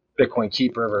 Bitcoin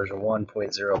Keeper version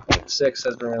 1.0.6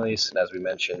 has been released, and as we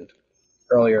mentioned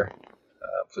earlier,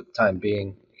 for the time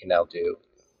being, you can now do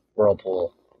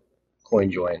Whirlpool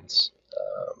coin joins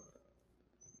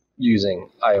using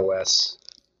iOS,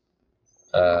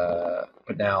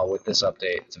 but now with this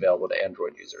update, it's available to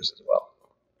Android users as well.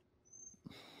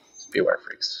 Beware,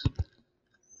 freaks.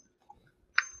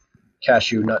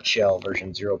 Cashew Nutshell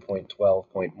version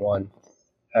 0.12.1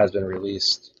 has been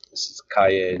released. This is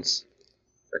Kaye's,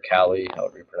 or Kali,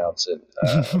 however you pronounce it.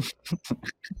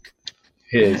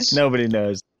 Nobody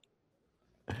knows.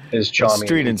 His charming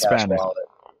street in Spanish. wallet.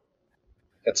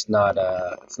 It's not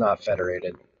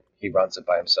federated. He runs it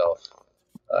by himself.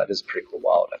 It is a pretty cool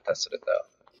wallet. I've tested it though.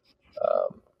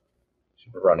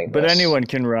 Running, but anyone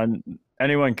can run.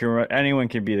 Anyone can run. Anyone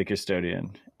can be the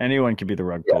custodian. Anyone can be the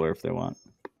rug puller if they want.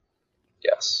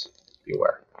 Yes,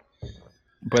 beware.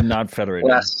 But not federated.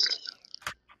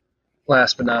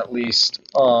 Last but not least,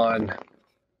 on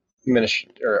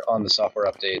the software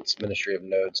updates, Ministry of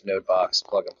Nodes Nodebox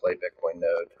Plug and Play Bitcoin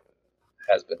node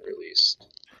has been released.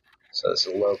 So this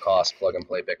is a low-cost plug and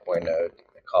play Bitcoin node.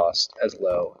 It costs as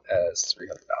low as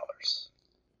 $300.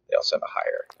 They also have a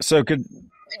higher.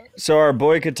 So our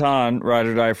boy Catan, Ride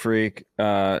or Die Freak,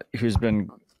 who's been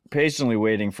patiently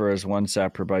waiting for his 1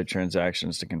 sat per byte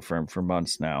transactions to confirm for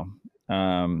months now,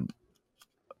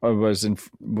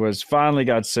 was finally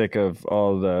got sick of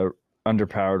all the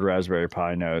underpowered Raspberry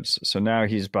Pi nodes. So now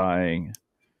he's buying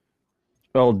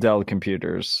old Dell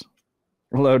computers,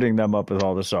 loading them up with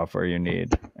all the software you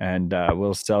need, and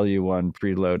we'll sell you one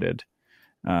preloaded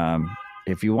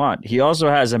if you want. He also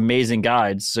has amazing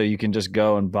guides, so you can just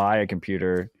go and buy a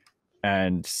computer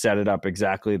and set it up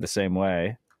exactly the same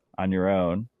way on your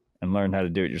own and learn how to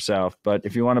do it yourself. But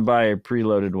if you want to buy a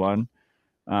preloaded one,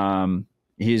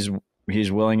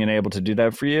 he's willing and able to do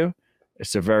that for you.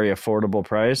 It's a very affordable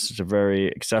price. It's a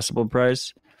very accessible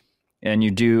price, and you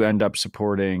do end up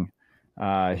supporting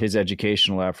his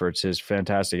educational efforts, his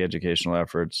fantastic educational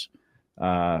efforts,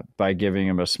 by giving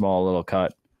him a small little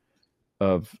cut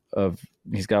of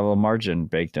he's got a little margin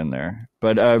baked in there.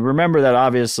 But remember that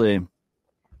obviously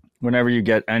whenever you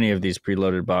get any of these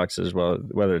preloaded boxes, well,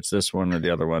 whether it's this one or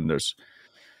the other one,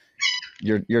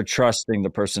 you're trusting the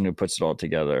person who puts it all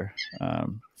together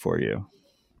for you.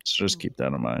 So just keep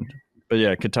that in mind. But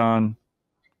yeah, Catan,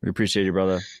 we appreciate you,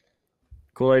 brother.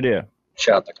 Cool idea.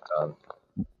 Shout out to Catan.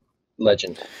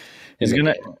 Legend. He's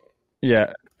gonna,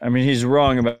 yeah. I mean, he's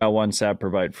wrong about 1 sat per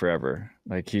byte forever.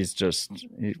 Like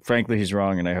frankly, he's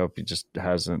wrong, and I hope he just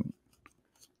hasn't.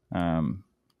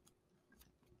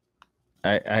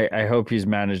 I hope he's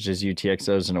managed his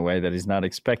UTXOs in a way that he's not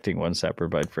expecting 1 sat per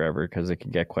byte forever, because it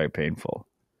can get quite painful.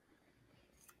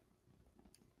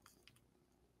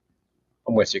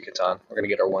 I'm with you, Catan. We're going to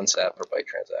get our 1 sat per byte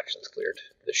transactions cleared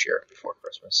this year before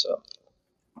Christmas, so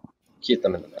keep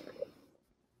them in the neighborhood.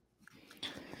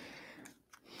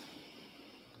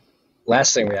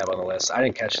 Last thing we have on the list, I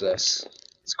didn't catch this.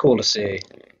 It's cool to see.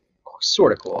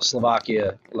 Sort of cool.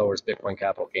 Slovakia lowers Bitcoin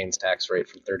capital gains tax rate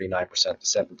from 39% to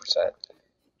 7%.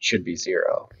 Should be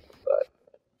 0, but it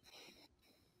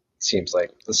seems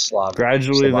like the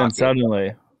gradually then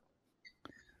suddenly.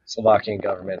 Slovakian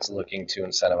government's looking to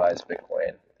incentivize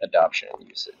Bitcoin adoption and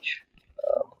usage.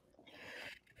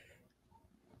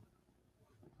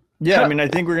 Yeah, I mean, I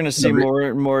think we're going to see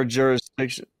more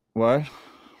jurisdiction. What?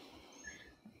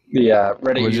 The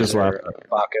Reddit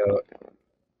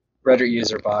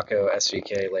user Baco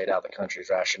SVK laid out the country's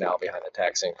rationale behind the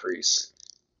tax increase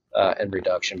and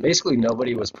reduction. Basically,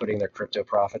 nobody was putting their crypto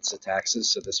profits to taxes,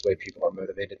 so this way people are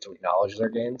motivated to acknowledge their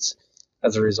gains.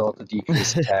 As a result, the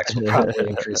decrease in tax will probably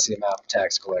increase the amount of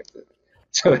tax collected.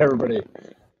 So everybody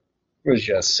was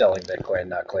just selling Bitcoin,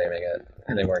 not claiming it,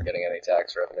 and they weren't getting any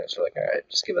tax revenue. So like, all right,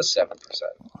 just give us 7%.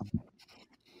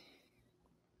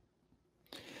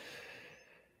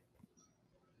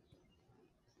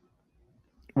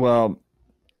 Well,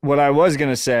 what I was going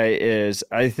to say is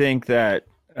I think that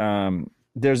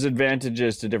there's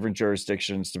advantages to different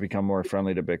jurisdictions to become more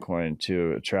friendly to Bitcoin,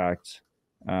 to attract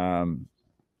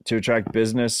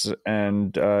business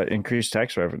and increase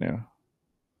tax revenue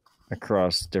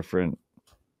across different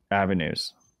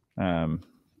avenues.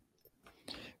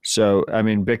 So, I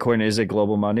mean, Bitcoin is a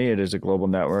global money. It is a global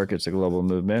network. It's a global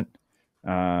movement.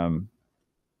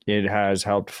 It has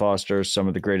helped foster some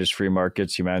of the greatest free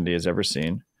markets humanity has ever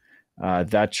seen.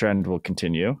 That trend will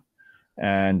continue.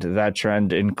 And that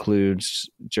trend includes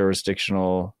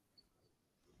jurisdictional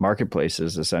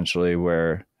marketplaces, essentially,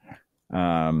 where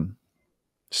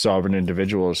sovereign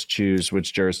individuals choose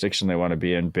which jurisdiction they want to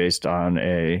be in based on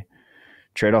a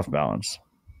trade-off balance.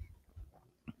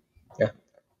 Yeah.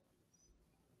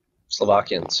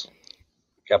 Slovakians,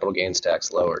 capital gains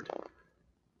tax lowered.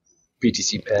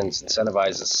 BTC pins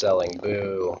incentivizes selling.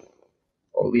 Boo.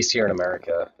 Or at least here in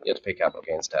America, you have to pay capital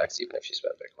gains tax even if you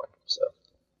spend Bitcoin. So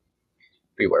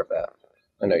beware of that.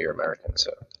 I know you're American,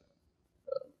 so if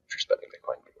you're spending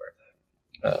Bitcoin, beware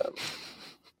of that.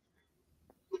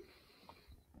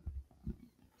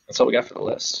 That's all we got for the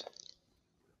list.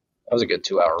 That was a good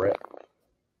 2-hour rip.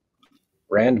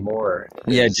 Rand Moore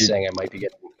is saying I might be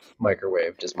getting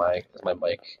microwaved. Is my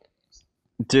mic?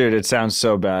 Dude, it sounds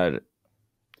so bad.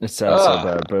 It sounds so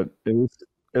bad, but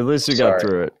at least we got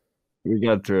through it. We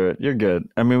got through it. You're good.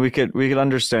 I mean, we could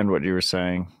understand what you were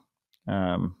saying.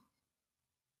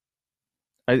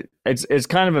 It's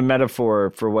kind of a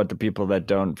metaphor for what the people that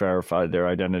don't verify their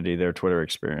identity, their Twitter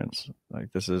experience.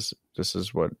 Like this is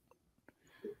what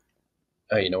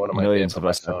one of my millions of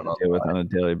us have to deal with on a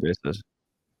daily basis.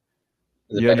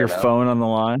 You had your now? phone on the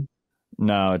line?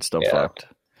 No, it's still fucked.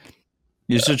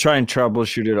 You should try and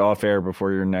troubleshoot it off air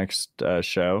before your next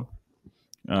show.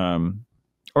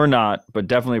 Or not, but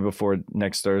definitely before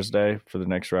next Thursday for the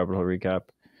next Rabbit Hole recap.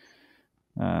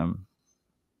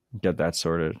 Get that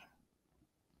sorted.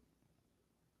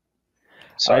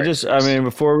 Sorry,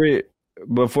 before we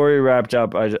wrap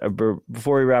up, I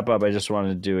just wanted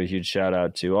to do a huge shout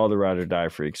out to all the ride or die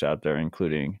freaks out there,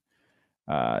 including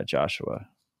Joshua.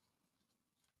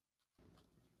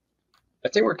 I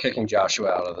think we're kicking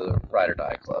Joshua out of the ride or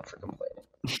die club for complaining.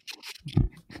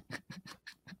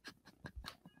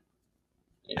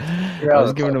 You're I out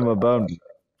was of the giving club him a right bone. now.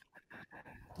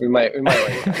 We might let you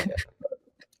back in.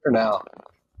 For now.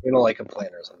 We don't like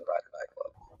complainers in the Ride or Die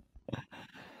Club.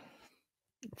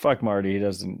 Fuck Marty. He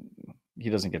doesn't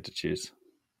get to choose.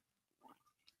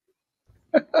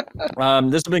 This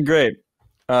has been great.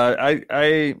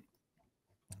 I'm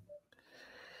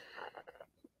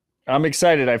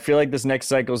excited. I feel like this next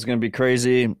cycle is going to be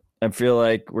crazy. I feel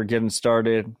like we're getting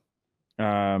started.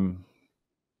 A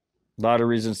lot of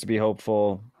reasons to be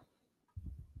hopeful.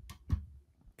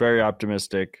 Very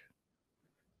optimistic.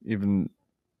 I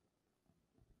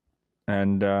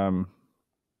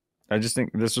just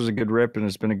think this was a good rip, and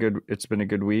it's been a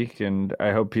good week, and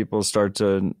I hope people start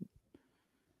to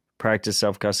practice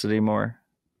self-custody more,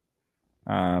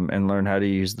 and learn how to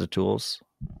use the tools.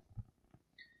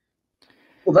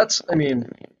 Well, this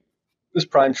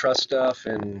Prime Trust stuff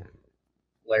and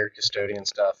layered custodian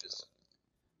stuff is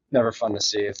never fun to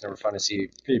see. It's never fun to see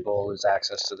people lose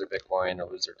access to their Bitcoin or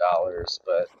lose their dollars.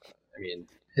 But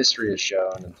history has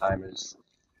shown and time has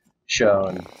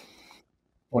shown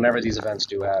whenever these events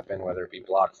do happen, whether it be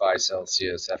BlockFi,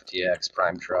 Celsius, FTX,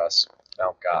 Prime Trust,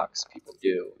 Mt. Gox, people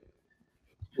do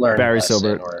learn Barry a lesson,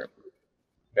 Silbert. or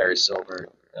Barry Silbert,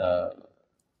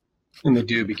 and they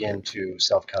do begin to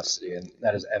self-custody, and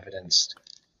that is evidenced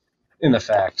in the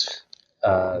fact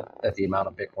that the amount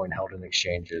of Bitcoin held in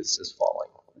exchanges is falling.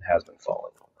 It has been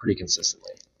falling pretty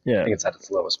consistently. Yeah. I think it's at its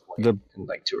lowest point in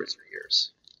like 2 or 3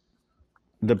 years.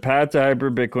 The path to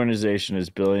hyper-Bitcoinization is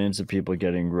billions of people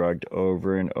getting rugged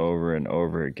over and over and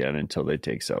over again until they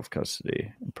take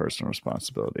self-custody and personal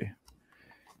responsibility.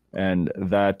 And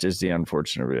that is the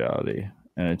unfortunate reality.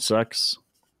 And it sucks.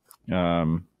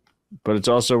 But it's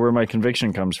also where my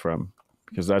conviction comes from,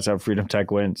 because that's how Freedom Tech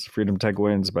wins. Freedom Tech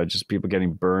wins by just people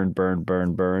getting burned,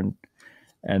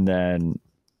 and then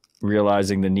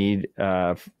realizing the need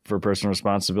for personal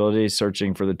responsibility,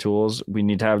 searching for the tools. We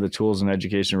need to have the tools and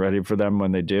education ready for them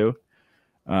when they do,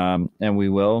 and we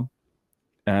will,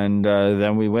 and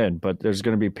then we win. But there's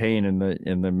going to be pain in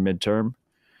the midterm,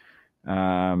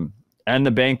 and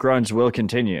the bank runs will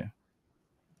continue.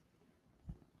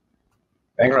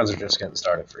 Bank runs are just getting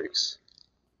started, freaks.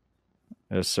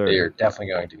 Yes, sir. They are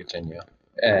definitely going to continue.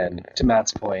 And to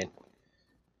Matt's point,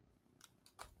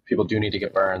 people do need to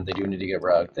get burned. They do need to get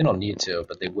rugged. They don't need to,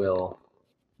 but they will.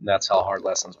 And that's how hard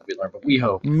lessons will be learned. But we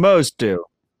hope most do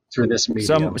through this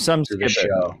medium, some through this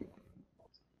show,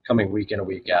 coming week in and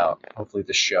week out. Hopefully,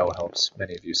 the show helps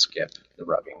many of you skip the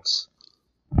ruggings.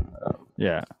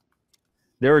 Yeah,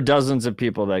 there are dozens of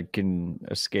people that can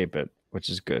escape it, which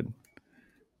is good.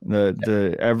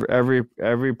 Every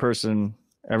person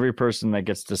that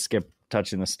gets to skip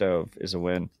touching the stove is a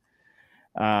win.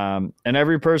 And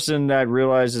every person that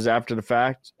realizes after the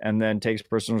fact and then takes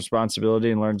personal responsibility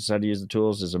and learns how to use the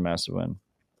tools is a massive win.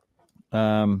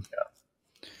 With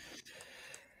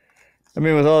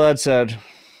all that said,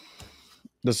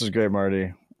 this is great,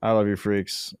 Marty. I love you,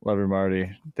 freaks. Love you,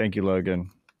 Marty. Thank you, Logan.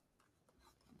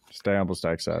 Stay humble,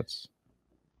 stack sats.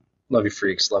 Love you,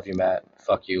 freaks. Love you, Matt.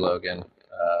 Fuck you, Logan.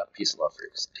 Peace and love,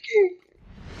 freaks.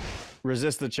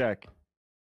 Resist the check.